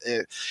it.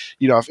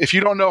 If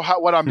you don't know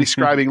what I'm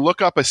describing,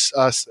 look up a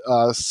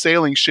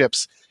sailing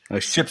ship's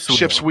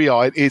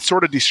wheel. It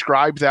sort of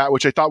described that,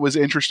 which I thought was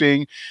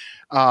interesting.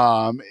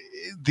 What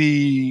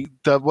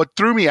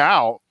threw me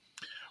out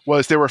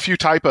was there were a few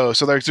typos.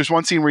 So there's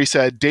one scene where he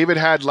said David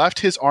had left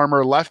his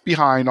armor left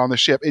behind on the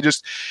ship. It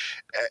just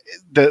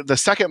the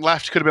second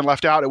left could have been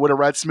left out. It would have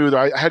read smoother.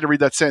 I had to read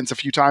that sentence a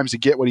few times to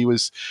get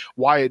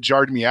why it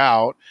jarred me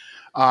out.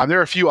 There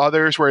are a few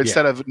others where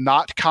instead of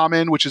not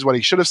common, which is what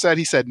he should have said,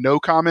 he said no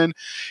common.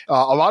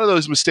 A lot of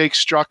those mistakes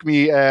struck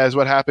me as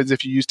what happens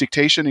if you use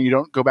dictation and you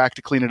don't go back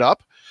to clean it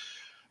up.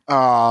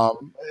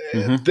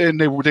 Then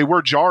they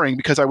were jarring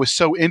because I was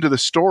so into the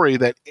story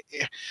that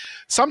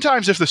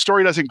sometimes if the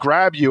story doesn't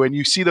grab you and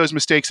you see those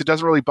mistakes, it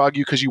doesn't really bug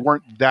you because you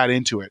weren't that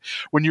into it.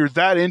 When you're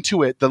that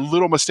into it, the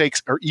little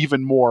mistakes are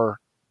even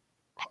more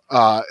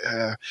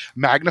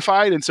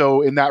magnified. And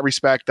so in that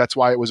respect, that's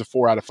why it was a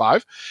 4 out of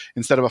 5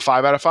 instead of a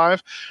 5 out of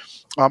 5.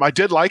 I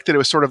did like that it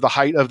was sort of the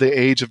height of the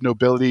age of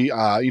nobility.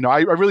 I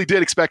really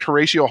did expect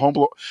Horatio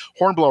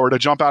Hornblower to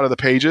jump out of the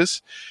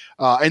pages.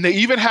 And they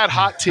even had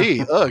hot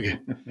tea. Ugh.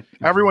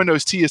 Everyone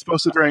knows tea is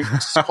supposed to drink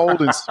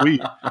cold and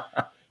sweet.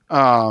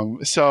 I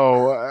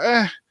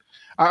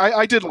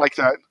did like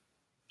that.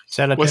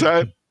 Was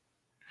that?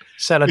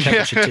 Cellar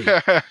temperature tea.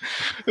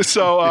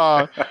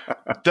 So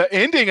the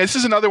ending, this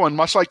is another one,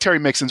 much like Terry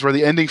Mixon's, where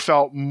the ending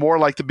felt more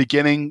like the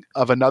beginning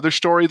of another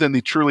story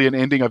than truly an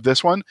ending of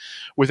this one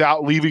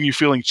without leaving you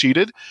feeling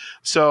cheated.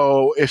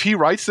 So if he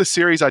writes this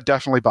series, I'd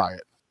definitely buy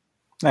it.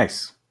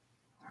 Nice.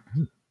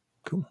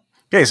 Cool.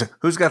 Okay, so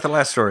who's got the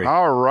last story?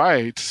 All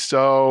right.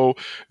 So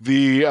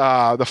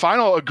the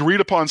final agreed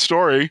upon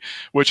story,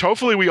 which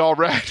hopefully we all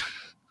read.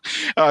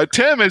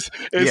 Tim is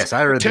yes,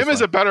 I read Tim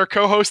is a better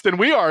co-host than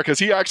we are because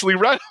he actually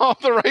read all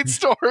the right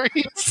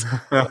stories.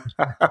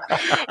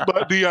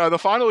 But the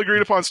final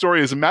agreed upon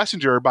story is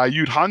Messenger by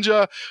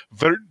Yuda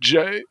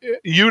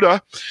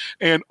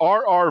and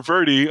R.R.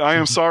 Verdi. I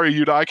am sorry,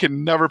 Yuda, I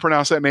can never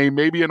pronounce that name.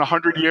 Maybe in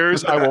 100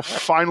 years I will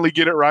finally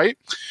get it right.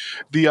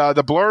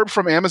 The blurb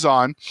from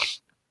Amazon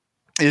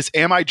is,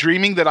 "Am I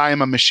dreaming that I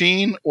am a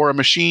machine, or a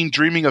machine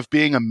dreaming of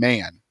being a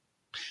man?"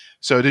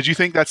 So did you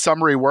think that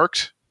summary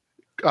worked,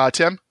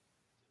 Tim?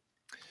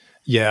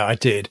 Yeah, I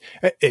did.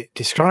 It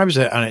describes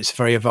it, and it's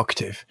very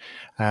evocative.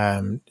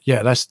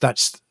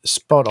 That's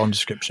spot on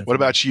description. What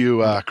about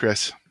you,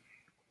 Chris?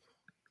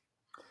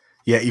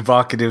 Yeah,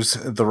 evocative's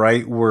the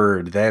right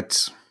word.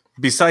 That's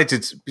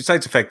besides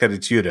the fact that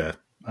it's Yuda.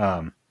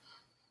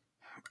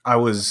 I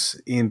was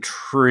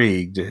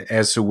intrigued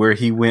as to where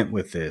he went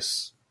with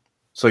this.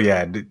 So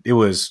yeah, it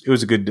was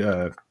a good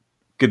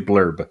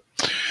blurb.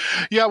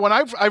 Yeah, when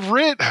I've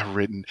read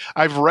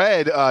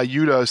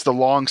Yuda's The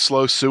Long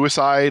Slow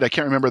Suicide. I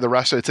can't remember the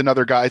rest of it. It's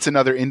another guy. It's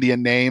another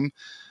Indian name.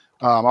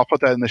 I'll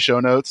put that in the show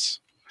notes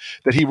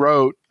that he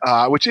wrote,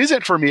 which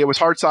isn't for me. It was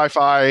hard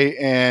sci-fi,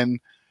 and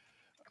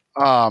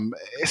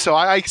so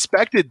I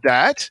expected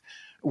that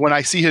when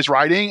I see his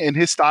writing, and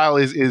his style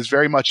is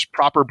very much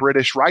proper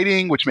British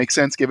writing, which makes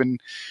sense given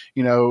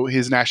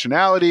his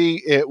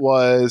nationality. It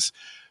was.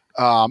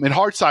 In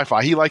hard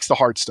sci-fi, he likes the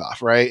hard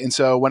stuff, right? And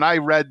so when I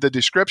read the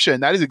description,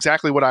 that is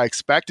exactly what I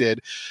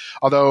expected.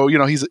 Although,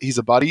 he's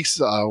a buddy,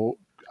 so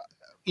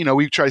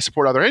we try to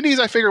support other indies.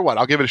 I figure,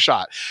 I'll give it a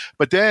shot.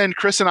 But then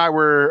Chris and I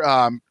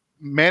were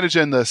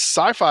managing the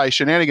Sci-Fi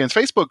Shenanigans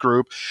Facebook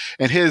group,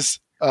 and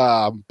his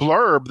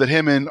blurb that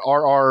him and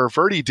R.R.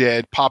 Verdi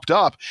did popped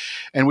up,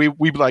 and we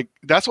like,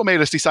 that's what made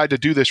us decide to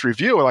do this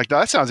review. We're like,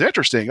 that sounds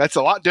interesting. That's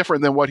a lot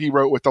different than what he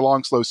wrote with The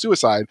Long Slow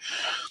Suicide.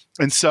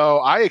 And so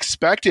I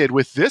expected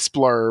with this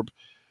blurb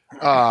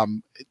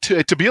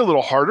to be a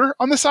little harder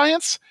on the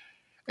science.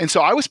 And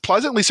so I was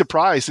pleasantly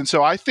surprised. And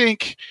so I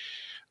think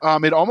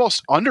it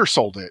almost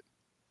undersold it.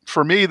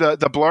 For me, the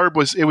blurb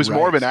was right.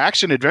 More of an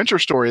action adventure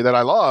story that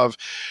I love.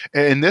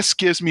 And this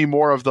gives me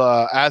more of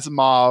the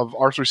Asimov,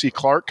 Arthur C.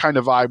 Clarke kind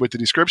of vibe with the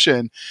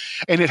description.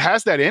 And it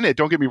has that in it,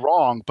 don't get me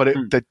wrong, but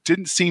that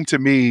didn't seem to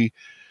me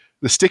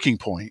the sticking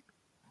point.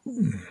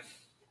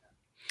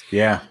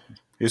 Yeah,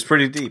 it was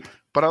pretty deep.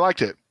 But I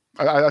liked it.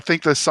 I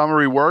think the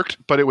summary worked,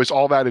 but it was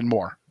all that and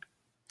more.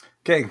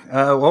 Okay.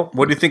 Well,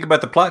 what do you think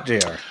about the plot,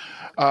 JR?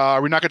 Are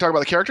we not going to talk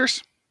about the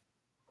characters?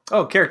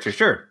 Oh, characters,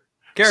 sure.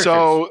 Characters.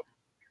 So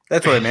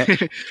that's what I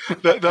meant.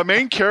 the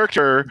main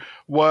character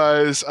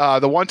was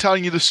the one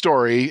telling you the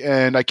story,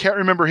 and I can't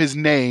remember his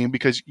name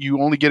because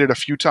you only get it a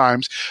few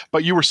times,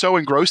 but you were so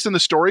engrossed in the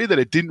story that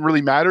it didn't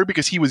really matter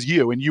because he was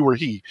you and you were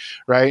he,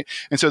 right?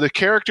 And so the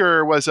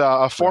character was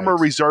a former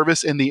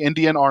reservist in the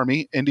Indian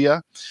Army,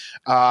 India,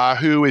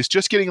 who is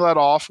just getting let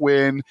off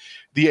when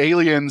the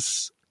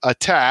aliens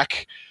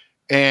attack,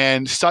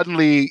 and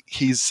suddenly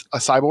he's a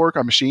cyborg,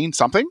 a machine,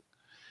 something.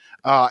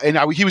 And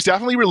he was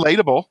definitely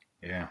relatable.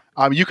 Yeah.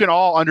 You can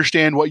all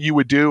understand what you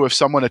would do if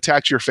someone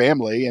attacked your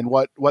family and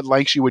what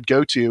lengths you would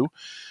go to.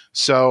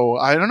 So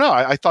I don't know.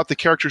 I thought the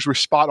characters were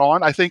spot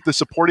on. I think the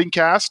supporting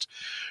cast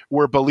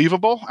were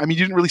believable. I mean,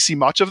 you didn't really see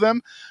much of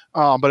them,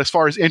 but as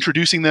far as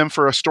introducing them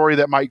for a story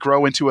that might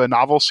grow into a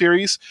novel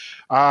series,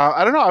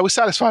 I don't know. I was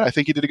satisfied. I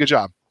think he did a good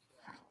job.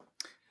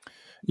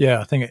 Yeah,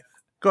 I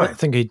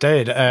think he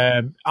did.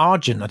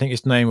 Arjun, I think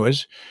his name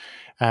was,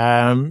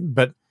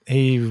 but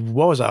he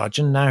was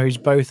Arjun. Now he's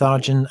both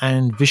Arjun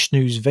and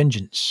Vishnu's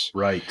vengeance.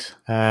 Right.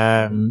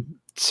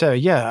 So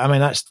yeah, I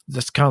mean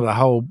that's kind of the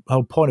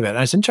whole point of it.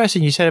 And it's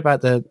interesting you said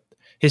about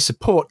his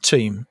support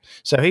team.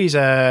 So he's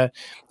a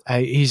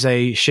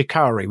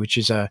Shikari, which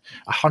is a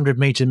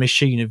 100-meter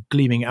machine of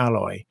gleaming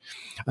alloy,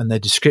 and the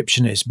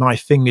description is: "My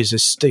fingers are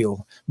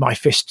steel, my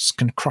fists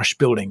can crush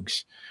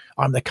buildings.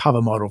 I'm the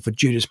cover model for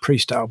Judas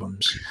Priest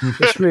albums."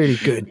 It's really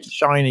good,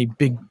 shiny,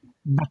 big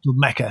metal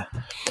mecha.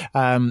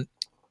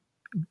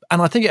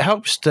 And I think it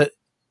helps that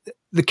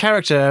the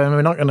character, and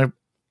we're not going to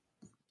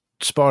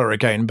spoiler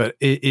again, but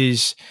it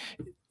is,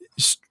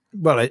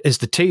 well, as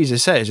the teaser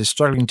says, is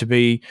struggling to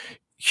be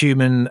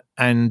human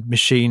and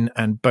machine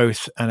and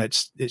both, and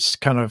it's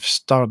kind of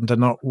starting to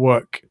not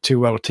work too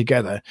well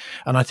together.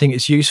 And I think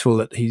it's useful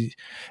that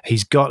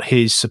he's got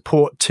his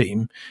support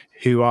team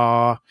who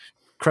are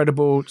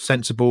credible,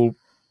 sensible,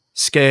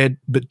 scared,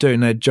 but doing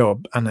their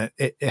job, and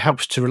it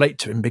helps to relate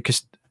to him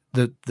because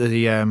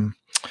the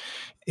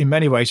in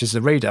many ways, as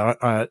the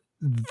reader,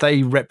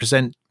 they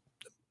represent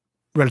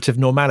relative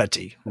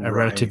normality, a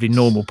relatively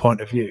normal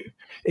point of view,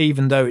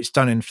 even though it's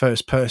done in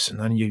first person,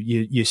 and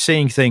you're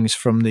seeing things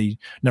from the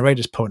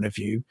narrator's point of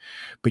view,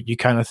 but you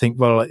kind of think,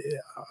 well,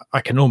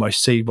 I can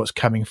almost see what's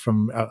coming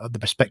from the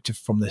perspective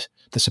from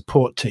the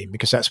support team,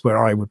 because that's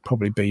where I would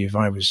probably be if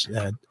I was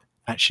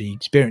actually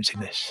experiencing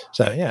this.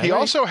 So yeah, he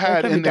also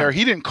had in there,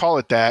 he didn't call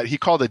it that, he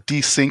called it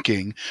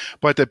desyncing,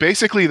 but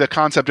basically the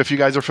concept, if you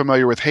guys are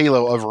familiar with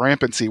Halo, of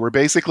rampancy, where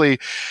basically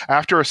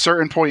after a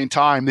certain point in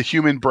time the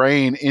human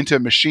brain into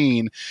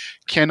machine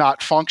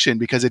cannot function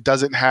because it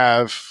doesn't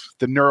have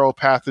the neural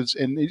paths,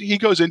 and he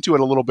goes into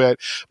it a little bit,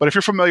 but if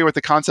you're familiar with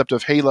the concept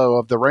of Halo,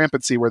 of the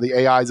rampancy where the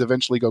AIs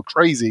eventually go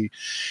crazy,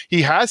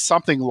 he has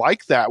something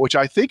like that, which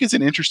I think is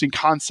an interesting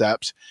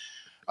concept.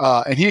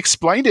 And he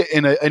explained it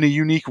in a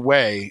unique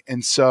way.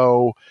 And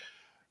so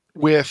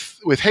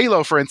with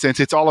Halo, for instance,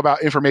 it's all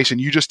about information.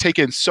 You just take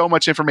in so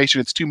much information,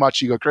 it's too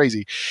much, you go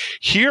crazy.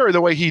 Here, the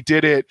way he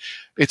did it,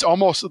 it's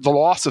almost the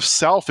loss of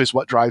self is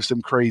what drives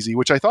them crazy,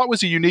 which I thought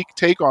was a unique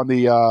take on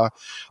the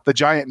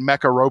giant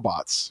mecha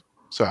robots.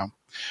 So,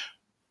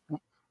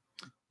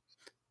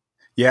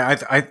 yeah,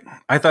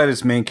 I thought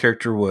his main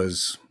character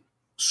was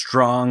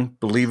strong,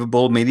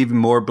 believable, made even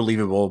more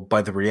believable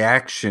by the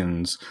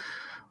reactions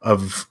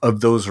of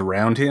those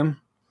around him.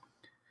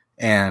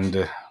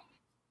 And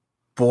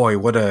boy,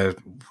 what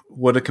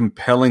a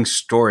compelling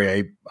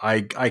story.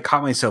 I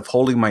caught myself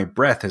holding my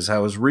breath as I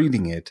was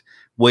reading it,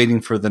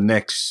 waiting for the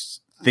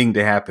next thing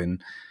to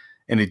happen.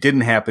 And it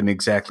didn't happen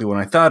exactly when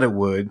I thought it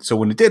would. So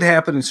when it did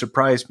happen, it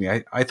surprised me.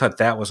 I thought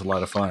that was a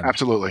lot of fun.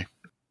 Absolutely.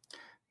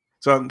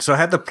 So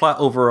how did the plot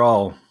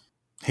overall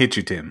hit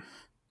you, Tim?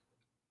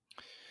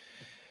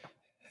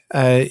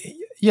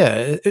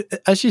 Yeah,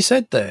 as you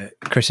said there,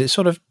 Chris, it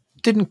sort of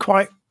didn't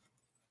quite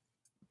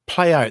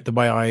play out the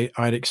way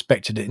I'd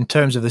expected it in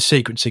terms of the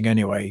sequencing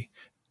anyway.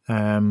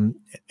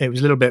 It was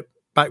a little bit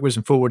backwards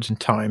and forwards in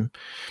time.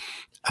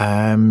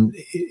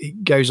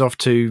 It goes off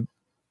to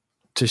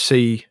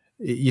see,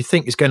 you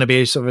think it's going to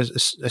be sort of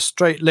a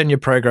straight linear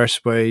progress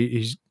where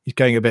he's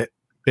going a bit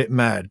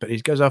mad, but he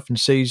goes off and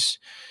sees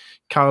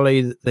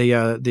Kali,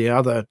 the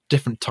other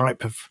different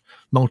type of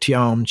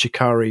multi-armed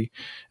Shikari,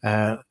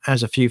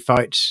 has a few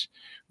fights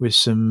with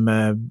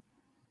some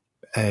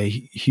a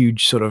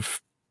huge sort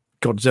of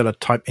Godzilla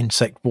type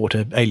insect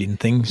water alien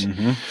things.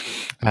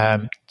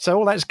 Mm-hmm. So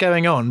all that's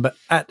going on, but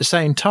at the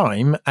same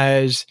time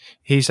as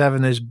he's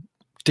having this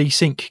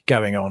desync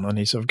going on, and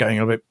he's sort of going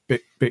a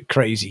bit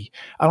crazy.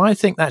 And I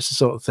think that's the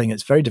sort of thing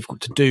that's very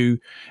difficult to do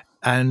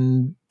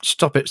and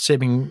stop it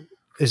seeming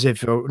as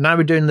if now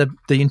we're doing the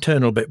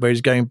internal bit where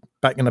he's going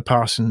back in the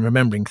past and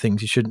remembering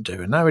things he shouldn't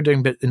do, and now we're doing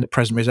a bit in the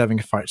present where he's having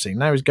a fight scene.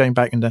 Now he's going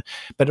back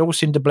but it all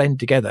seemed to blend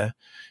together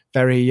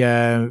very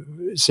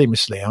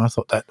seamlessly, and I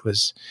thought that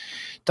was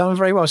done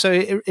very well. So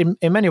in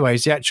many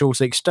ways, the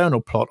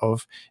external plot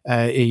of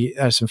he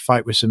has some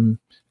fight with some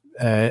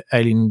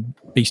alien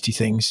beastie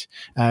things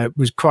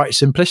was quite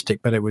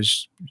simplistic, but it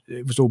was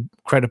all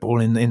credible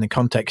in the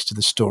context of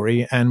the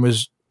story, and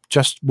was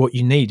just what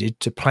you needed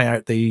to play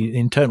out the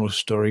internal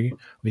story,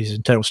 his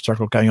internal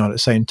struggle going on at the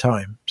same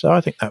time. So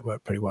I think that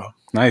worked pretty well.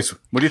 Nice.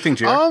 What do you think,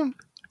 Jared?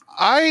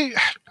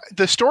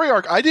 The story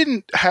arc, I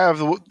didn't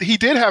have. He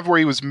did have where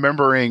he was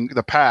remembering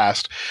the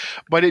past,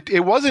 but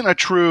it wasn't a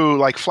true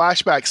like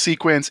flashback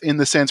sequence in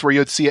the sense where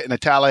you'd see it in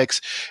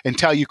italics and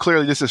tell you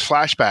clearly this is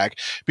flashback,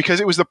 because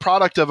it was the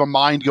product of a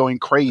mind going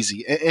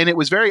crazy, and it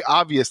was very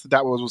obvious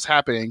that was what's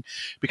happening,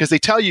 because they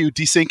tell you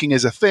desyncing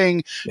is a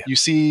thing. Yeah. You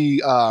see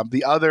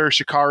the other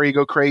Shikari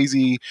go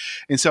crazy,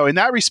 and so in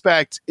that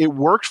respect, it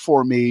worked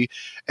for me.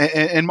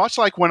 And much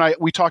like when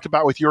we talked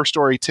about with your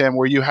story, Tim,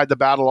 where you had the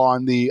battle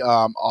on the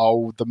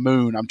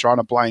moon. I'm drawing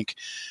a blank.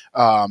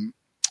 In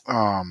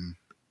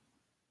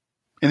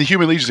the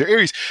Human Legions of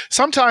Ares,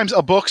 sometimes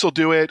a books will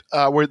do it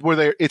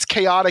where it's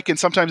chaotic and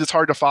sometimes it's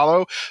hard to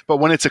follow. But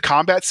when it's a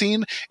combat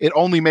scene, it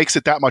only makes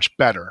it that much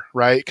better,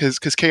 right? Because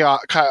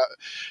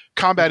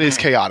combat is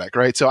chaotic,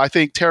 right? So I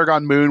think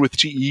Tarragon Moon with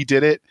GE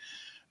did it.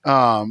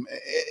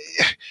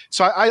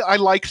 So I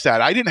liked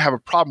that. I didn't have a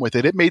problem with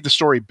it. It made the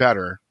story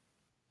better.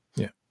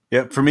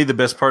 Yeah, for me, the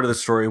best part of the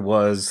story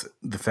was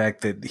the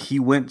fact that he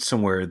went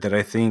somewhere that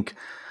I think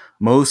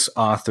most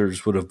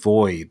authors would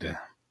avoid.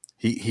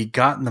 He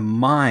got in the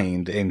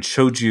mind and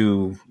showed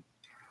you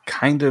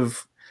kind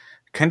of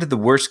the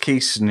worst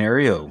case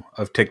scenario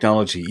of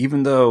technology.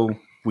 Even though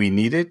we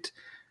need it,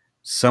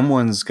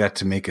 someone's got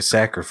to make a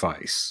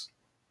sacrifice.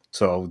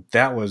 So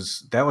that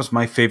was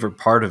my favorite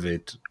part of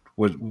it.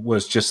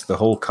 Was just the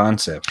whole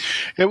concept.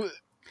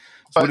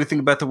 So what do you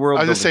think about the world?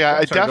 I was going to say,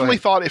 I definitely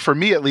thought, for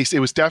me at least, it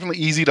was definitely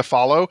easy to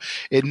follow.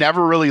 It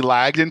never really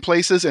lagged in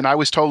places, and I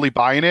was totally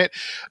buying it.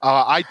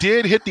 I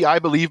did hit the I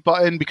believe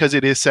button because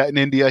it is set in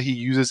India. He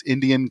uses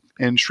Indian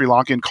and Sri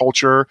Lankan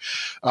culture,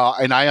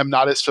 and I am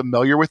not as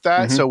familiar with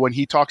that. Mm-hmm. So when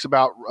he talks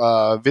about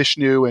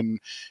Vishnu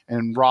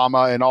and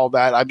Rama and all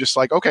that, I'm just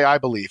like, okay, I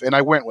believe. And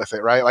I went with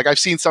it, right? Like I've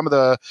seen some of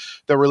the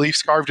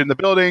reliefs carved in the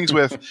buildings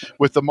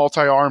with the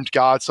multi-armed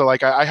god. So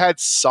like I had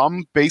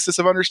some basis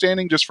of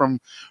understanding just from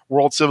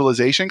world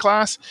civilization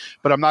class,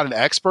 but I'm not an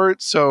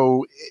expert.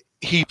 So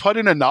he put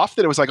in enough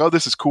that it was like, oh,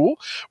 this is cool,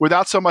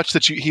 without so much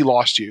that he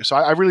lost you. So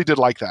I really did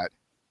like that.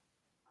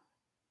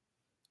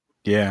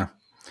 Yeah.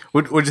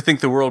 What did you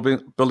think the world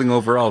building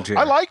overall, Jay?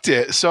 I liked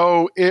it.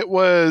 So it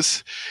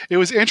was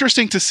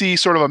interesting to see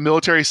sort of a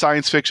military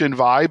science fiction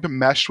vibe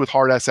meshed with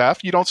hard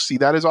SF. You don't see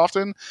that as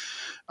often.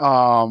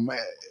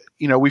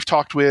 We've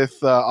talked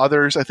with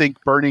others. I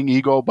think Burning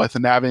Eagle, but the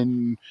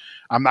Navin,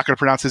 I'm not going to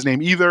pronounce his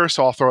name either,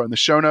 so I'll throw it in the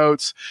show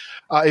notes,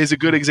 is a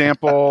good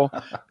example.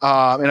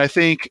 And I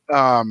think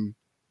Tom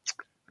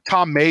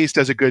Mays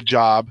does a good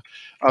job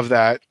of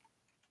that.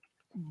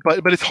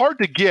 But it's hard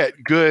to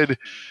get good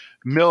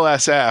Mil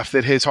SF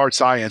that his hard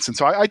science. And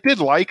so I did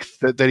like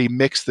that he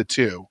mixed the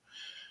two.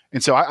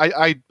 And so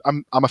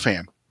I'm a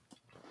fan.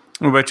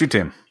 What about you,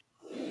 Tim?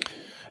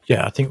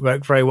 Yeah, I think it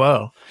worked very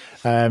well.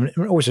 I'm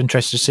always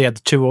interested to see how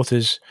the two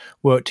authors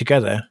work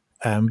together,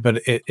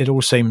 but it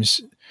all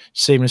seems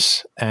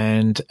seamless,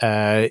 and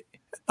on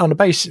a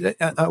base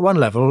at one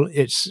level,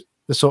 it's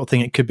the sort of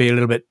thing it could be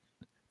a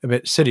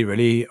bit silly,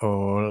 really,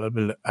 or a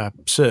little bit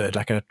absurd,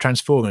 like a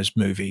Transformers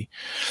movie.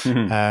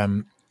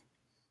 Mm-hmm.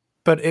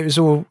 But it was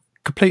all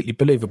completely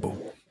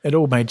believable. It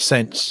all made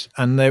sense,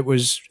 and it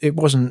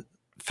wasn't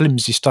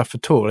flimsy stuff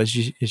at all, as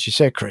you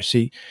said, Chris.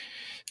 He's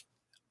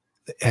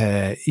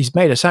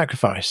made a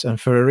sacrifice,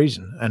 and for a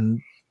reason,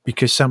 and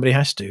because somebody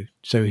has to.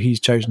 So he's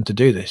chosen to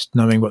do this,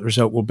 knowing what the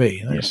result will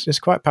be. It's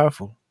quite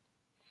powerful.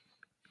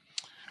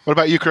 What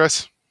about you,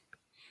 Chris?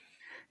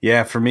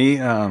 Yeah, for me,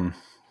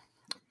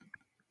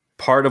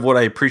 part of what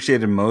I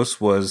appreciated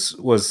most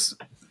was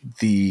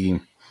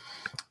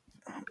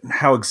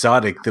how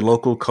exotic the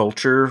local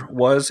culture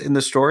was in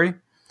the story.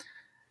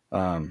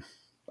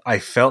 I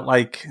felt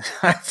like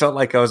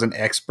I was an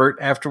expert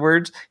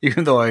afterwards,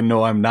 even though I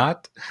know I'm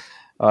not.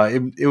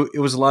 It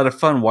was a lot of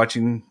fun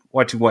watching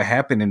what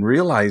happened and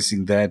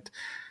realizing that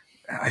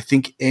I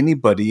think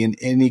anybody in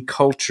any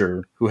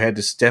culture who had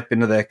to step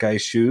into that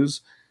guy's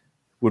shoes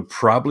would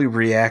probably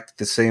react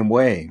the same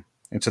way.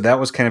 And so that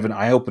was kind of an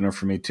eye-opener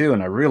for me too.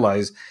 And I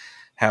realized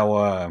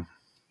how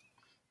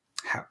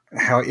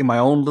in my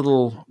own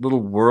little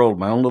world,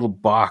 my own little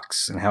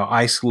box, and how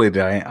isolated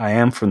I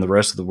am from the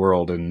rest of the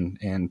world.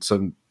 And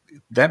so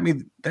that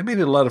made it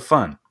a lot of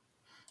fun.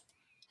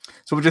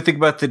 So what do you think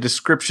about the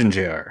description,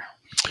 JR?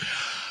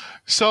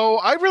 So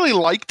I really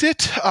liked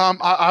it.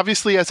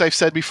 Obviously, as I've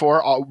said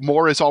before,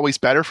 more is always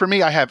better for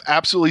me. I have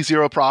absolutely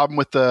zero problem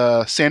with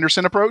the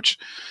Sanderson approach.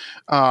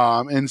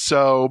 But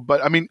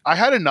I mean, I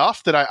had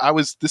enough that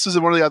this is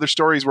one of the other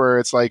stories where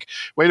it's like,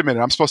 wait a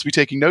minute, I'm supposed to be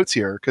taking notes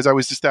here because I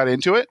was just that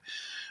into it.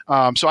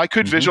 So I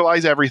could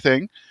visualize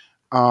everything.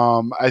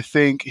 I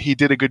think he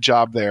did a good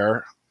job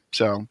there.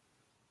 So,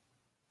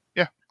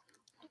 yeah.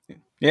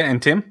 Yeah.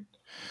 And Tim?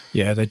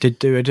 Yeah, they did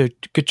do a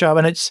good job.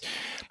 And it's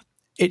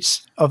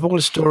of all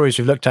the stories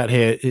we've looked at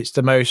here, it's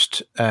the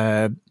most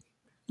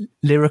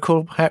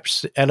lyrical,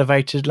 perhaps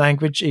elevated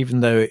language,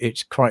 even though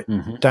it's quite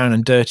down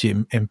and dirty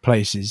in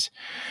places.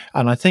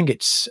 And I think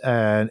it's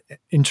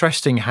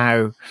interesting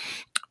how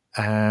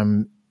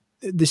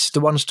this is the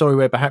one story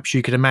where perhaps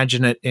you could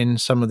imagine it in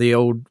some of the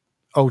old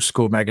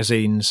school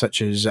magazines,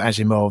 such as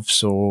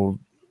Asimov's or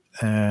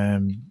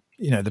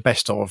the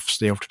best ofs,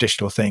 the old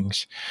traditional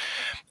things.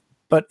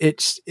 But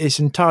it's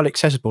entirely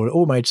accessible. It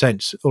all made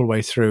sense all the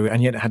way through,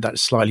 and yet it had that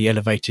slightly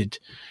elevated,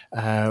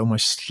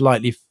 almost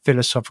slightly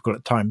philosophical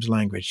at times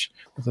language,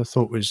 that I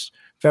thought was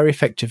very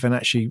effective and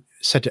actually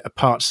set it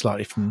apart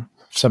slightly from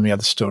some of the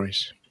other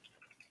stories.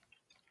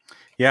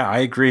 Yeah, I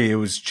agree. It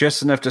was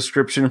just enough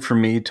description for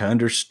me to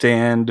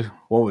understand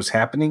what was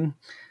happening,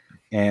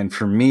 and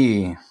for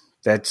me,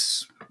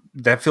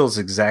 that feels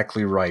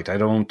exactly right. I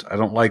don't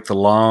like the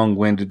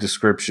long-winded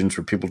descriptions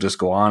where people just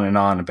go on and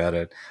on about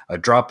it. A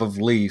drop of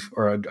leaf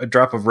or a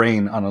drop of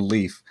rain on a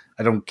leaf.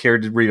 I don't care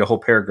to read a whole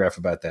paragraph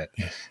about that.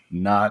 Yes.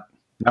 Not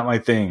my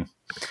thing.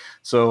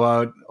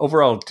 So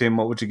overall, Tim,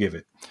 what would you give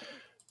it?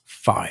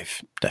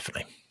 5,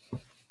 definitely.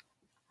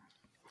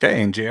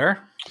 Okay, and JR?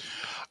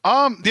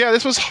 Yeah,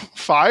 this was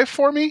 5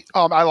 for me.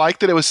 I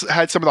liked that it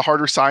had some of the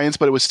harder science,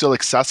 but it was still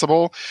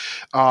accessible.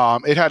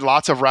 It had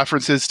lots of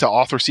references to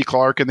Arthur C.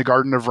 Clarke and the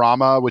Garden of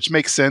Rama, which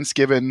makes sense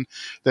given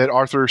that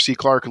Arthur C.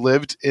 Clarke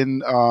lived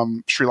in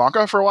Sri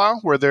Lanka for a while,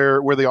 where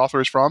the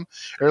author is from,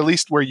 or at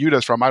least where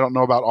Yuda's from. I don't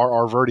know about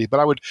R.R. Virdi, but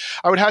I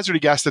would hazard a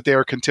guess that they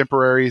are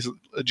contemporaries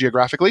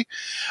geographically.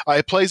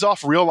 It plays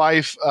off real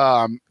life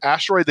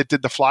asteroid that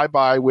did the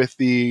flyby with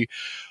the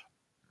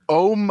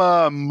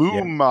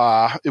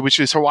Oumuamua, which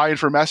is Hawaiian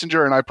for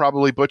messenger, and I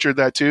probably butchered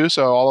that too.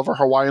 So all of our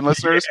Hawaiian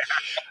listeners,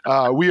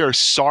 we are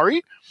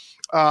sorry.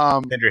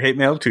 Send your hate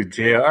mail to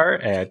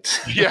JR at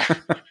yeah.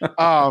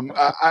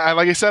 I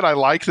like I said, I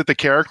like that the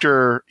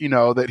character,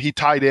 that he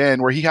tied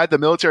in where he had the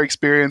military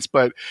experience,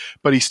 but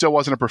he still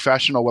wasn't a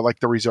professional with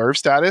like the reserve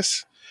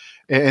status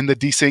and the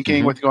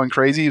desyncing with going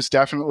crazy. Is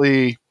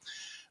definitely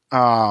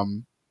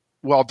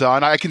well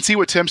done. I can see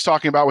what Tim's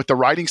talking about with the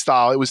writing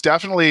style. It was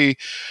definitely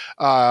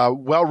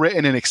well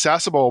written and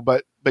accessible,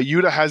 but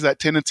Yuda has that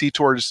tendency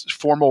towards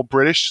formal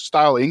British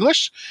style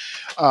English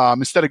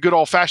instead of good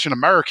old fashioned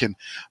American.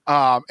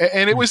 And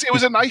it was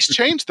a nice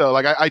change though.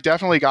 Like I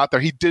definitely got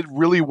there. He did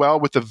really well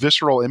with the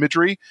visceral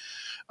imagery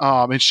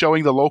and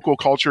showing the local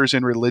cultures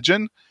and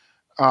religion.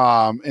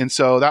 And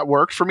so that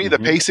worked for me. The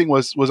pacing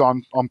was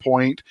on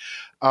point.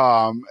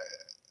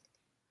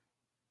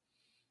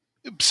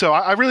 So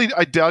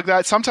I dug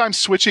that. Sometimes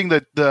switching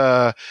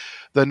the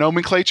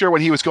nomenclature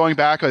when he was going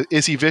back,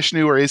 is he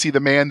Vishnu or is he the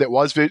man that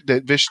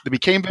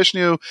became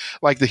Vishnu?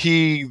 Like the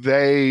he,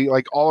 they,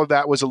 like all of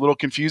that was a little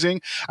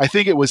confusing. I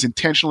think it was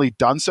intentionally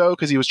done so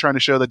because he was trying to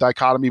show the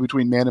dichotomy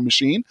between man and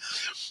machine,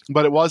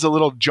 but it was a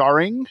little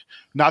jarring.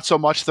 Not so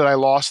much that I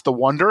lost the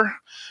wonder.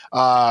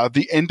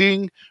 The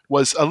ending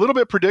was a little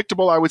bit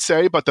predictable, I would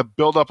say, but the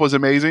buildup was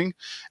amazing.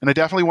 And I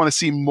definitely want to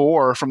see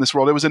more from this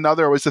world. It was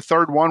the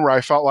third one where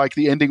I felt like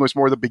the ending was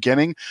more the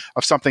beginning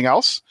of something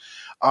else.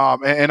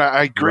 And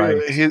I agree.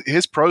 Right.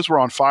 His prose were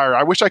on fire.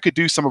 I wish I could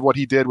do some of what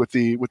he did with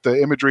the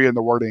imagery and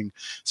the wording.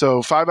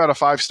 So 5 out of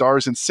 5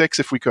 stars and 6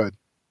 if we could.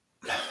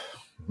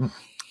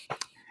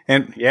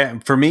 And yeah,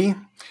 for me,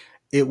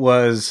 it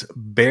was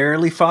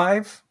barely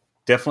 5.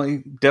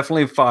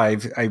 Definitely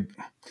 5.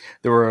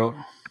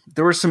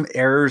 There were some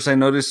errors I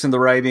noticed in the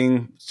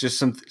writing, just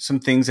some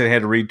things that I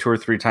had to read 2 or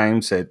 3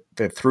 times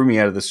that threw me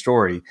out of the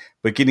story.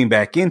 But getting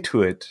back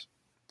into it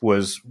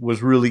was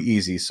really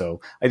easy,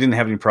 so I didn't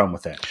have any problem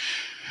with that.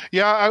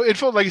 Yeah,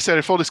 like you said,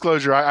 in full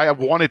disclosure, I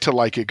wanted to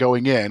like it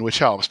going in, which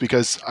helps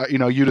because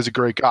Yuda's a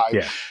great guy.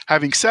 Yeah.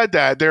 Having said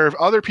that, there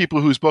are other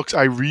people whose books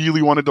I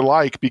really wanted to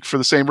like for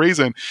the same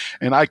reason,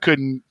 and I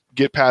couldn't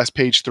get past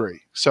page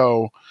 3.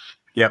 So.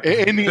 Yep.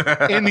 In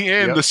the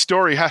end, the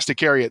story has to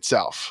carry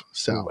itself.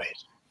 So,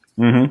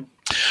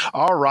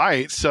 All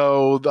right.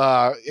 So,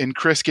 and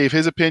Chris gave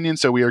his opinion,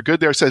 so we are good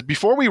there. Says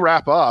before we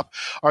wrap up,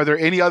 are there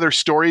any other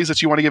stories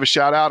that you want to give a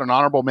shout out, an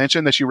honorable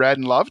mention that you read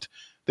and loved?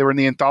 They were in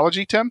the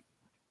anthology, Tim.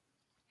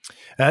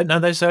 No,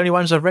 those are the only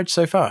ones I've read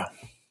so far.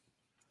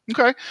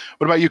 Okay.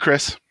 What about you,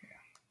 Chris?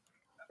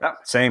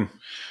 Same.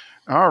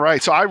 All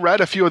right. So I read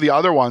a few of the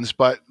other ones,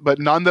 but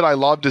none that I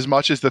loved as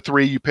much as the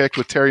 3 you picked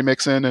with Terry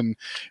Mixon and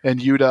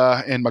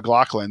Yuda and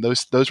McLaughlin.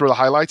 Those were the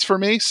highlights for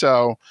me.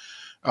 So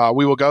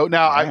we will go.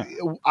 Now,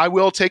 I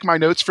will take my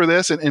notes for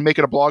this and make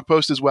it a blog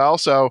post as well.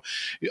 So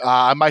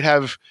I might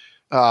have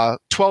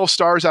 12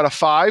 stars out of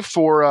 5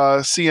 for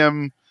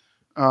CM.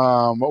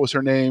 What was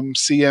her name?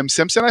 CM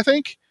Simpson, I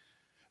think.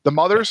 The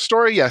mother's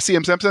story. Yeah,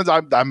 CM Simpson's. I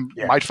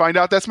might find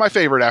out that's my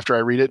favorite after I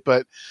read it.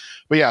 But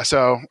yeah,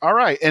 so all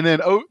right. And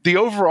then the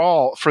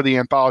overall for the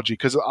anthology,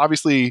 because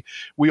obviously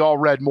we all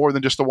read more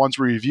than just the ones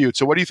we reviewed.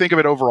 So what do you think of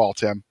it overall,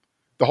 Tim?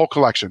 The whole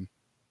collection.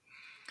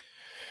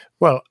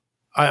 Well,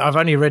 I've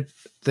only read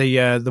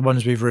the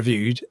ones we've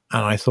reviewed,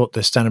 and I thought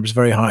the standard was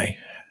very high.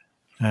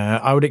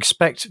 I would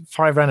expect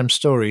 5 random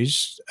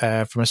stories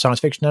from a science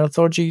fiction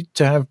anthology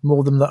to have more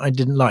of them that I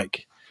didn't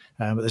like.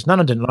 But there's none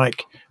I didn't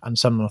like, and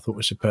some I thought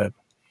were superb.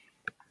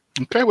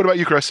 Okay, what about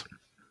you, Chris?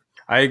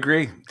 I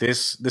agree.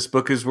 This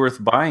book is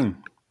worth buying.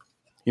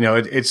 You know,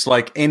 it's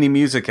like any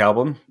music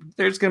album.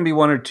 There's going to be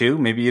one or two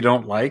maybe you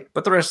don't like,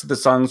 but the rest of the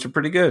songs are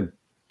pretty good.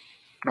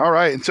 All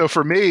right. And so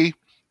for me,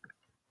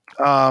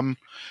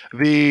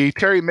 the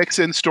Terry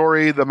Mixon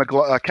story,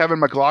 the Kevin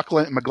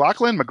McLaughlin,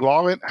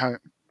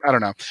 I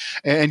don't know,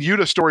 and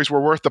Yuta stories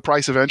were worth the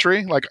price of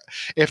entry. Like,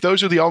 if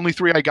those are the only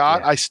three I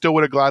got, I still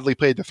would have gladly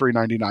paid the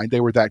 $3.99.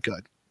 They were that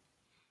good.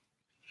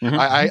 Mm-hmm.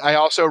 I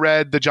also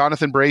read the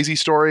Jonathan Brazee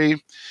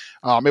story.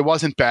 It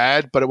wasn't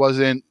bad, but it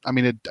wasn't. I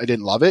mean, I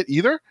didn't love it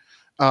either.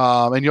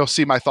 And you'll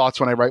see my thoughts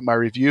when I write my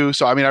review.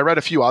 So, I mean, I read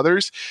a few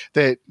others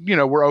that, you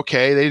know, were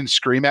okay. They didn't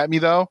scream at me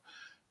though.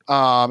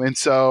 And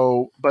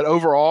so, but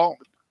overall,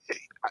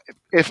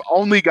 if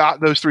only got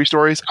those three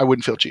stories, I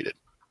wouldn't feel cheated.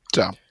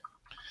 So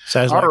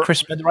sounds like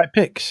Chris made the right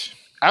picks.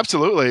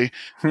 Absolutely.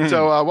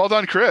 So well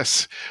done,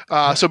 Chris.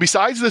 So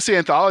besides this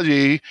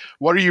anthology,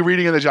 what are you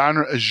reading in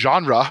the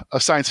genre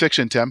of science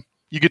fiction, Tim?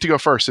 You get to go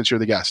first since you're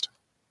the guest.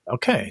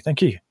 Okay,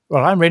 thank you.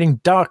 Well, I'm reading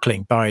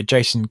Darkling by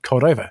Jason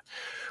Cordova,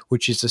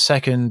 which is the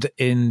second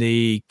in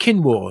the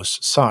Kin Wars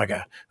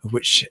saga, of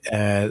which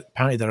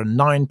apparently there are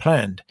 9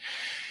 planned.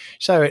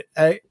 So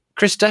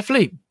Chris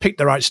definitely picked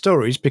the right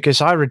stories, because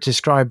I would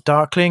describe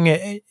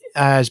Darkling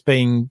as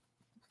being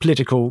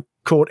political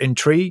court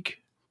intrigue,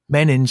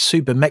 men in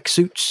super mech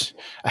suits,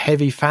 a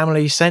heavy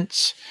family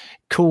sense,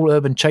 cool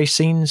urban chase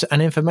scenes,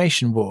 and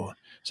information war.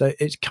 So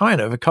it's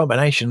kind of a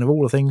combination of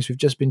all the things we've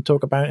just been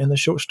talking about in the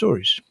short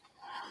stories.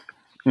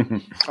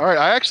 All right.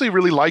 I actually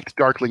really liked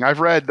Darkling.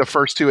 I've read the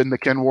first 2 in the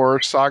Kin War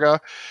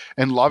saga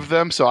and loved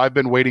them, so I've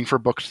been waiting for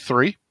book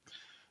 3.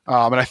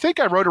 And I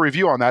think I wrote a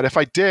review on that. If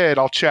I did,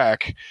 I'll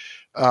check.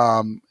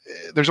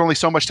 There's only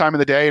so much time in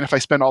the day, and if I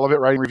spend all of it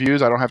writing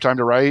reviews, I don't have time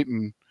to write,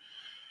 and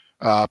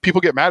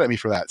people get mad at me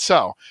for that.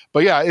 So,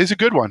 but yeah, it's a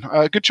good one.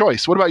 Good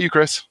choice. What about you,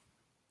 Chris?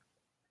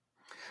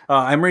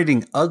 I'm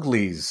reading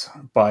Uglies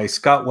by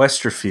Scott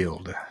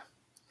Westerfield.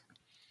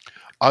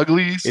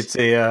 Uglies? It's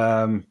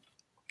a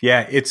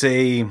it's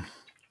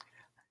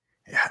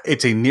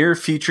a near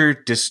future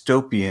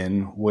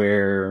dystopian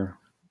where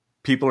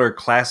people are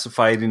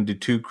classified into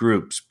 2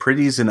 groups,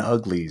 pretties and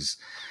uglies.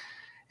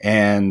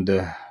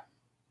 And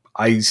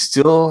I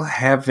still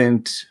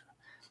haven't,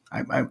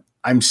 I'm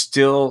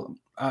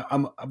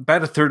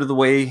about a third of the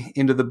way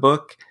into the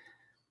book,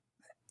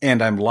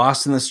 and I'm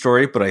lost in the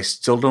story, but I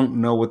still don't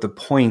know what the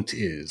point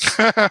is.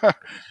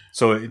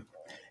 So,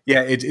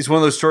 it's one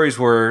of those stories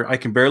where I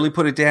can barely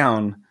put it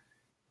down,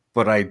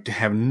 but I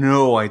have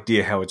no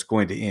idea how it's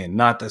going to end.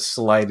 Not the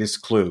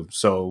slightest clue.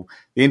 So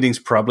the ending's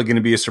probably going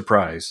to be a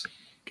surprise.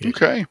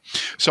 Okay.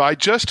 So I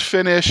just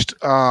finished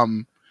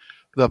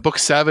the book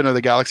 7 of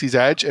The Galaxy's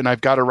Edge, and I've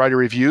got to write a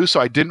review.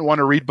 So I didn't want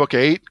to read book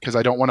 8 because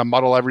I don't want to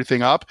muddle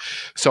everything up.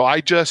 So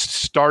I just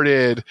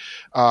started,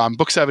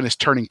 book 7 is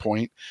Turning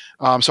Point.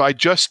 So I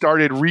just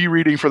started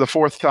rereading for the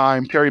 4th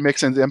time Terry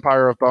Mixon's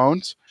Empire of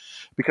Bones,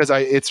 because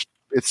it's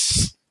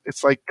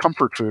like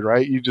comfort food,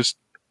 right?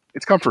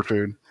 It's comfort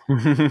food.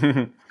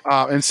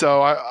 And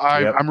so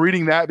I'm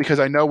reading that because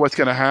I know what's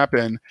going to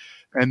happen.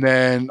 And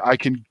then I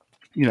can,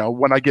 you know,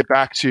 when I get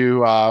back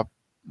to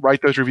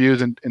write those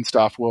reviews and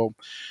stuff, we'll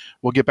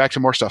get back to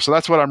more stuff. So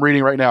that's what I'm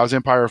reading right now, is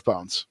Empire of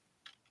Bones.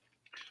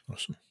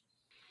 Awesome.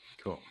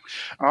 Cool.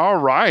 All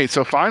right.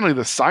 So finally,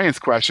 the science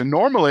question.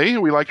 Normally,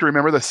 we like to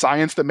remember the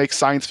science that makes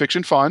science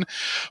fiction fun,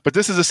 but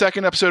this is the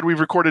second episode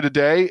we've recorded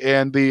today,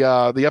 and the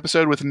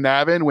episode with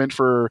Navin went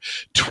for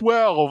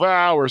 12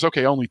 hours.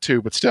 Okay, only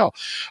 2, but still.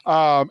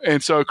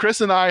 And so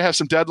Chris and I have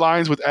some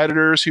deadlines with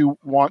editors who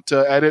want to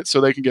edit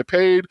so they can get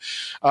paid.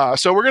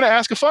 So we're going to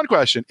ask a fun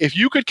question. If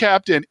you could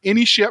captain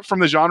any ship from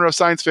the genre of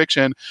science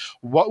fiction,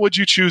 what would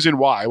you choose and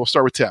why? We'll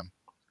start with Tim.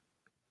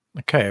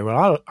 Okay,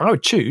 well, I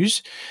would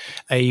choose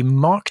a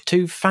Mark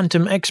II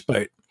Phantom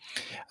X-Boat,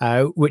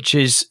 which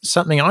is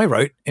something I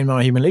wrote in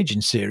my Human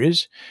Legion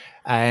series.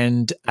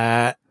 And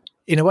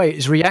in a way,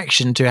 it's a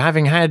reaction to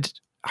having had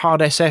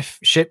hard SF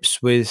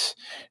ships with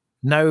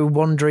no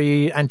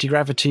Wandry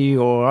anti-gravity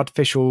or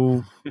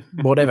artificial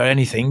whatever,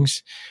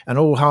 anythings, and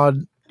all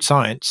hard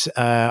science.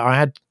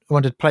 I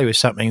wanted to play with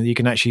something that you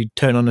can actually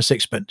turn on a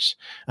sixpence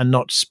and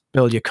not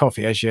spill your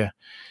coffee as you're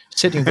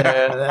sitting there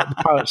at the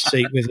pilot's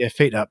seat with your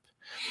feet up.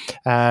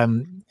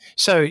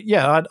 So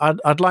yeah,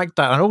 I'd like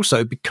that. And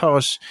also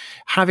because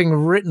having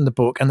written the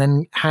book and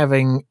then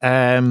having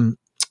new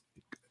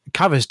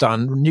covers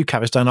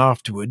done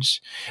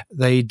afterwards,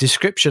 the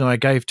description I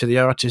gave to the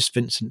artist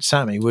Vincent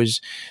Sammy was,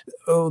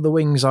 the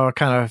wings are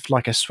kind of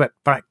like a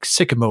swept back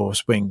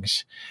sycamore's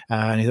wings.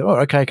 And he thought,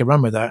 okay, I can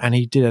run with that. And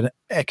he did an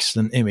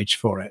excellent image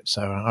for it.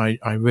 So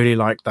I really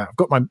like that. I've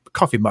got my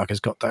coffee mug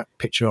has got that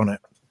picture on it.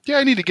 Yeah,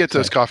 I need to get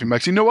those coffee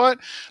mugs. You know what?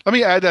 Let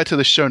me add that to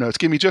the show notes.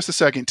 Give me just a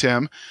second,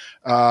 Tim.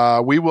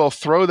 We will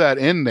throw that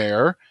in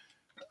there.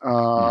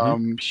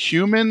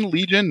 Human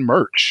Legion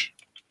merch.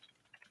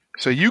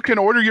 So you can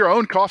order your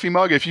own coffee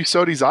mug if you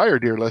so desire,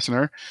 dear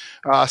listener.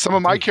 Some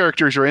of my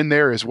characters are in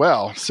there as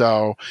well.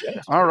 So,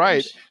 all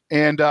right.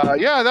 And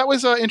that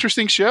was an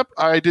interesting ship.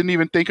 I didn't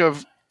even think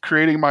of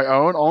creating my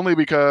own, only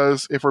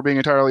because, if we're being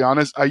entirely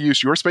honest, I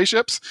used your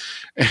spaceships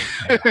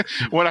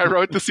when I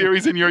wrote the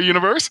series in your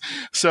universe.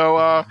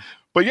 So,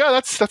 but yeah,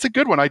 that's a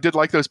good one. I did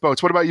like those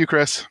boats. What about you,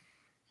 Chris?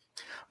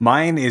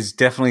 Mine is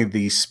definitely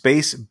the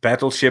Space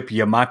Battleship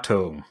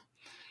Yamato.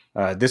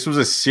 This was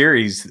a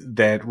series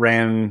that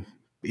ran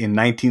in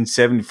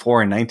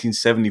 1974 and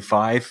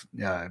 1975.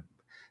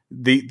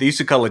 They used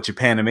to call it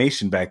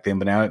Japanimation back then,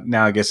 but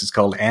now I guess it's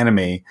called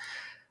anime.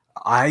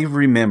 I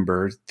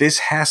remember this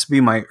has to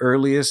be my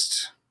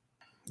earliest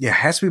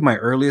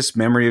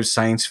memory of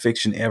science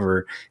fiction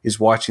ever is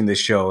watching this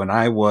show, and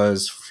I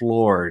was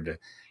floored.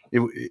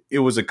 It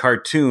was a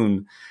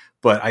cartoon,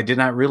 but I did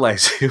not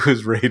realize it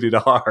was rated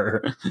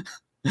R.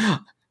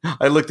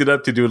 I looked it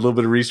up to do a little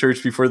bit of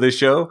research before this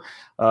show.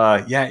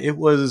 It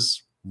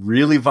was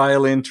really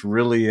violent,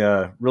 really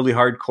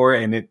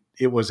hardcore, and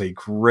it was a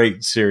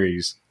great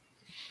series.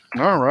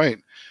 All right.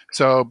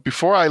 So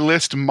before I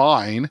list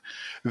mine,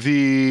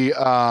 the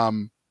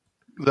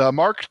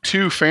Mark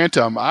II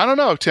Phantom, I don't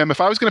know, Tim,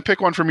 if I was going to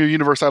pick one from your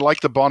universe, I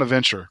like the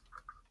Bonaventure.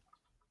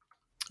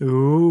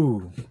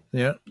 Ooh,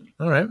 yeah.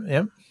 All right,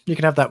 yeah. You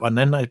can have that one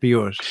then. That'd be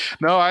yours.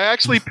 No, I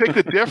actually picked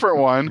a different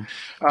one,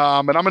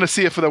 and I'm going to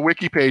see it for the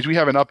wiki page. We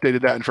haven't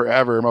updated that in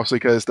forever, mostly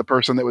because the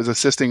person that was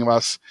assisting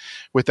us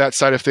with that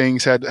side of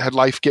things had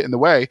life get in the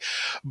way.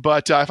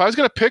 But if I was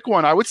going to pick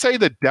one, I would say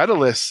the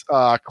Daedalus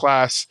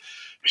class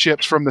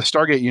ships from the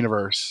Stargate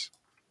universe.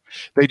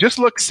 They just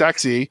look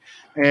sexy,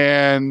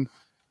 and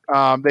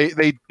I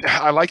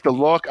like the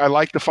look. I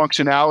like the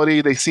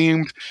functionality. They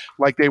seemed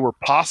like they were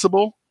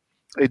possible.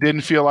 It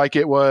didn't feel like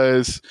it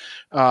was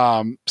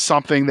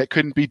something that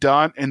couldn't be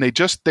done, and they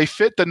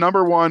fit the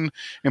number one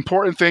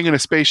important thing in a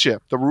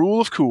spaceship: the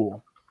rule of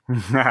cool.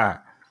 I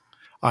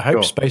hope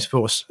cool. Space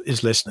Force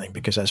is listening,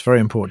 because that's very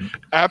important.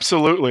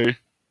 Absolutely.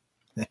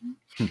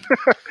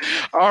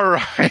 All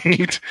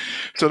right.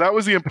 So that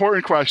was the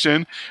important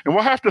question, and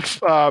we'll have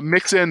to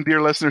mix in,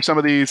 dear listeners, some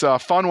of these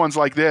fun ones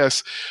like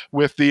this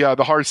with the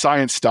hard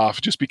science stuff,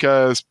 just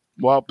because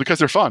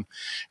they're fun.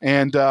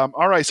 And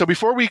all right. So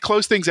before we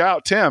close things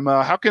out, Tim,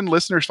 how can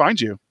listeners find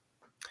you?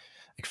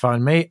 You can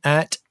find me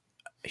at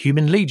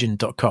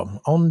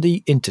humanlegion.com on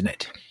the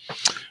internet.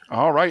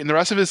 All right. And the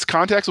rest of his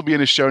contacts will be in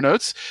his show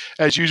notes,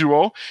 as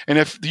usual. And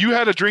if you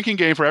had a drinking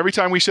game for every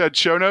time we said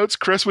show notes,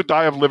 Chris would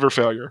die of liver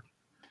failure.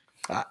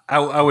 I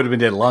would have been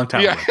dead a long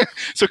time ago.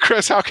 So,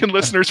 Chris, how can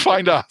listeners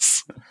find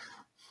us?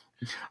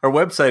 Our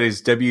website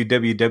is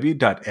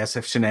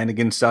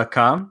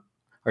www.sfshenanigans.com.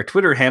 Our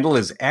Twitter handle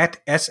is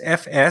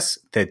 @SFS,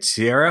 that's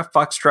Sierra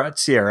Foxtrot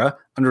Sierra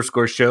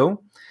 _show.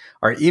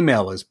 Our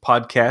email is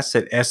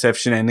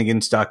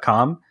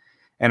podcasts@sfshenanigans.com.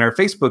 And our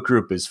Facebook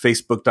group is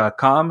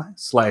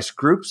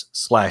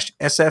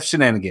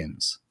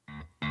facebook.com/groups/sfshenanigans.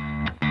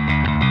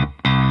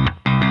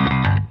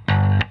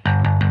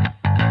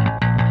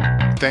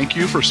 Thank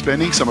you for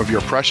spending some of your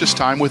precious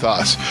time with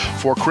us.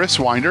 For Chris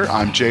Winder,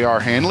 I'm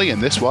J.R. Hanley,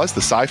 and this was the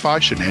Sci-Fi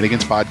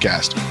Shenanigans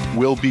Podcast.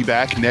 We'll be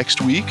back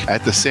next week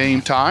at the same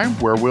time,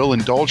 where we'll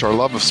indulge our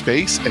love of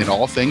space and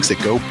all things that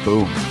go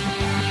boom.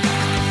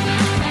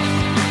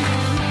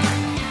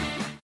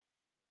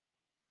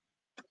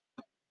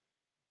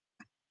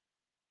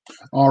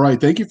 All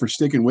right. Thank you for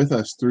sticking with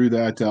us through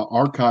that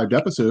archived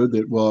episode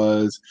that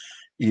was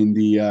in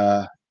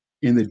the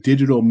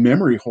digital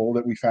memory hole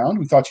that we found.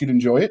 We thought you'd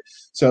enjoy it.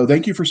 So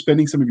thank you for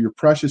spending some of your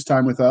precious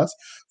time with us.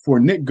 For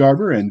Nick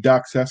Garber and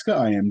Doc Seska,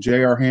 I am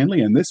J.R.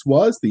 Hanley, and this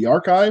was the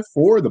archive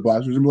for the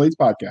Blasters and Blades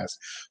podcast.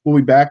 We'll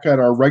be back at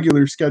our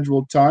regular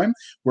scheduled time,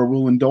 where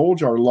we'll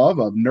indulge our love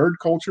of nerd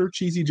culture,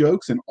 cheesy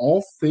jokes, and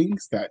all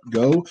things that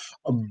go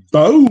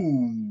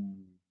boom.